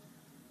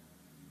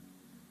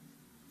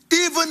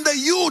 Even the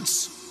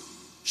youths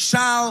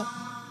shall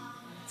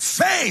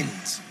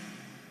faint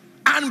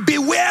and be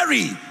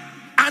weary,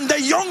 and the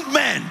young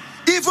men,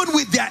 even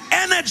with their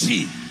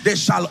energy, they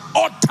shall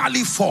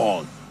utterly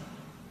fall.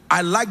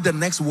 I like the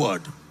next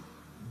word.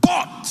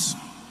 But,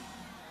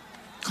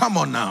 come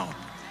on now.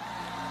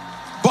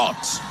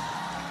 But,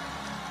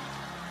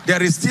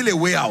 there is still a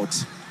way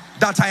out.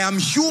 That I am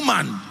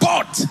human,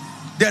 but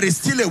there is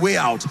still a way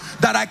out.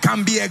 That I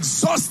can be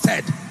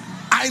exhausted.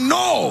 I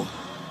know,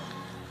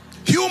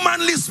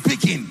 humanly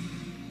speaking,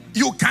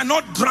 you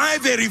cannot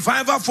drive a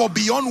revival for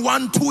beyond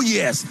 1-2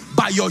 years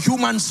by your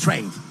human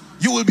strength.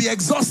 You will be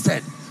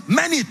exhausted.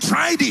 Many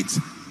tried it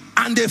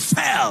and they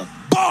fell.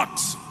 But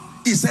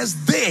it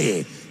says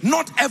they,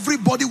 not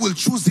everybody will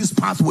choose this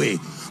pathway,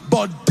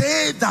 but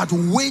they that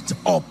wait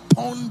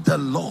upon the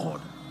Lord,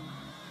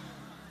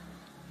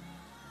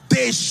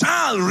 they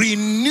shall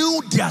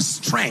renew their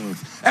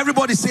strength.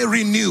 Everybody say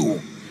renew.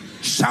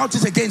 Shout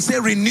it again. Say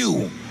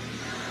renew.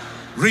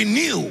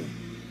 Renew.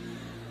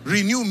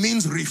 Renew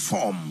means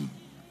reform.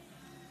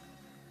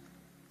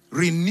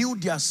 Renew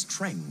their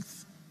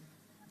strength.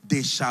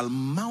 They shall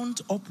mount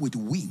up with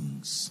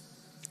wings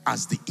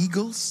as the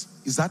eagles.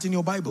 Is that in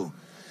your Bible?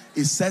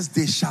 It says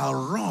they shall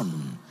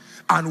run.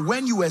 And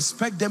when you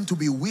expect them to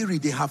be weary,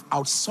 they have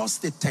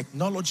outsourced the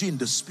technology in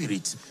the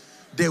spirit.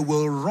 They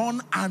will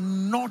run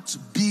and not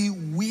be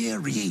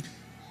weary.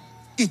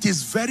 It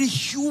is very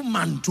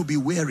human to be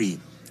weary.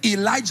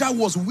 Elijah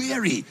was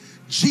weary.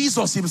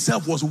 Jesus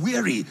himself was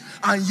weary.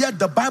 And yet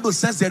the Bible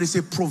says there is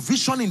a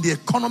provision in the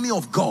economy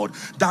of God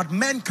that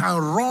men can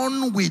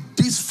run with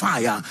this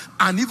fire,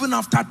 and even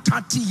after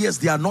 30 years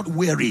they are not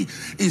weary.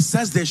 It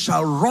says they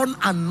shall run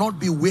and not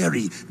be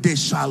weary. They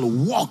shall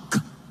walk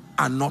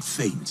and not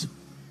faint.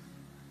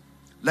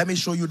 Let me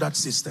show you that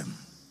system.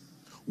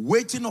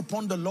 Waiting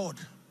upon the Lord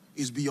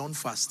is beyond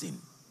fasting.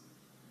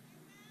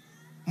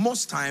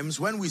 Most times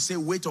when we say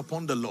wait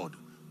upon the Lord,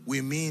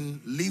 we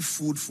mean leave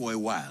food for a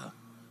while.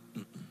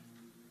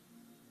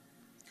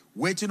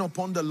 Waiting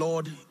upon the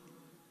Lord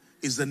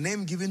is the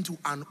name given to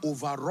an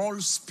overall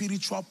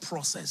spiritual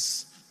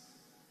process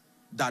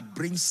that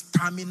brings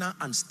stamina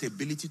and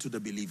stability to the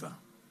believer.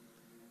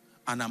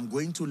 And I'm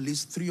going to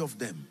list 3 of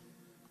them,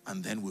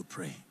 and then we'll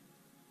pray.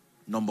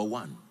 Number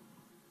 1,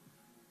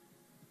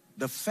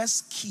 the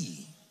first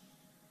key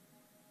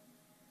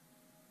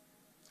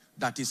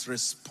that is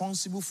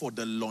responsible for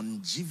the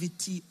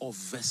longevity of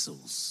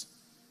vessels,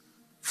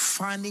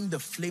 fanning the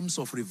flames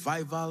of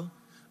revival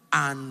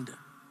and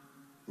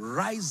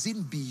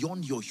rising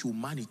beyond your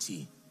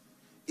humanity,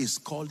 is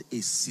called a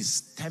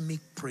systemic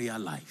prayer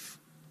life.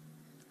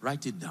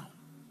 Write it down.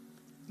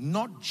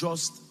 Not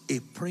just a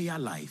prayer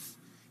life,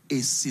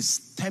 a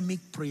systemic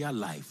prayer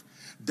life.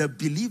 The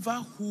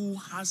believer who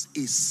has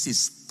a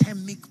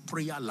systemic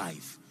prayer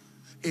life,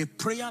 a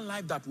prayer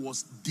life that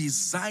was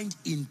designed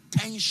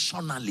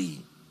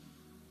intentionally,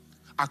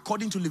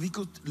 according to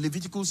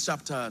Leviticus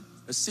chapter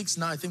 6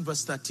 now, I think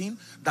verse 13,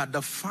 that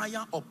the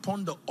fire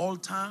upon the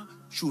altar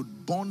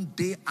should burn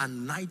day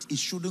and night, it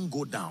shouldn't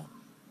go down.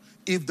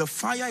 If the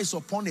fire is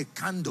upon a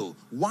candle,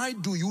 why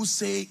do you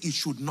say it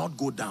should not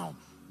go down?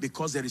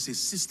 Because there is a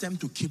system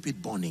to keep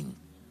it burning.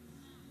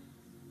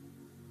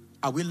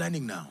 Are we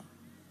learning now?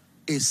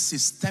 A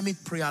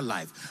systemic prayer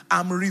life.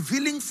 I'm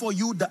revealing for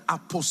you the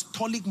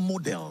apostolic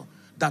model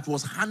that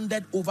was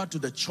handed over to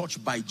the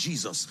church by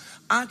Jesus.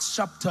 Acts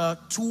chapter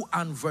 2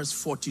 and verse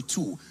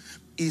 42.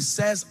 It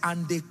says,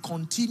 and they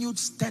continued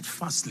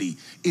steadfastly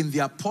in the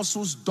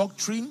apostles'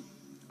 doctrine.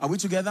 Are we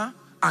together?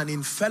 And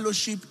in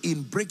fellowship,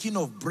 in breaking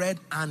of bread,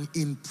 and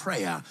in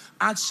prayer.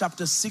 Acts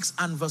chapter 6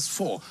 and verse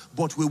 4.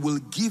 But we will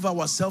give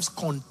ourselves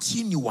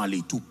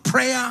continually to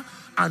prayer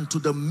and to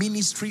the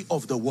ministry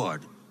of the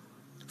word.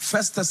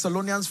 1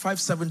 Thessalonians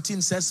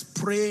 5:17 says,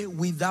 pray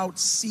without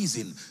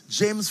ceasing.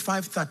 James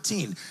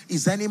 5:13,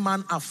 is any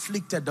man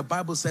afflicted? The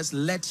Bible says,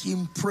 let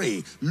him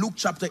pray. Luke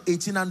chapter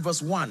 18 and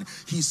verse 1,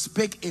 he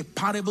spake a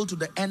parable to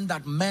the end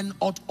that men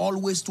ought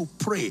always to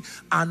pray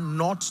and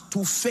not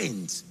to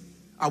faint.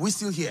 Are we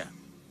still here?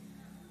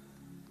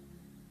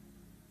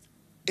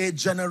 A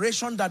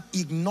generation that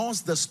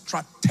ignores the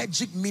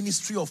strategic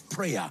ministry of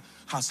prayer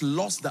has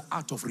lost the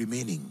art of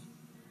remaining.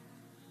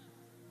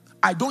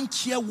 I don't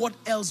care what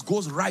else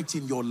goes right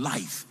in your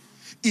life.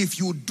 If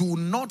you do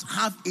not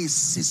have a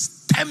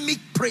systemic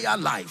prayer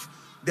life,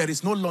 there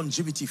is no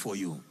longevity for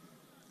you.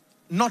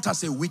 Not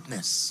as a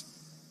witness.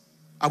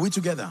 Are we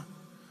together?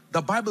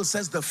 The Bible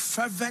says the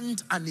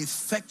fervent and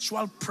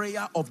effectual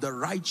prayer of the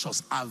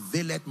righteous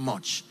availeth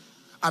much.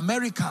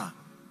 America,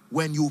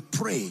 when you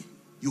pray,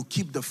 you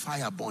keep the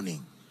fire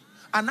burning.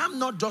 And I'm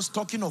not just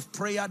talking of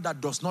prayer that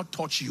does not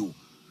touch you.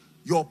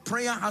 Your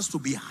prayer has to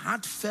be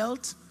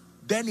heartfelt,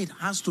 then it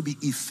has to be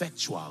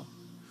effectual.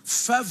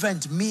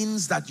 Fervent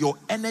means that your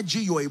energy,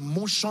 your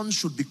emotions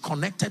should be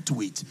connected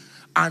to it.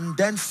 And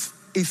then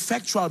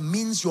effectual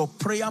means your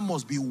prayer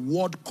must be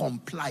word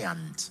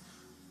compliant.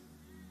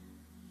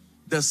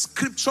 The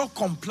scripture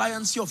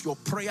compliancy of your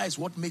prayer is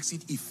what makes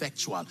it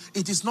effectual.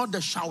 It is not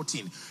the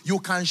shouting. You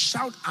can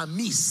shout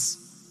amiss.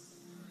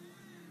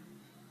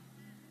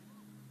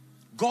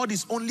 God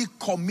is only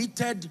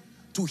committed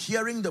to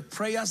hearing the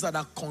prayers that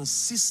are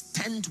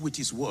consistent with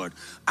his word.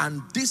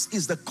 And this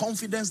is the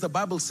confidence the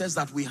Bible says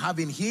that we have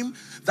in him,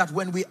 that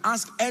when we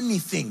ask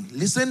anything,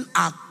 listen,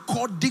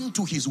 according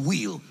to his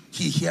will,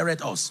 he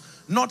heareth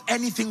us. Not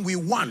anything we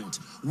want.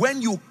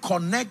 When you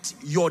connect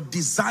your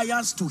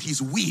desires to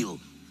his will,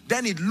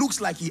 then it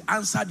looks like he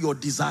answered your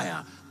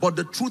desire. But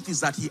the truth is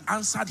that he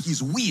answered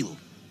his will.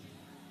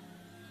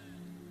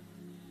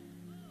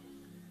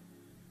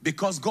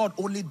 Because God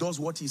only does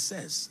what he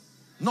says,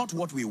 not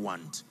what we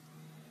want.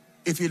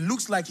 If it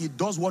looks like he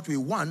does what we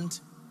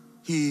want,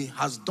 he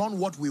has done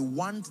what we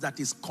want that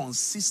is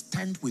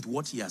consistent with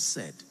what he has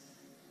said.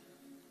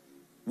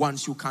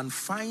 Once you can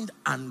find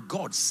 "and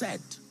God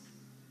said,"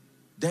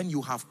 then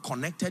you have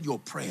connected your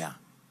prayer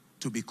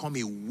to become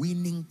a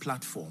winning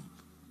platform.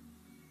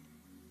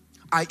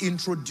 I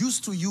introduce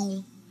to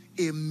you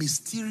a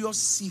mysterious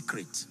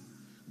secret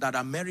that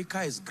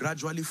America is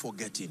gradually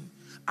forgetting.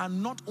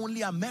 And not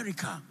only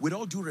America, with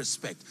all due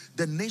respect,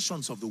 the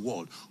nations of the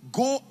world.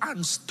 Go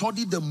and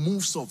study the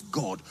moves of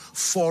God.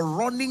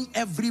 Forerunning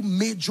every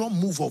major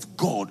move of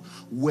God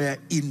were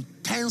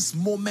intense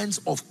moments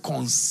of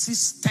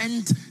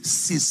consistent,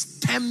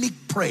 systemic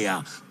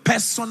prayer,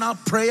 personal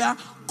prayer,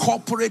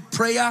 corporate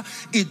prayer.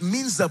 It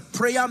means the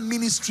prayer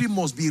ministry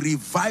must be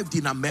revived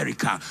in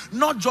America,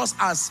 not just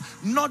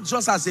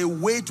as a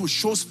way to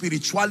show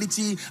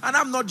spirituality. And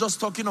I'm not just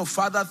talking of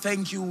Father,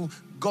 thank you,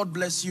 God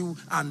bless you,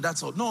 and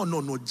that's all.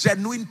 No.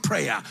 Genuine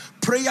prayer.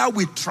 Prayer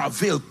with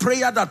travail.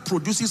 Prayer that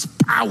produces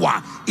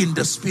power in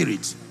the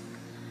spirit.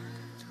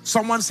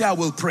 Someone say, I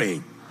will pray.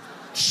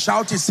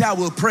 Shout it, say, I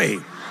will pray.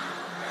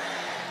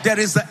 There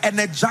is the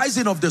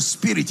energizing of the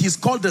spirit. He's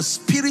called the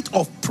spirit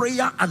of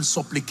prayer and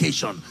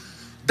supplication.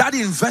 That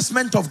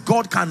investment of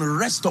God can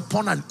rest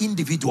upon an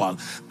individual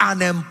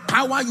and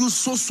empower you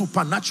so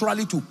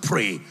supernaturally to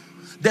pray.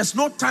 There's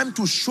no time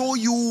to show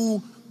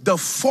you the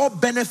 4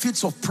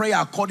 benefits of prayer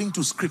according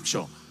to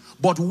scripture.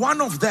 But one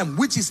of them,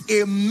 which is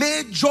a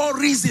major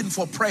reason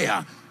for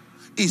prayer,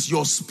 is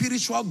your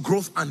spiritual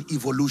growth and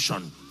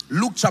evolution.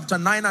 Luke chapter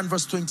 9 and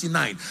verse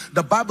 29.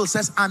 The Bible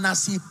says, and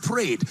as he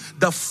prayed,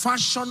 the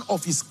fashion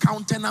of his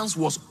countenance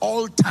was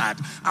altered,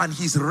 and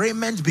his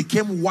raiment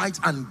became white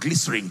and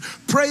glistening.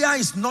 Prayer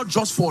is not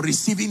just for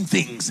receiving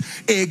things.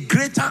 A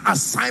greater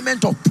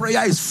assignment of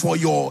prayer is for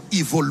your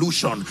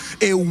evolution.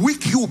 A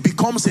weak you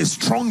becomes a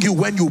strong you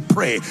when you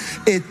pray.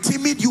 A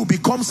timid you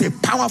becomes a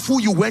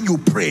powerful you when you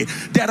pray.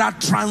 There are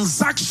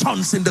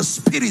transactions in the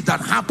spirit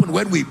that happen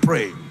when we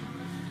pray.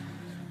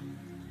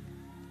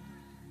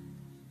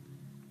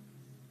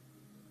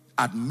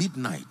 At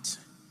midnight,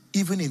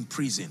 even in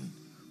prison,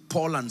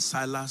 Paul and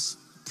Silas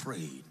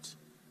prayed.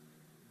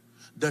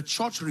 The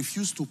church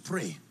refused to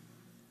pray,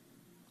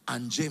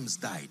 and James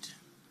died.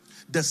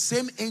 The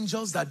same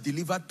angels that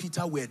delivered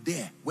Peter were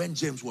there when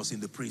James was in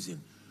the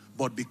prison,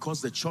 but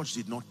because the church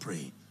did not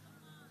pray.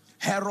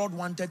 Herod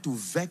wanted to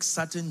vex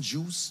certain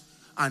Jews,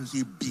 and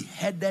he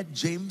beheaded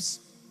James.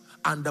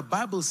 And the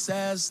Bible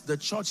says the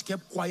church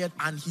kept quiet,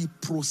 and he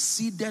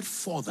proceeded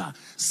further.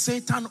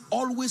 Satan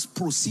always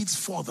proceeds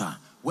further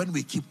when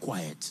we keep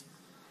quiet.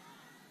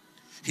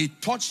 He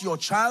touched your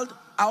child.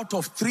 Out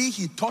of 3,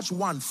 he touched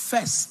 1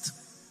 first,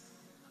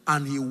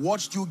 and he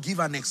watched you give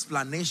an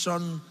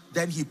explanation.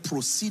 Then he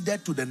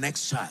proceeded to the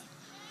next child.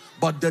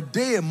 But the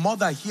day a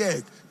mother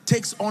here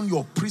takes on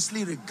your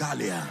priestly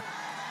regalia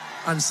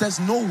and says,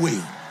 no way,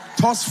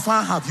 thus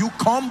far have you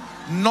come,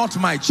 not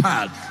my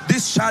child.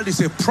 This child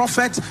is a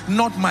prophet,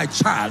 not my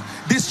child.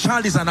 This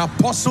child is an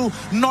apostle,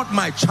 not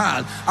my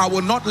child. I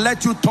will not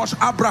let you touch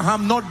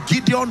Abraham, not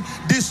Gideon.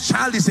 This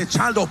child is a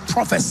child of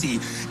prophecy.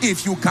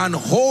 If you can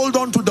hold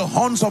on to the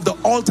horns of the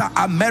altar,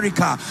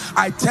 America,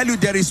 I tell you,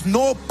 there is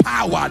no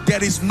power.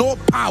 There is no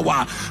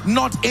power.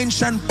 Not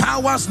ancient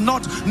powers,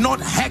 not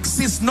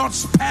hexes, not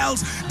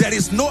spells. There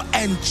is no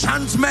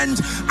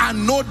enchantment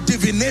and no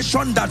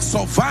divination that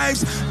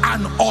survives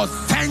an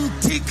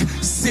authentic,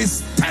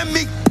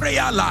 systemic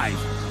prayer life.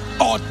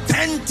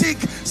 Authentic,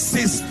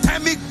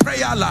 systemic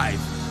prayer life.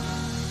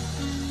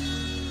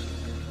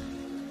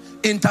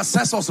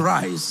 Intercessors,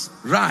 rise.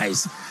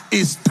 Rise.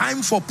 It's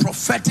time for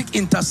prophetic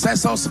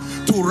intercessors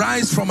to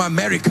rise from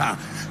America.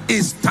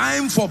 It's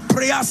time for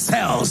prayer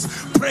cells,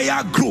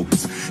 prayer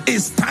groups.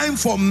 It's time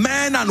for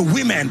men and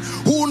women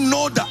who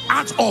know the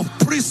art of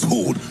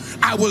priesthood.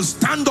 I will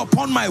stand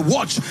upon my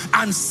watch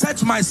and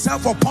set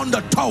myself upon the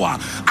tower.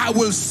 I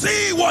will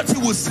see what he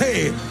will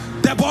say.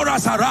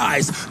 Deborah's,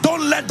 arise.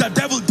 Don't let the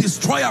devil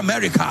destroy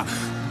America.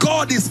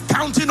 God is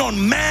counting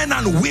on men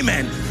and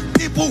women,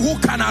 people who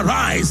can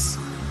arise.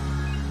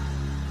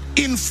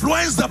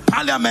 Influence the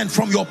parliament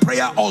from your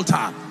prayer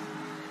altar.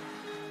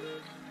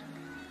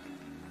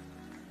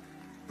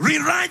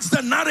 Rewrite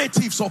the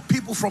narratives of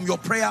people from your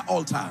prayer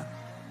altar.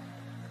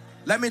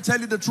 Let me tell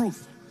you the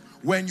truth.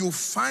 When you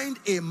find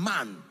a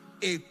man,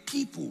 a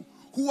people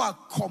who are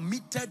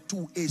committed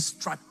to a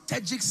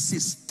strategic,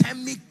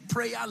 systemic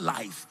prayer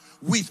life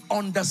with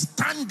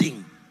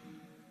understanding,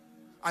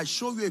 I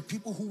show you a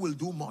people who will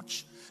do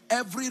much.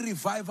 Every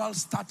revival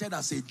started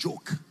as a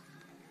joke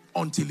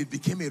until it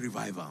became a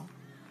revival.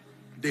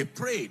 They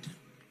prayed,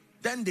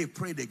 then they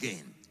prayed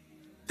again,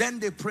 then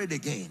they prayed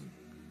again,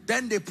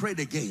 then they prayed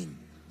again,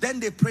 then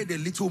they prayed a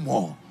little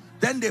more,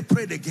 then they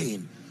prayed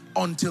again,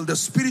 until the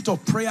spirit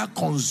of prayer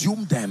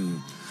consumed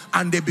them,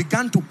 and they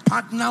began to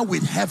partner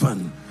with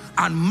heaven,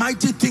 and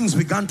mighty things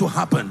began to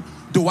happen.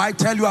 Do I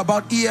tell you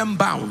about E.M.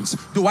 Bounds?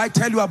 Do I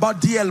tell you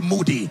about D.L.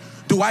 Moody?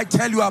 Do I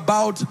tell you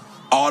about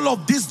all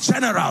of these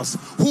generals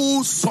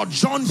who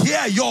sojourn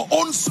here, your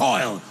own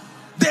soil?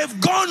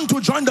 They've gone to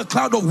join the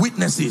cloud of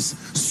witnesses.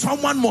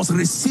 Someone must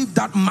receive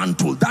that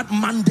mantle, that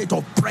mandate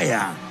of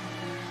prayer.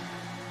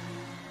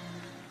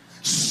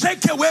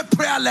 Shake away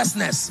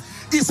prayerlessness.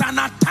 It's an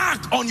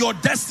attack on your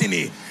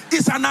destiny.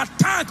 It's an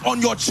attack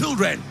on your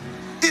children.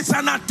 It's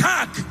an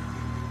attack.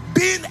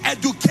 Being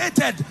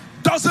educated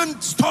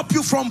doesn't stop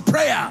you from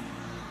prayer.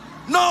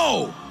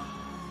 No.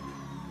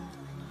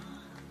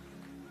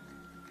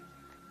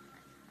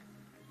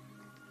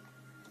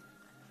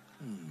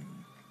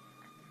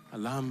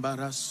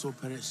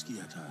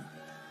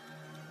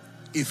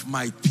 If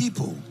my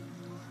people,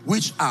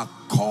 which are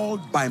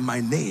called by my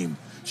name,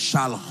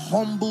 shall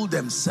humble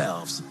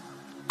themselves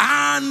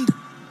and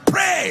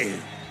pray,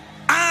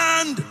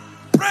 and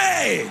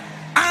pray,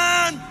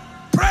 and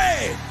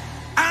pray,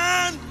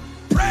 and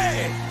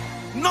pray,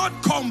 not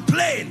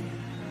complain,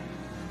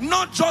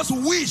 not just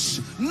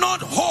wish,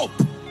 not hope.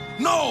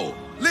 No,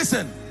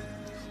 listen,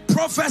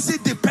 prophecy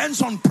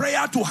depends on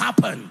prayer to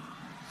happen.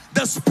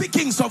 The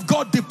speakings of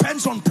God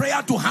depends on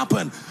prayer to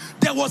happen.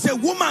 There was a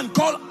woman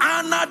called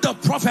Anna the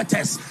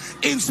prophetess.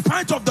 In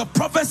spite of the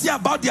prophecy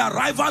about the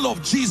arrival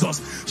of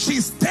Jesus,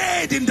 she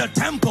stayed in the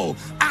temple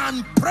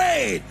and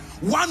prayed.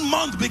 1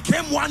 month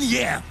became 1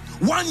 year.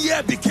 1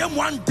 year became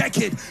 1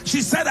 decade.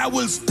 She said, I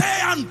will stay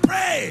and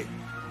pray.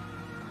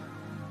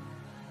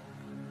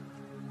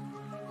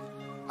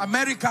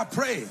 America,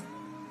 pray.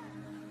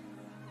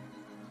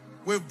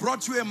 We've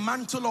brought you a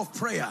mantle of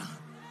prayer,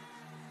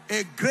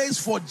 a grace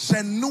for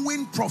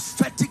genuine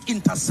prophetic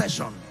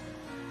intercession,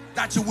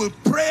 that you will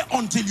pray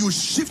until you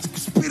shift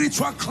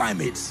spiritual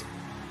climates.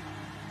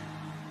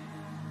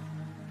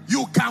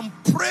 You can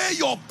pray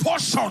your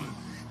portion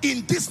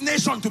in this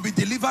nation to be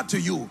delivered to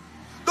you.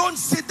 Don't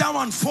sit down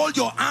and fold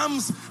your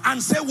arms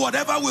and say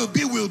whatever will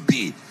be, will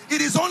be.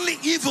 It is only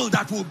evil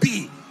that will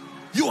be.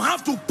 You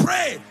have to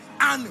pray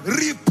and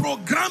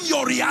reprogram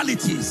your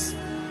realities.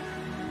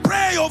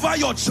 Pray over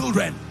your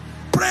children.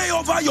 Pray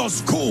over your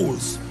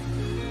schools.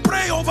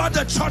 Pray over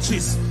the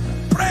churches.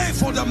 Pray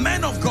for the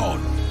men of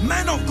God.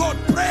 Men of God,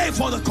 pray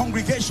for the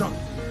congregation.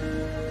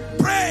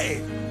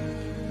 Pray.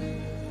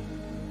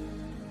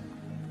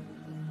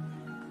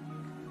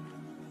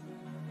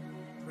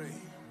 Pray.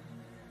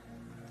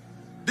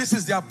 This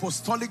is the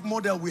apostolic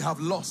model we have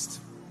lost.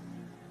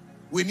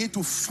 We need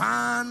to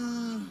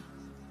fan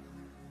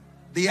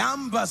the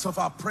embers of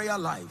our prayer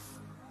life.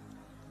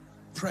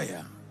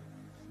 Prayer.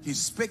 He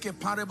spake a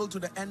parable to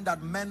the end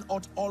that men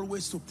ought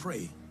always to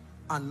pray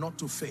and not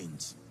to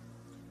faint.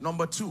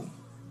 Number two,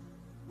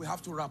 we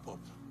have to wrap up.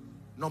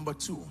 Number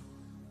two,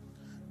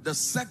 the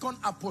second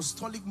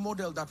apostolic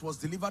model that was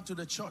delivered to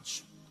the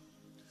church,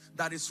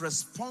 that is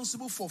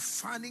responsible for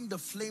fanning the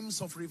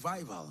flames of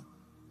revival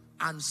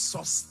and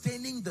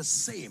sustaining the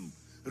same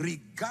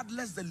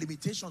regardless the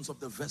limitations of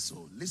the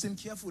vessel. Listen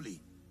carefully.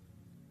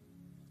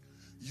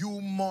 You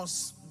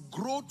must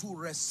grow to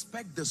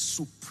respect the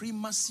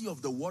supremacy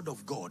of the word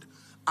of God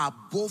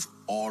above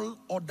all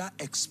other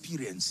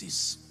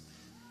experiences.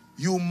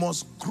 You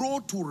must grow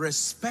to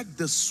respect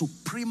the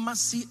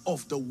supremacy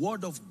of the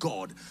word of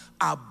God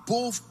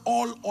above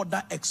all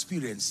other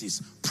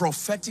experiences,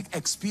 prophetic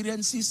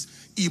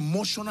experiences,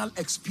 emotional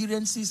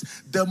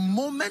experiences. The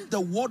moment the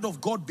word of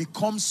God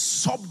becomes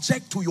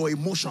subject to your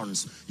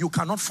emotions, you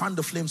cannot fan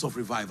the flames of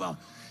revival.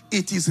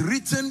 It is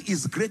written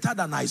is greater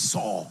than I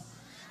saw.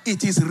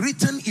 It is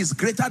written is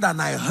greater than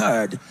I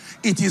heard.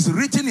 It is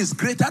written is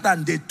greater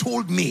than they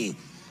told me.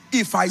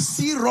 If I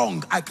see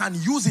wrong, I can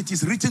use it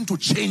is written to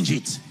change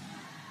it.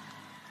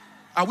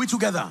 Are we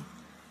together?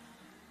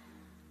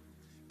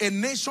 A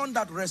nation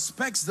that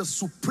respects the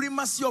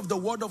supremacy of the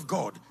word of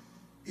God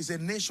is a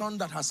nation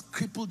that has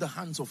crippled the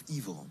hands of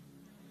evil.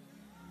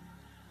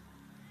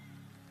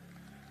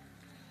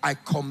 I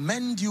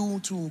commend you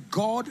to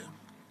God,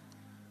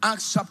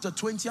 Acts chapter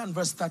 20 and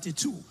verse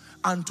 32,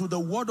 and to the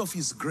word of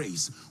his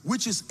grace,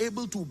 which is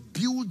able to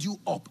build you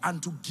up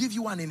and to give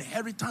you an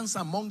inheritance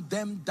among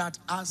them that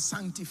are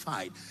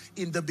sanctified.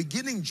 In the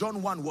beginning,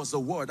 John 1 was the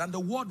word, and the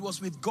word was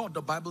with God,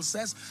 the Bible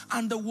says,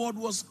 and the word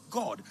was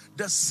God.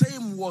 The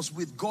same was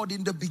with God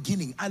in the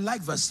beginning. I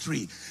like verse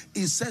 3.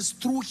 It says,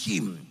 through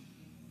him,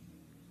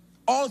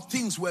 all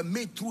things were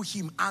made through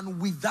him,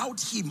 and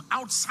without him,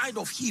 outside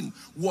of him,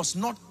 was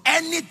not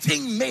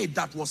anything made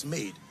that was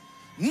made.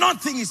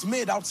 Nothing is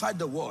made outside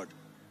the word.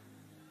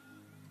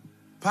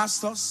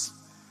 Pastors,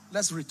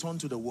 let's return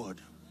to the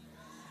word.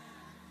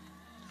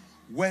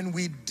 When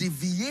we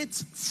deviate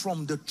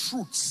from the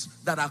truths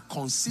that are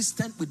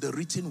consistent with the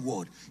written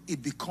word,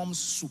 it becomes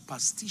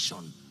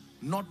superstition,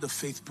 not the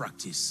faith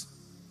practice.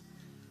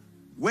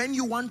 When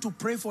you want to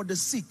pray for the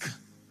sick,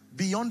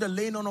 beyond the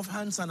laying on of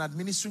hands and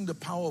administering the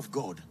power of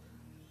God,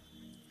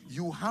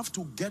 you have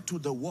to get to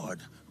the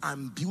word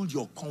and build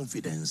your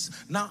confidence.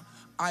 Now,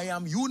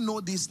 you know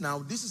this now,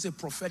 this is a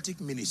prophetic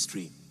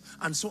ministry.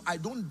 And so I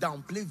don't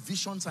downplay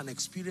visions and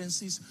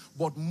experiences,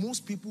 but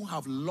most people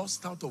have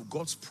lost out of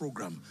God's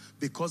program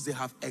because they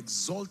have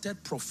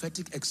exalted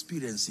prophetic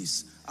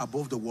experiences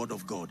above the word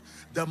of God.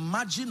 The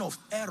margin of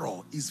error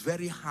is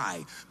very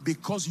high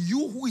because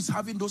you who is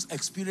having those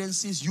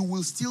experiences, you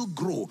will still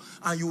grow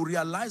and you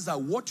realize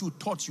that what you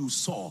thought you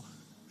saw,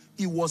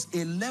 it was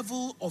a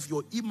level of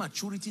your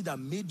immaturity that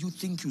made you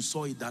think you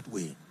saw it that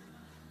way.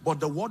 But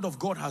the word of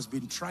God has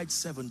been tried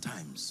 7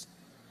 times.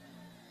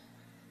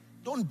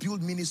 Don't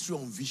build ministry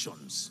on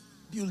visions.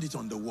 Build it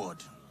on the word.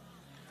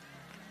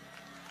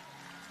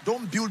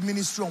 Don't build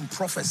ministry on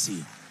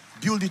prophecy.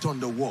 Build it on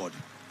the word.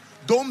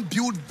 Don't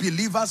build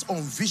believers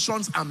on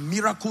visions and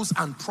miracles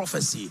and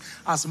prophecy.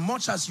 As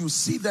much as you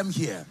see them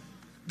here,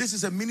 this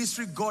is a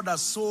ministry God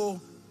has so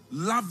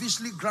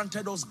lavishly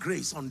granted us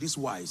grace on this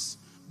wise.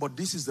 But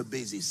this is the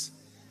basis.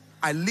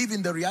 I live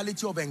in the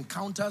reality of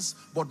encounters,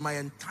 but my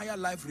entire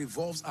life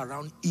revolves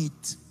around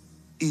it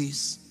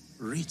is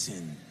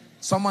written.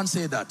 Someone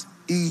say that.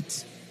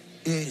 It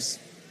is.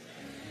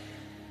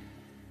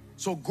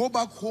 So go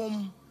back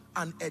home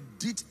and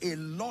edit a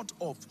lot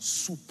of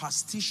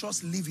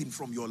superstitious living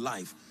from your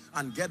life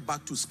and get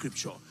back to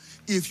scripture.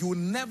 If you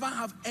never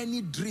have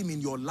any dream in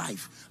your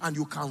life and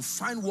you can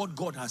find what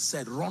God has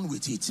said, run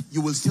with it.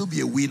 You will still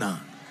be a winner.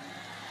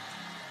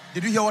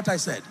 Did you hear what I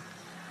said?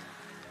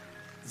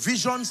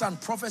 Visions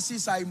and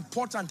prophecies are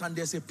important and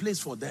there's a place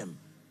for them.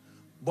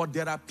 But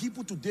there are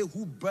people today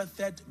who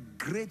birthed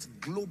great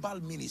global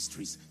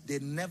ministries. They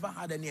never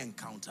had any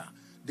encounter.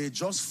 They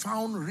just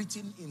found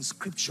written in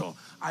scripture.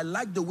 I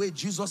like the way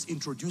Jesus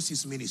introduced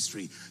his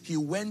ministry. He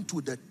went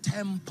to the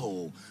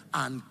temple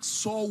and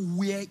saw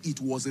where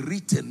it was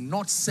written,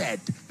 not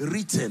said,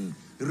 written,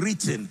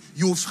 written.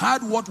 You've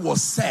heard what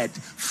was said,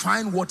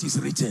 find what is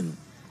written.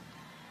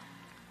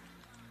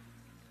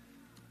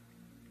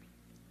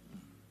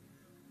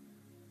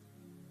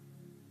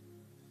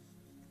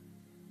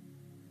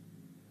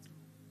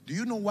 Do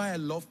you know why I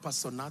love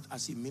Pastor Nat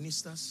as he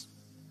ministers?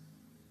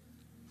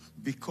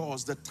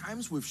 Because the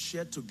times we've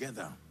shared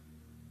together,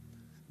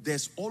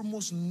 there's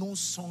almost no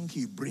song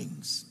he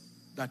brings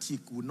that he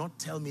would not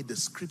tell me the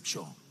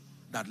scripture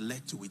that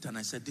led to it. And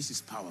I said, this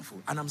is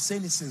powerful. And I'm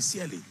saying it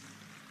sincerely.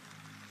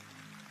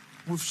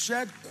 We've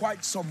shared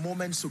quite some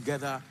moments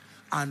together,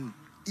 and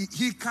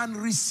he can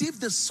receive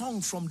the song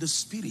from the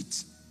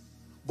Spirit,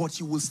 but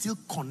he will still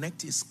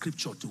connect his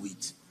scripture to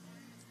it.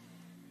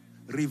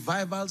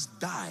 Revivals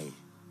die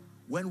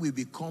when we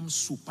become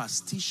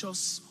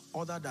superstitious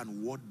other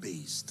than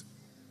word-based.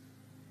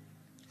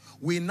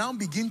 We now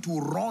begin to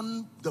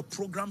run the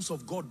programs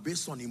of God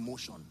based on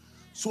emotion.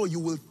 So you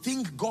will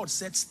think God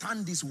said,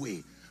 stand this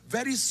way.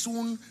 Very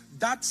soon,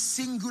 that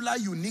singular,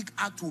 unique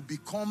act will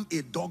become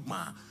a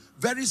dogma.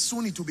 Very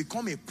soon, it will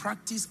become a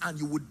practice, and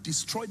you would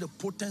destroy the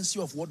potency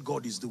of what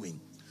God is doing.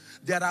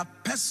 There are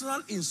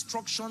personal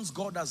instructions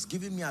God has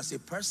given me as a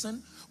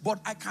person, but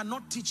I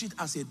cannot teach it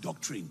as a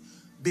doctrine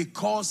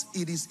because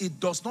it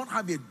does not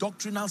have a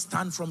doctrinal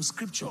stand from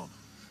scripture.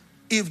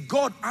 If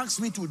God asks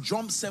me to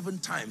jump 7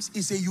 times,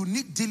 it's a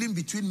unique dealing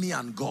between me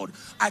and God.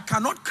 I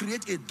cannot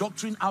create a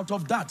doctrine out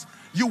of that.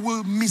 You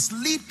will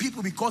mislead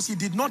people because he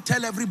did not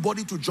tell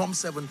everybody to jump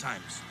 7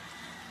 times.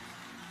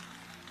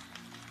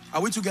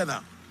 Are we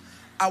together?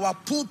 Our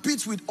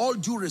pulpits, with all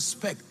due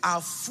respect, are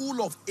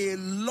full of a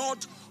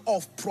lot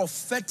of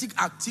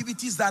prophetic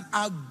activities that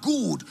are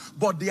good,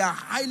 but they are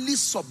highly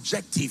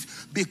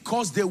subjective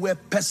because they were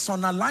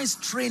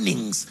personalized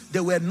trainings. They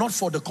were not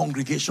for the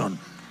congregation.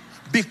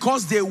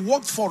 Because they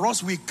worked for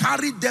us, we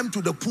carried them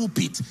to the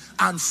pulpit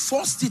and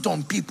forced it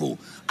on people.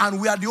 And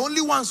we are the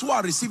only ones who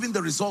are receiving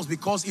the results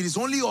because it is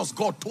only us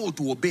God told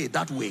to obey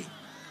that way.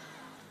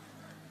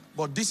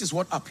 But this is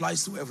what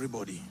applies to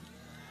everybody.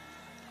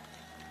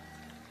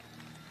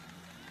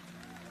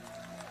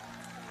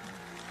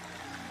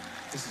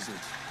 This is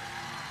it.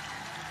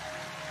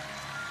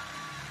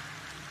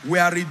 We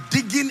are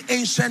redigging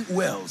ancient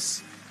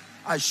wells.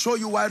 I show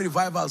you why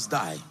revivals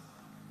die.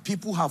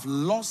 People have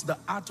lost the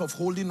art of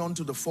holding on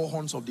to the 4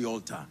 horns of the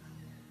altar.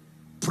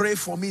 Pray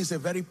for me is a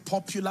very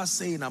popular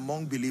saying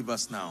among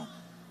believers now.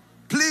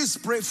 Please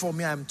pray for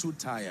me, I'm too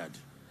tired.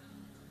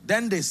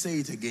 Then they say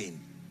it again.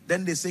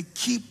 Then they say,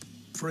 keep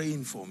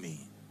praying for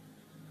me.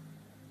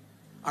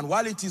 And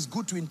while it is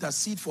good to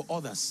intercede for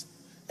others,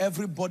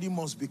 everybody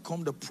must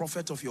become the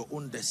prophet of your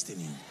own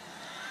destiny.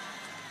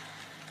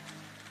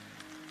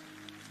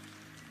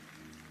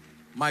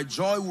 My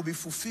joy will be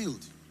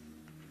fulfilled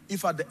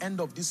if at the end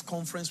of this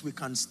conference we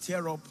can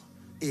stir up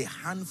a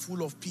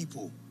handful of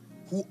people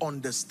who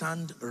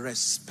understand,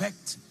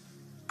 respect,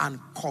 and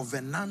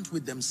covenant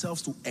with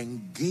themselves to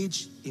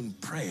engage in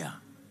prayer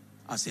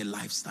as a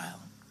lifestyle.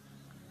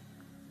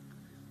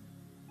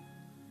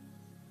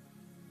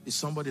 Is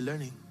somebody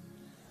learning?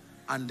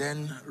 And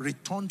then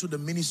return to the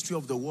ministry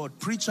of the word.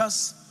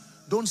 Preachers,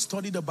 don't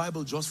study the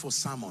Bible just for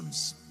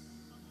sermons.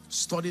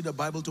 Study the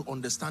Bible to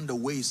understand the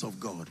ways of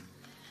God.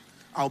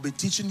 I'll be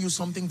teaching you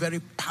something very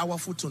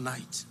powerful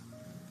tonight.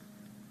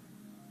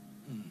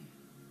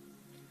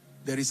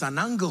 There is an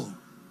angle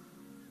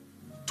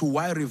to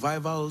why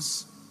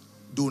revivals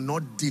do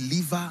not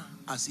deliver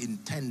as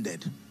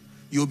intended.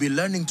 You'll be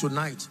learning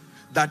tonight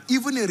that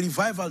even a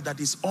revival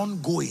that is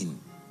ongoing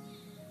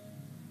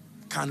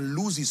can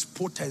lose its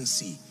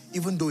potency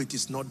even though it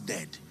is not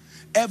dead.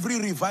 Every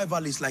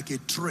revival is like a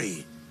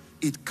tray.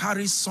 It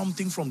carries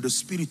something from the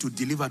Spirit to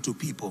deliver to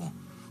people.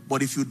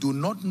 But if you do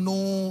not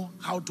know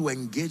how to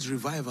engage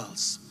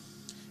revivals,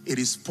 it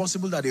is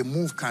possible that a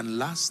move can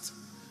last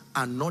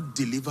and not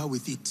deliver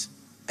with it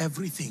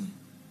everything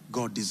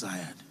God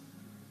desired.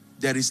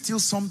 There is still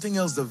something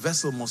else the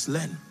vessel must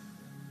learn.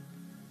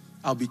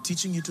 I'll be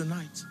teaching you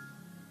tonight.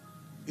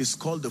 It's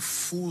called the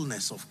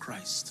fullness of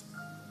Christ.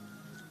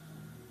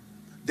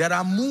 There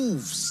are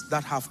moves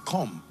that have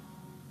come,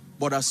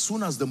 but as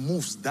soon as the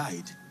moves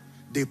died,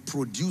 they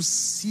produce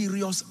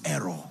serious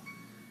error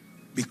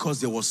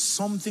because there was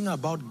something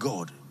about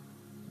God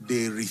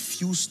they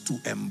refused to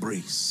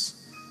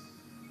embrace.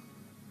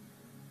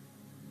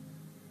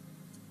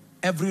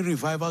 Every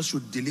revival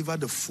should deliver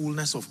the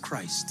fullness of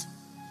Christ.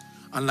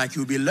 And like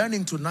you'll be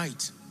learning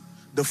tonight,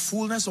 the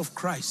fullness of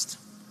Christ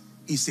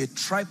is a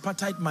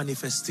tripartite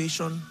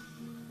manifestation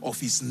of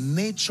his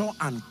nature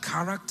and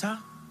character,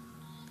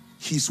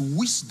 his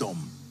wisdom,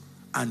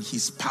 and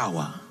his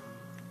power.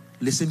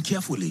 Listen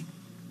carefully.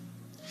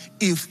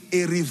 If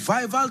a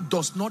revival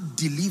does not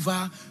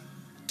deliver,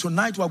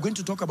 tonight we're going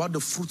to talk about the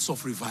fruits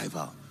of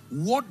revival.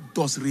 What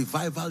does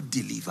revival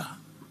deliver?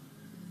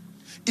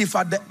 If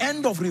at the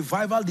end of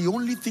revival, the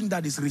only thing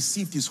that is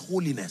received is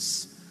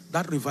holiness,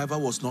 that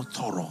revival was not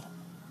thorough.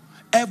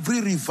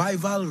 Every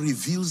revival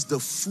reveals the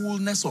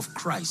fullness of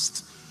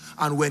Christ.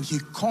 And when he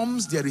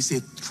comes, there is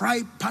a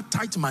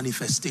tripartite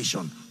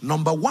manifestation.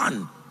 Number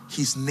one,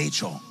 his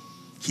nature,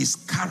 his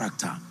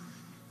character,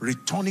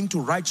 returning to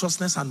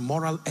righteousness and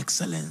moral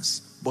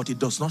excellence. But it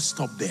does not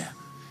stop there.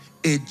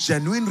 A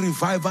genuine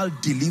revival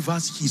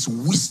delivers his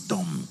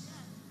wisdom.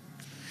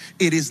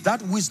 It is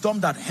that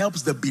wisdom that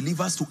helps the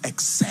believers to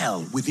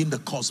excel within the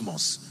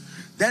cosmos.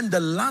 Then the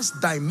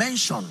last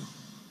dimension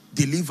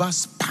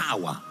delivers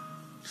power.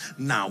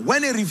 Now,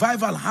 when a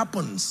revival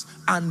happens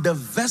and the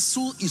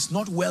vessel is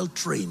not well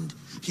trained,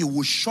 he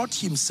will shut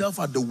himself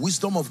at the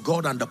wisdom of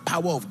God and the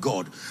power of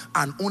God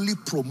and only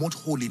promote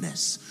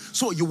holiness.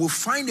 So you will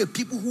find a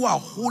people who are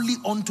holy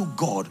unto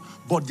God,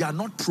 but they are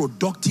not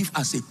productive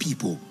as a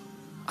people.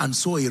 And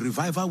so a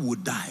revival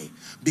would die,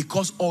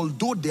 because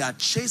although they are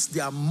chaste, they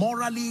are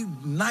morally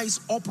nice,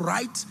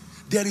 upright,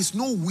 there is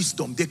no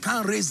wisdom. They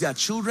can't raise their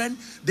children.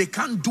 They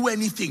can't do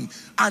anything.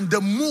 And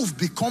the move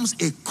becomes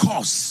a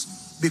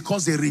curse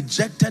because they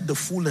rejected the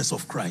fullness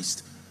of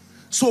Christ.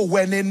 So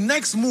when a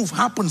next move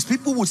happens,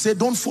 people would say,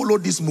 don't follow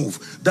this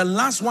move. The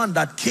last one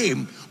that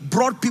came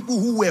brought people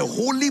who were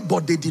holy,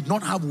 but they did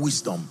not have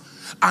wisdom.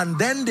 And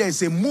then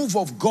there's a move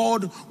of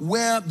God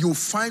where you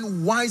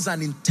find wise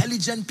and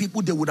intelligent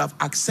people. They would have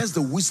accessed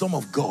the wisdom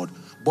of God,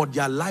 but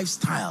their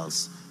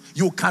lifestyles,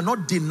 you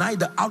cannot deny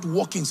the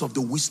outworkings of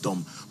the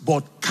wisdom,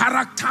 but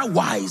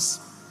character-wise,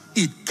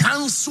 it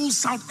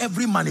cancels out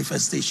every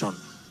manifestation.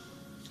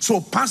 So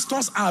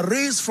pastors are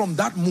raised from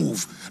that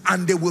move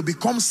and they will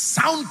become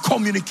sound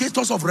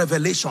communicators of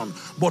revelation.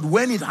 But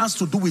when it has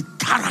to do with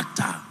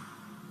character,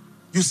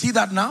 you see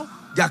that now?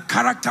 Their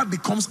character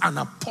becomes an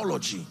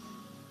apology.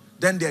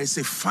 Then there is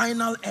a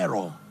final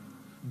error.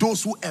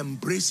 Those who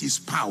embrace his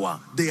power,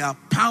 they are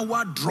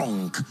power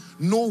drunk,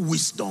 no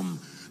wisdom.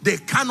 They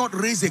cannot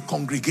raise a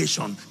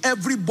congregation.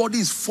 Everybody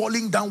is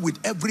falling down with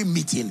every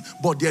meeting,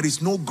 but there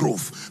is no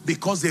growth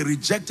because they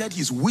rejected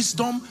his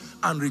wisdom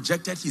and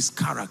rejected his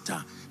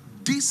character.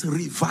 This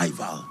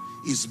revival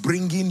is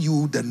bringing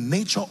you the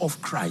nature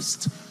of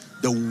Christ,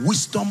 the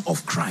wisdom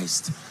of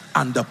Christ,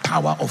 and the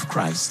power of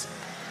Christ.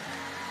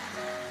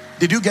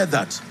 Did you get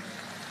that?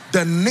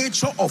 The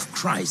nature of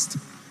Christ,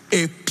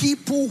 a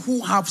people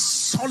who have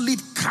solid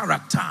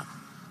character,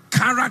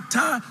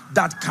 character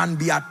that can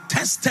be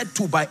attested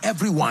to by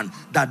everyone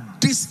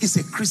that this is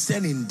a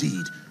Christian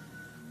indeed.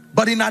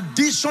 But in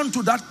addition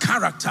to that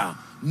character,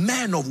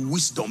 men of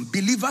wisdom,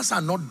 believers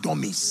are not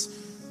dummies.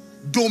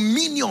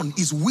 Dominion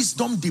is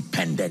wisdom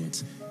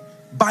dependent.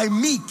 By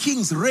me,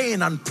 kings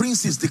reign and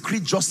princes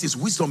decree justice.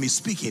 Wisdom is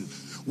speaking.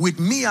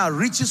 With me are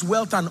riches,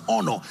 wealth, and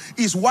honor.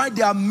 Is why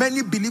there are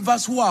many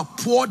believers who are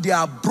poor, they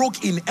are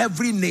broke in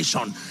every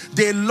nation.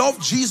 They love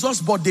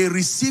Jesus, but they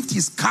received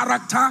his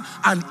character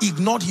and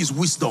ignored his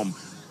wisdom.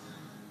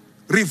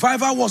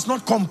 Revival was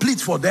not complete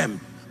for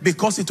them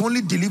because it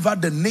only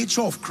delivered the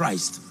nature of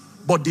Christ,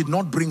 but did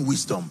not bring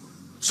wisdom.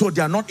 So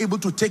they are not able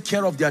to take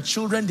care of their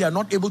children. They are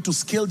not able to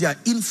scale their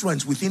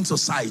influence within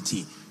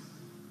society.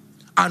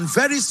 And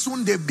very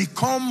soon they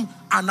become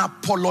an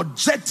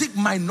apologetic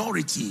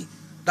minority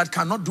that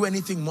cannot do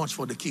anything much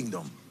for the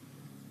kingdom.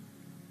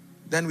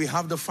 Then we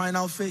have the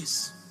final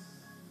phase.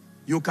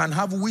 You can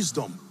have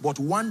wisdom, but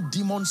one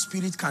demon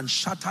spirit can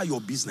shatter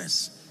your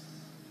business.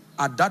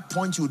 At that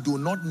point, you do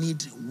not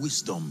need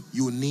wisdom.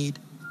 You need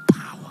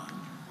power.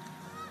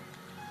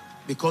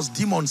 Because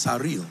demons are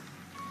real.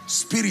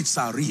 Spirits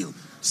are real.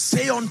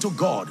 Say unto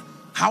God,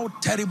 how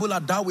terrible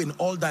art thou in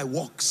all thy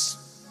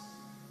works.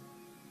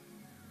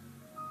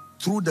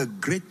 Through the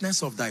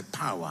greatness of thy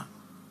power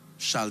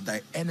shall thy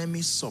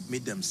enemies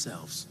submit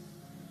themselves.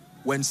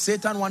 When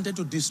Satan wanted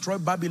to destroy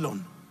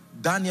Babylon,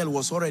 Daniel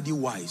was already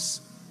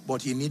wise,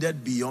 but he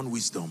needed beyond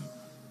wisdom.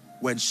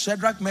 When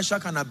Shadrach,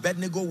 Meshach, and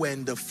Abednego were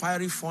in the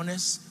fiery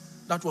furnace,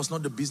 that was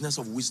not the business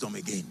of wisdom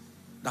again.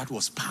 That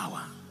was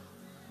power.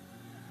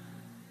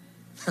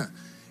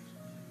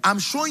 I'm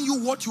showing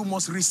you what you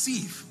must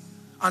receive.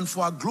 And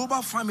for our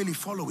global family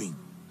following,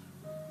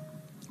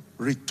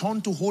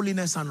 return to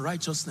holiness and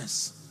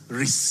righteousness.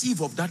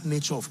 Receive of that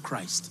nature of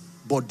Christ.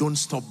 But don't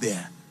stop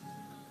there.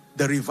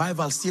 The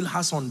revival still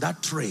has on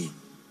that tray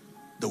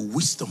the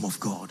wisdom of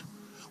God.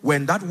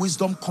 When that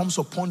wisdom comes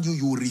upon you,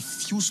 you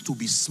refuse to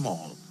be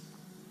small.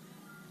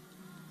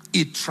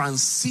 It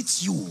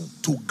transits you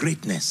to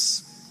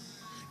greatness.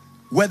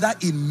 Whether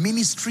in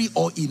ministry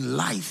or in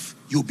life,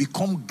 you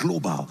become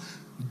global,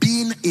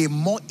 being a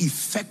more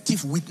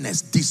effective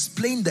witness,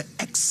 displaying the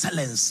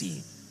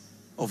excellency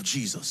of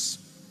Jesus.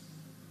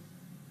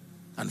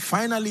 And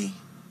finally,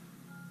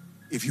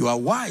 if you are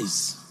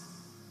wise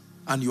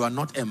and you are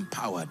not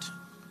empowered,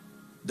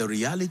 the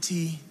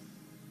reality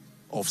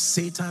of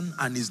Satan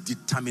and his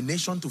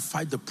determination to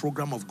fight the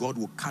program of God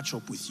will catch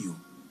up with you.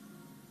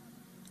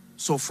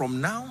 So from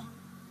now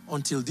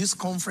until this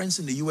conference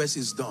in the US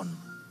is done,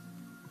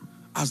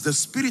 as the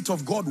Spirit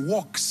of God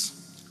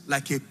walks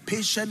like a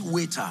patient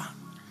waiter,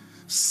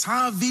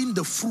 serving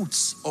the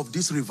fruits of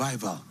this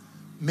revival,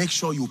 make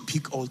sure you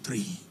pick all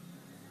three.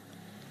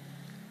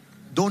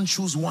 Don't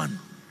choose one.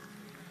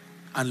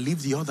 and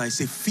leave the other. It's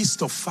a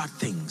feast of fat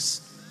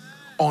things.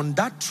 On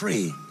that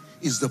tray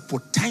is the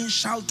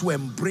potential to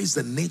embrace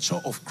the nature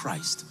of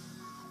Christ.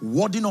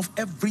 Warding off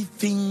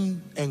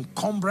everything,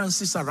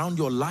 encumbrances around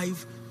your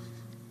life,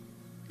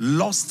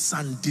 lusts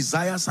and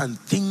desires and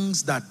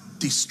things that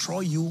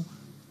destroy you.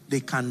 They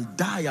can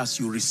die as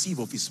you receive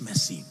of his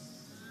mercy.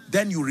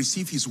 Then you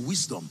receive his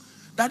wisdom.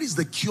 That is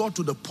the cure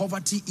to the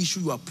poverty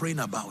issue you are praying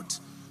about.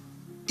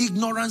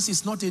 Ignorance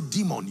is not a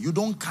demon. You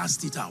don't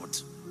cast it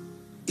out.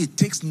 It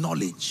takes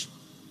knowledge.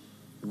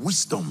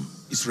 Wisdom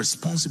is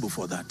responsible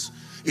for that.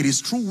 It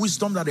is through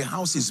wisdom that a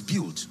house is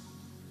built.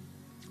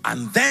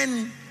 And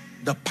then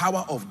the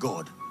power of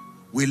God.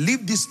 We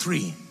leave this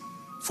tree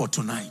for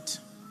tonight.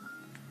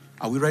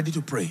 Are we ready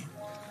to pray?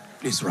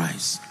 Please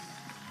rise.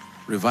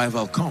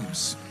 Revival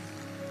comes.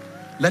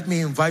 Let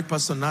me invite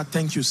Pastor Nat.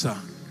 Thank you, sir.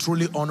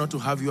 Truly honored to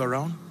have you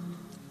around.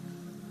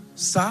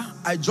 Sir,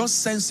 I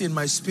just sense in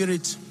my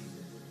spirit,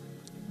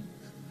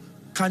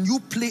 can you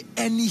play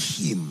any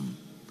hymn,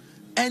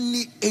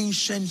 any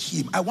ancient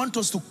hymn? I want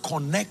us to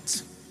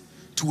connect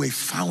to a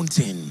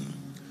fountain.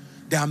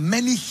 There are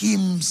many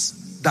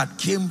hymns that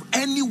came,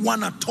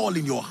 anyone at all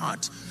in your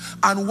heart.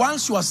 And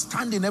whilst you are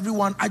standing,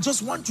 everyone, I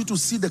just want you to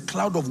see the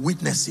cloud of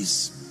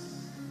witnesses.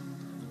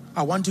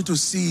 I want you to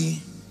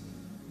see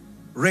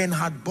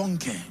Reinhard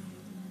Bonnke.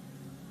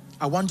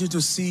 I want you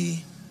to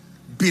see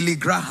Billy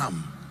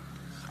Graham.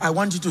 I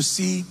want you to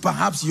see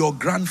perhaps your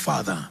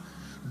grandfather.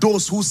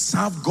 Those who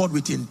serve God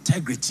with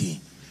integrity.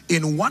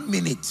 In 1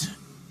 minute,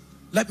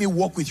 let me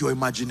walk with your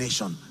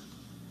imagination.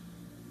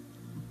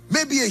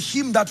 Maybe a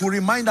hymn that will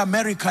remind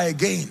America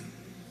again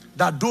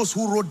that those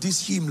who wrote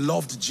this hymn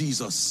loved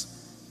Jesus,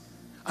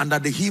 and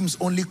that the hymns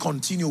only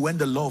continue when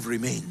the love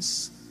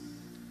remains.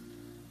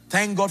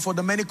 Thank God for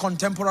the many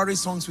contemporary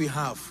songs we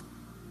have.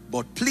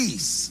 But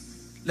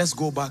please, let's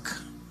go back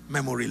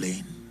memory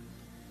lane.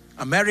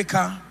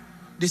 America,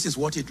 this is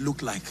what it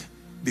looked like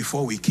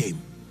before we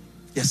came.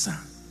 Yes, sir.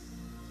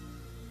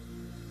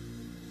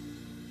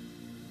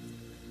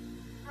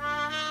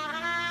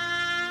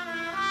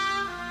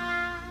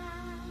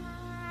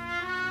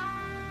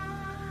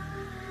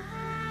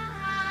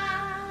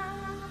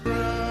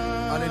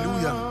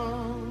 Hallelujah.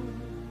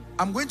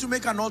 I'm going to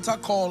make an altar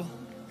call,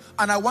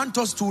 and I want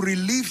us to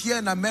relive here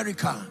in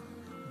America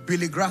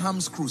Billy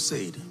Graham's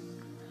crusade.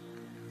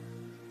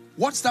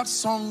 What's that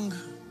song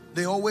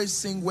they always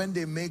sing when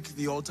they make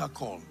the altar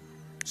call?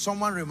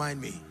 Someone remind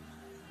me.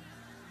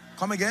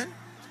 Come again.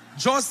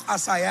 Just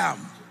as I am.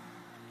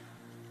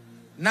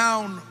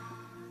 Now,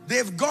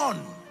 they've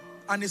gone,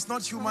 and it's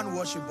not human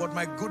worship, but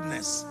my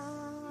goodness,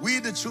 we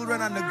the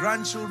children and the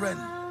grandchildren.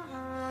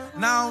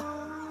 Now,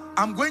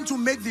 I'm going to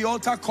make the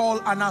altar call,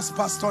 and as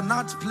Pastor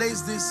Nat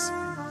plays this,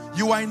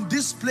 you are in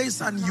this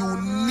place and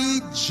you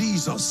need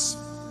Jesus.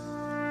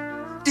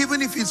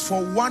 Even if it's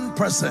for one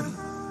person.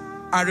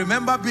 I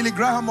remember Billy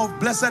Graham of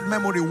blessed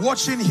memory,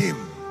 watching him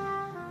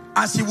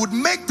as he would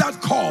make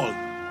that call,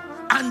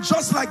 and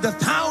just like the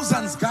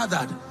thousands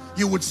gathered,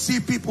 you would see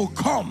people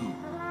come.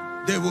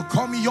 They will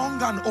come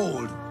young and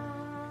old.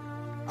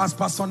 As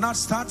Pastor Nat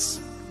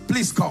starts,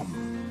 please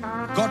come.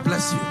 God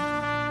bless you.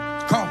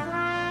 Come.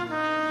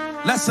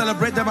 Let's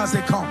celebrate them as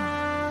they come.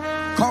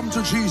 Come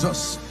to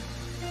Jesus.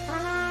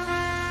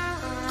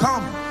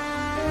 Come.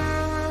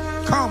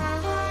 Come.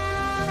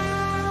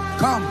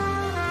 Come.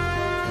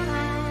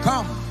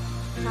 Come.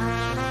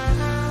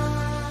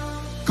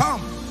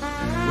 Come.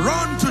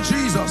 Run to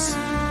Jesus.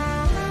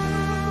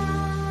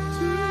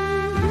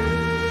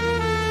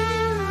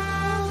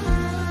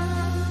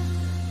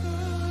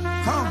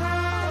 Come.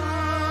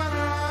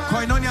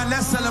 Koinonia,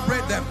 let's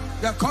celebrate them.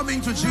 They're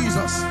coming to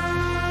Jesus.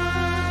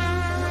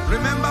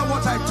 Remember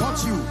what I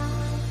taught you.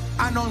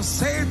 An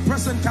unsaved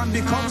person can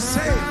become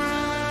saved.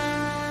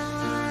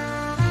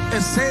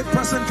 A saved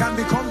person can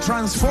become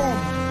transformed.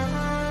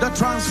 The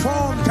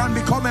transformed can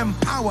become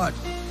empowered.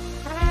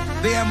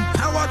 The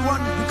empowered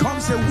one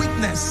becomes a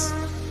witness.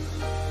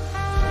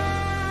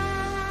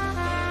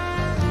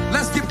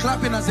 Let's keep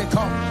clapping as they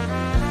come.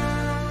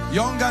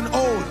 Young and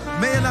old,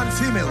 male and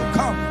female,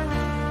 come.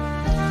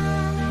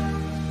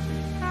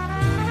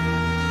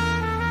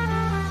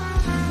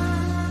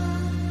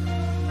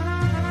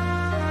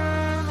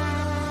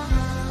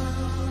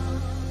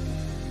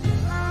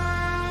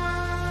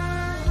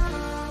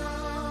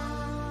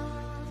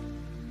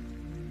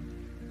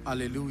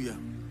 Hallelujah.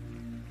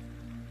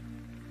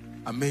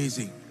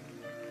 Amazing.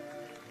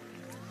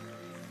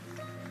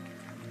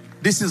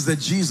 This is the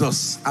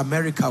Jesus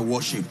America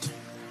worshipped.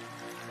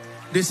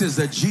 This is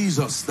the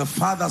Jesus the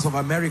fathers of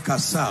America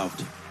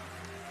served.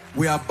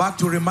 We are back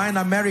to remind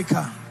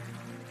America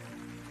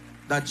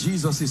that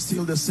Jesus is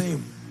still the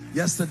same,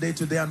 yesterday,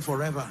 today, and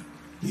forever.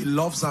 He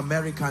loves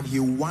America and he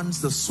wants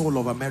the soul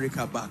of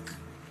America back.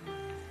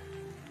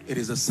 It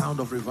is a sound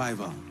of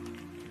revival.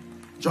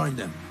 Join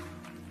them.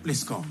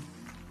 Please come.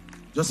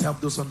 Just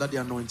help those under the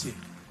anointing.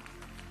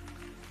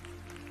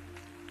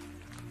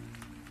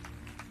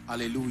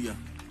 Hallelujah.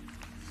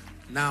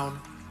 Now,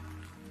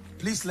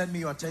 please lend me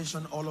your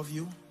attention, all of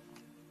you.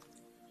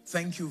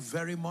 Thank you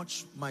very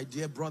much, my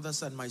dear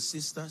brothers and my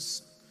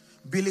sisters.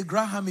 Billy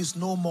Graham is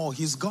no more,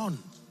 he's gone.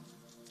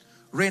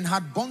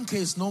 Reinhard Bonnke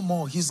is no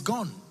more, he's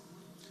gone.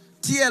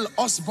 T.L.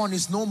 Osborne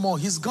is no more,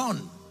 he's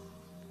gone.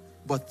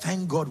 But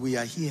thank God we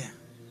are here.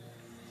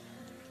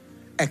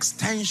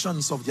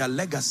 Extensions of their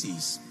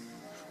legacies.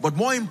 But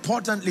more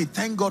importantly,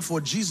 thank God for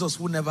Jesus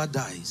who never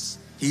dies.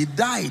 He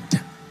died,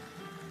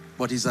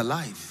 but he's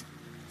alive.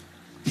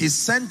 He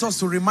sent us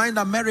to remind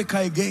America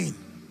again.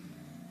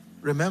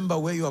 Remember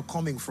where you are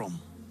coming from.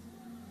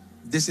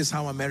 This is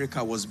how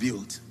America was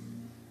built.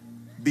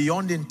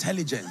 Beyond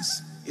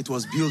intelligence, it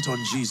was built on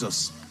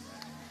Jesus.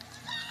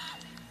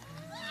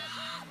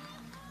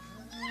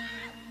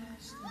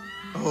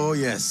 Oh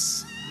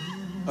yes.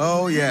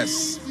 Oh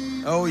yes.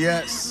 Oh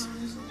yes.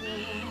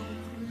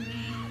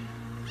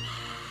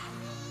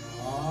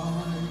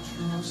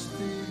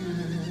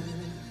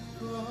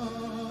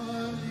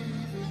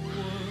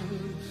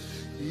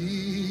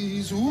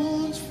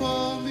 Wounds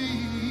for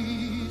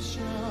me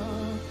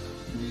shall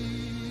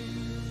be.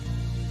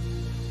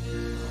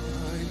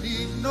 I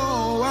need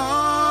No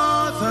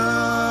other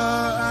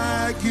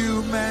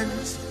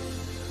argument.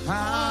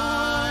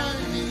 I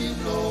need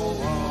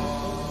no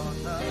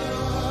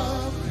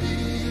other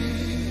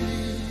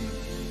plea.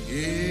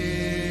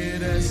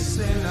 It is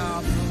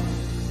enough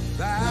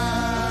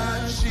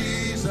that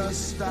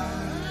Jesus died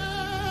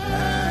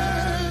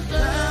and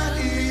that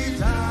he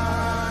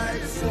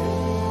died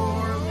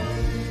for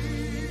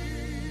me.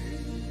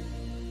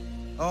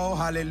 Oh,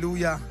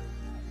 hallelujah,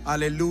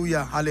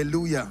 hallelujah,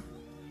 hallelujah.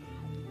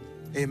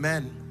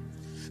 Amen.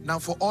 Now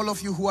for all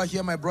of you who are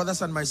here, my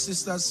brothers and my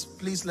sisters,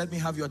 please let me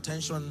have your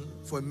attention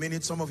for a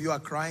minute. Some of you are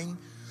crying.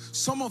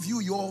 Some of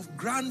you, your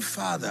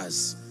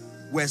grandfathers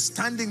were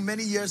standing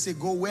many years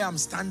ago where I'm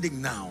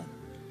standing now.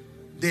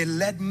 They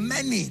led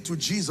many to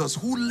Jesus.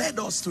 Who led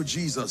us to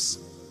Jesus?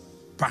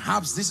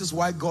 Perhaps this is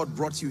why God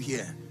brought you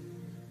here.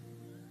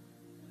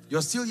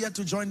 You're still yet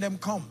to join them.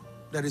 Come.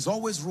 There is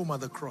always room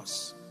at the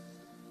cross.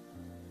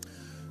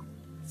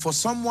 For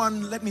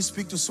someone, let me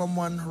speak to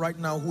someone right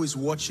now who is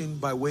watching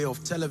by way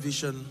of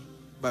television,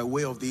 by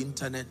way of the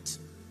internet.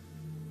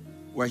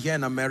 We're here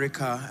in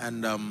America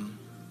and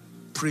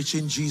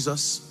preaching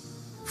Jesus,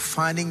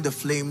 fanning the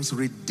flames,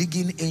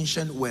 redigging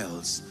ancient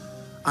wells.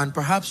 And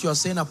perhaps you're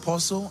saying,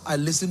 Apostle, I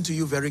listened to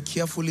you very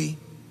carefully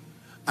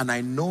and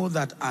I know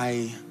that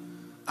I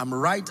am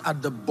right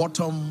at the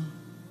bottom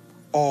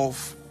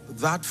of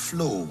that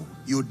flow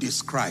you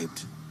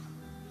described.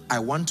 I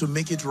want to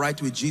make it right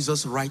with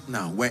Jesus right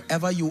now.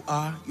 Wherever you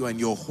are, you're in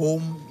your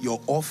home, your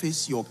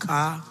office, your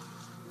car,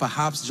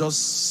 perhaps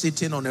just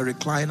sitting on a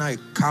recliner, a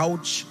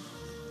couch.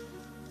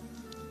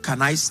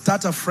 Can I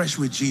start afresh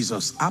with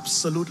Jesus?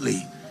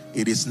 Absolutely.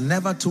 It is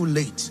never too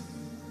late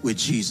with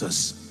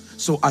Jesus.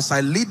 So as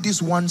I lead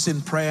these ones in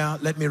prayer,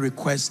 let me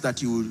request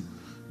that you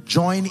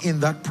join in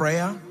that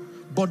prayer,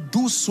 but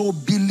do so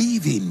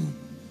believing.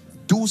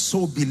 Do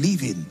so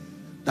believing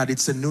that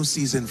it's a new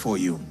season for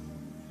you.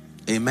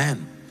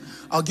 Amen.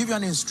 I'll give you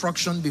an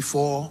instruction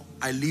before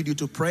I lead you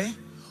to pray.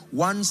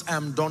 Once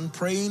I'm done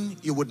praying,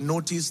 you would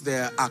notice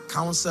there are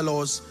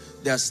counselors.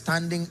 They're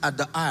standing at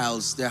the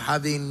aisles. They're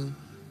having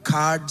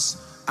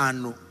cards,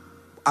 and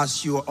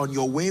as you're on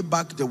your way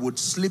back, they would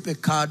slip a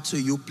card to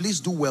you. Please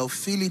do well,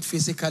 fill it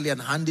physically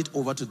and hand it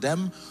over to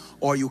them,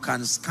 or you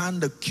can scan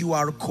the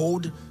QR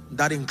code.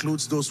 That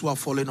includes those who are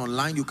following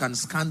online. You can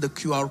scan the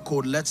QR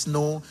code. Let's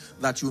know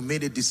that you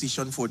made a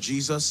decision for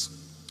Jesus.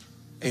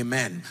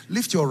 Amen.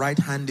 Lift your right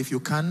hand if you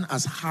can,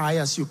 as high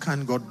as you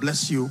can. God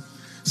bless you.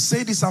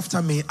 Say this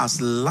after me as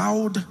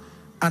loud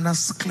and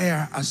as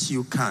clear as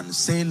you can.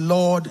 Say,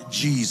 Lord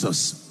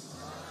Jesus.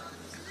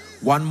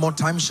 One more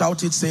time,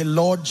 shout it. Say,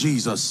 Lord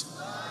Jesus,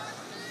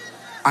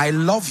 I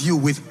love you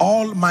with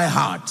all my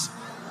heart.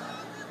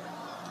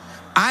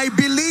 I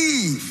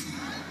believe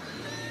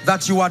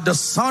that you are the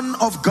Son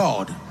of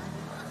God.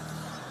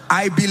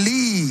 I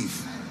believe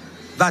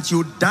that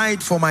you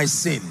died for my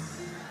sin.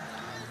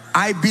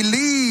 I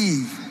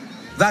believe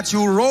that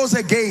you rose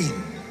again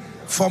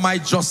for my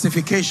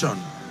justification.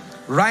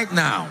 Right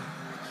now,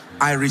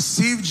 I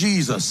receive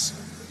Jesus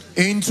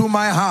into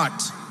my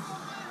heart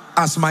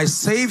as my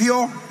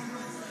Savior,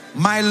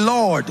 my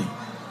Lord,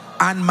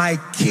 and my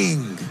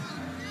King.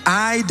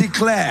 I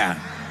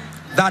declare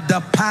that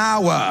the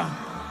power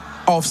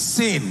of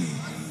sin,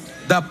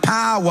 the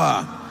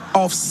power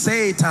of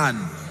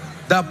Satan,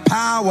 the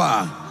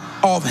power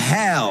of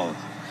hell,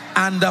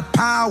 and the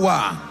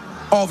power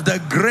of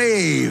the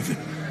grave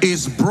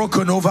is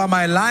broken over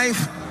my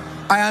life.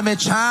 I am a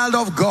child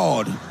of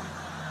God,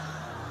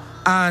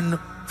 and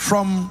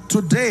from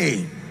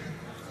today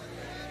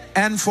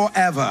and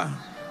forever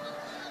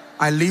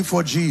I live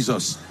for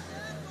Jesus.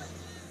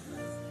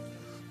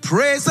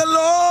 Praise the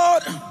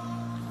Lord.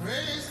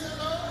 Praise the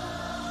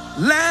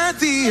Lord. Let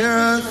the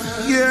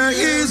earth hear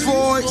his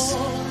voice.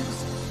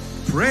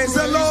 Praise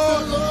the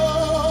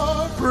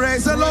Lord.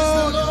 Praise the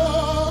Lord.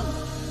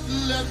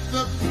 Let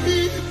the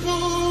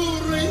people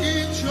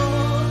rejoice.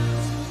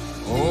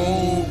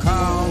 Oh,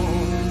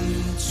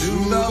 come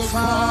to the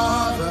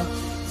Father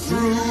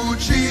through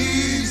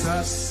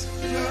Jesus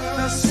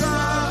the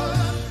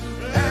Son,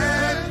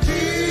 and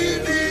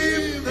give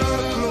him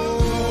the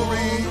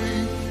glory.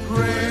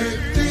 Great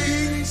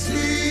things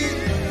he.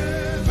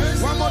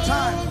 One more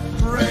time.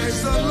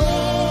 Praise the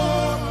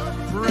Lord,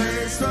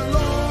 praise the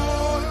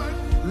Lord.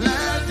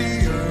 Let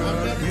the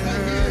earth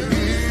hear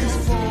his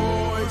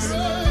voice.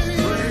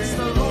 Praise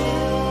the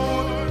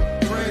Lord,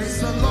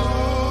 praise the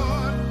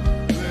Lord.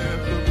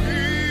 Let the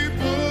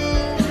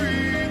people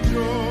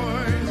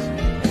rejoice.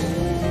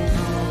 Oh,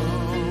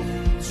 come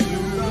to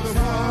the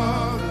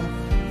Father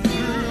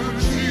through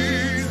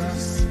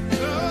Jesus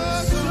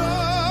the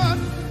Son,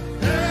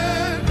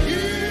 and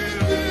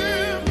give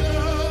him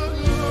the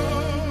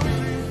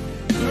glory.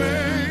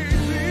 Great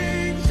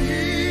things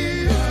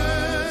he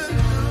has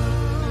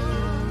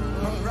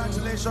done.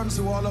 Congratulations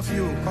to all of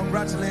you.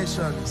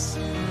 Congratulations.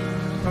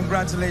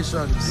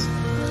 Congratulations.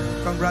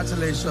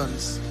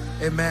 Congratulations.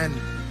 Amen.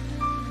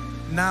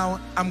 Now,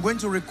 I'm going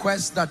to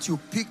request that you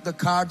pick the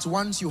cards.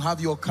 Once you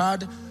have your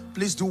card,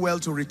 please do well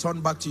to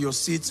return back to your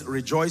seats,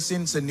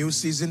 rejoicing. It's a new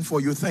season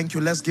for you. Thank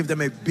you. Let's give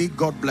them a big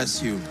God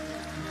bless you.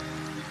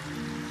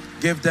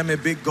 Give them a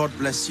big God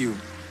bless you.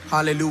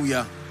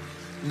 Hallelujah.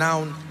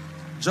 Now,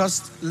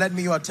 just lend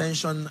me your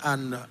attention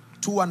and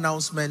 2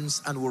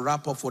 announcements and we'll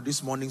wrap up for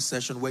this morning's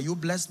session. Were you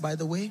blessed, by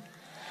the way?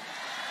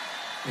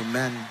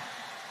 Amen.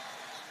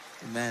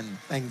 Amen.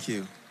 Thank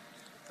you.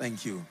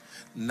 Thank you.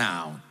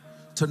 Now,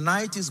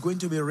 tonight is going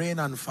to be rain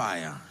and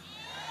fire.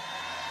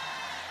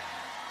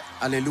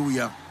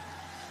 Hallelujah.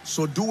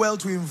 So do well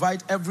to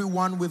invite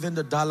everyone within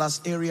the Dallas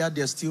area.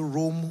 There's still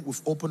room.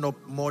 We've opened up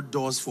more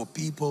doors for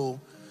people.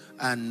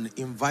 And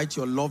invite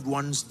your loved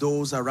ones,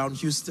 those around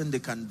Houston, they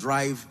can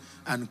drive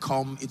and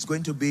come. It's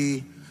going to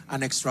be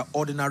an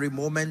extraordinary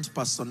moment.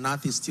 Pastor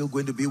Nath is still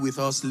going to be with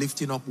us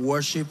lifting up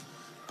worship.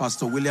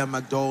 Pastor William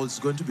McDowell is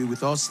going to be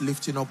with us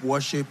lifting up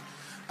worship.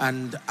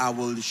 And I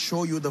will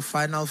show you the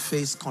final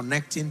phase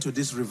connecting to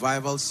this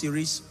revival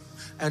series.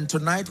 And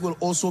tonight will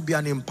also be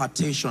an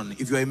impartation.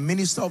 If you're a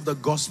minister of the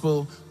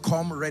gospel,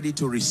 come ready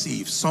to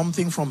receive.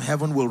 Something from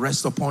heaven will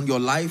rest upon your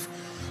life.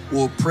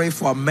 We'll pray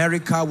for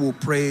America. We'll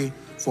pray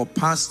for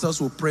pastors.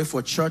 We'll pray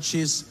for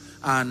churches.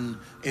 And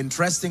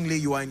interestingly,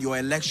 you are in your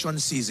election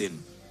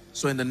season.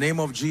 So in the name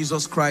of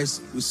Jesus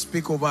Christ, we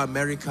speak over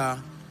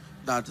America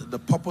that the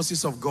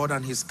purposes of God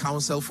and his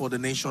counsel for the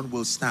nation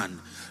will stand.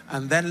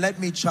 And then let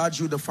me charge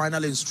you the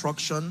final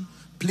instruction.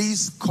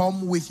 Please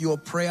come with your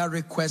prayer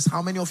request.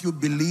 How many of you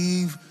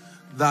believe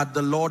that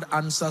the Lord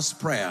answers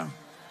prayer?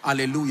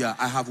 Hallelujah.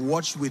 I have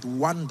watched with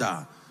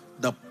wonder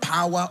the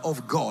power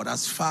of God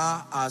as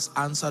far as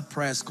answered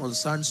prayer is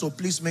concerned. So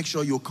please make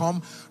sure you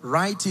come.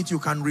 Write it. You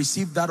can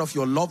receive that of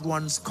your loved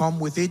ones. Come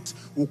with it.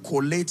 We'll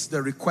collate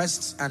the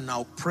requests and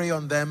I'll pray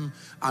on them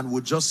and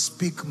we'll just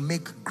speak,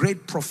 make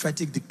great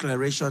prophetic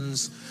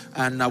declarations.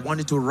 And I want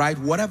you to write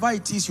whatever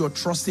it is you're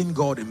trusting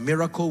God. A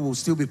miracle. We'll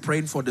still be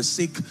praying for the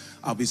sick.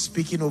 I'll be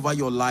speaking over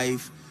your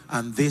life.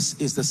 And this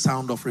is the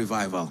sound of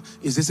revival.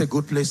 Is this a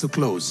good place to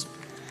close?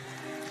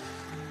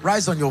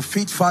 Rise on your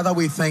feet. Father,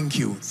 we thank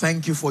you.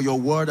 Thank you for your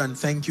word and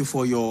thank you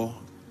for your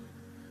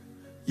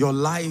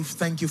life.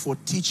 Thank you for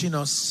teaching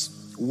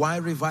us why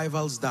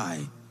revivals die.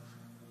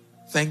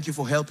 Thank you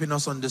for helping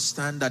us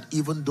understand that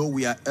even though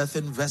we are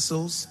earthen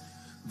vessels,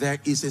 there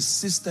is a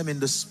system in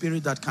the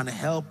spirit that can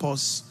help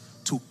us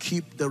to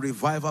keep the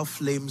revival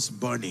flames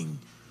burning.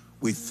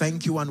 We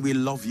thank you and we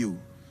love you.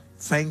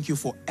 Thank you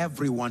for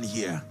everyone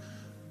here.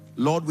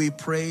 Lord, we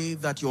pray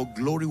that your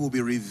glory will be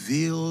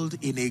revealed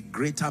in a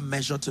greater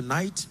measure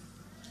tonight.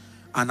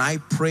 And I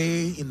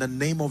pray in the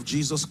name of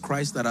Jesus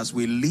Christ that as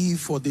we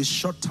leave for this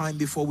short time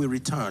before we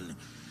return,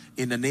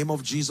 in the name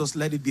of Jesus,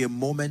 let it be a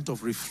moment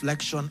of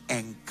reflection,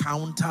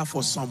 encounter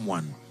for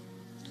someone.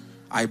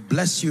 I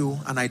bless you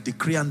and I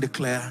decree and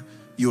declare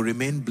you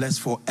remain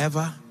blessed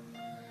forever.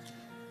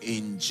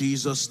 In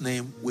Jesus'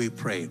 name we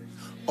pray.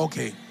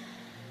 Okay,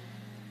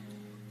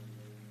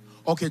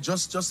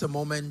 just a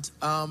moment.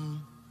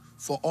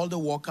 For all the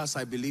workers,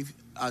 I believe,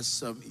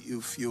 as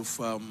you've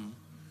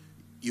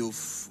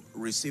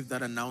received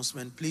that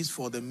announcement, please,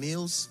 for the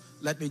meals,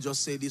 let me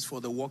just say this for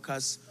the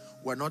workers,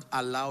 we're not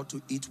allowed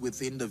to eat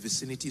within the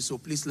vicinity, so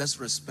please let's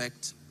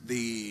respect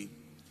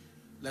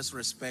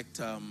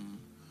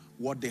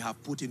what they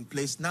have put in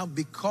place. Now,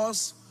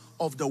 because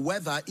of the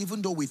weather,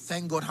 even though we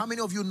thank God, how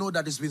many of you know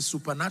that it's been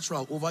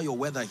supernatural over your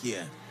weather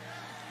here?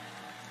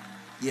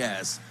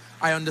 Yes,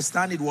 I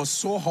understand it was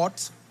so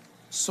hot,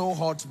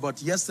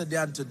 but yesterday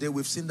and today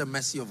we've seen the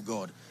mercy of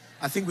God.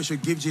 I think we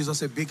should give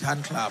Jesus a big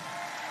hand clap.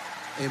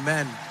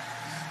 Amen.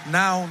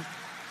 Now,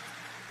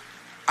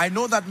 I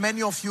know that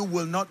many of you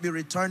will not be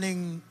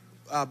returning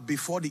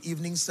before the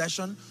evening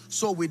session,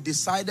 so we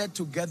decided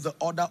to get the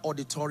other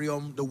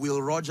auditorium. The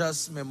Will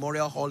Rogers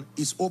Memorial Hall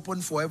is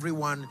open for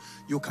everyone.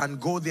 You can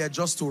go there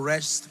just to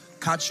rest,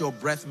 catch your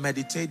breath,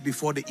 meditate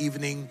before the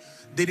evening.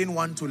 Didn't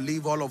want to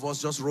leave all of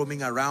us just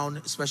roaming around,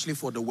 especially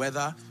for the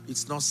weather.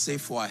 It's not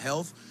safe for our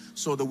health.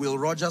 So the Will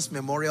Rogers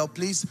Memorial,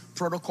 please,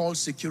 protocol,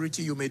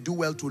 security, you may do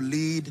well to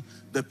lead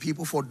the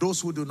people. For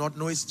those who do not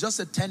know, it's just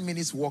a 10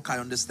 minutes walk, I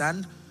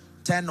understand.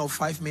 10 or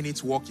 5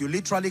 minutes walk. You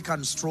literally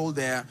can stroll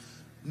there.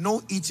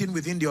 No eating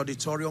within the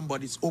auditorium,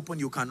 but it's open.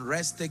 You can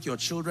rest, take your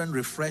children,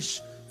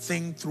 refresh,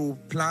 think through,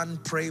 plan,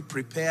 pray,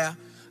 prepare.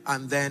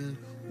 And then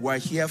we're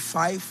here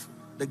 5.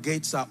 The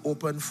gates are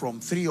open from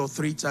 3 or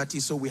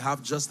 3:30, so we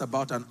have just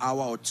about an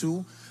hour or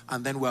 2,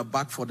 and then we're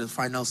back for the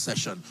final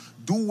session.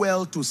 Do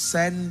well to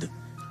send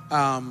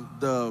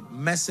the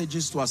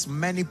messages to as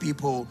many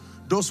people.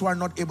 Those who are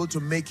not able to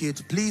make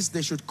it, please,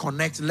 they should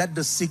connect. Let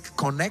the sick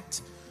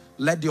connect.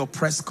 Let the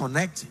oppressed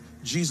connect.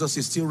 Jesus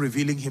is still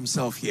revealing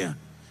himself here.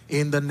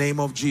 In the name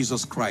of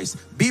Jesus Christ.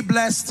 Be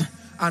blessed,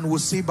 and we'll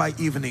see by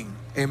evening.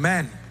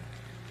 Amen.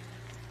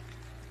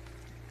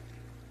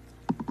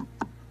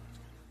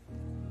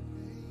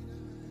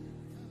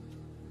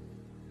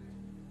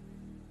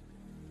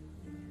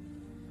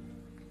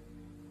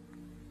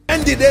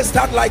 When did they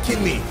start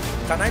liking me?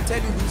 Can I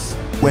tell you this?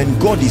 When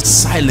God is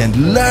silent,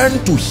 learn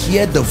to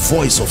hear the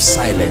voice of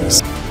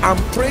silence. I'm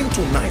praying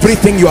tonight.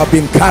 Everything you have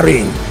been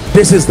carrying,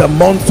 this is the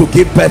month to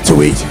give birth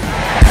to it.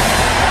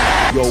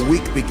 Your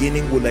week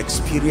beginning will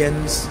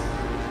experience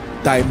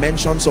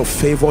dimensions of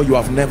favor you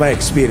have never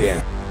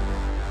experienced.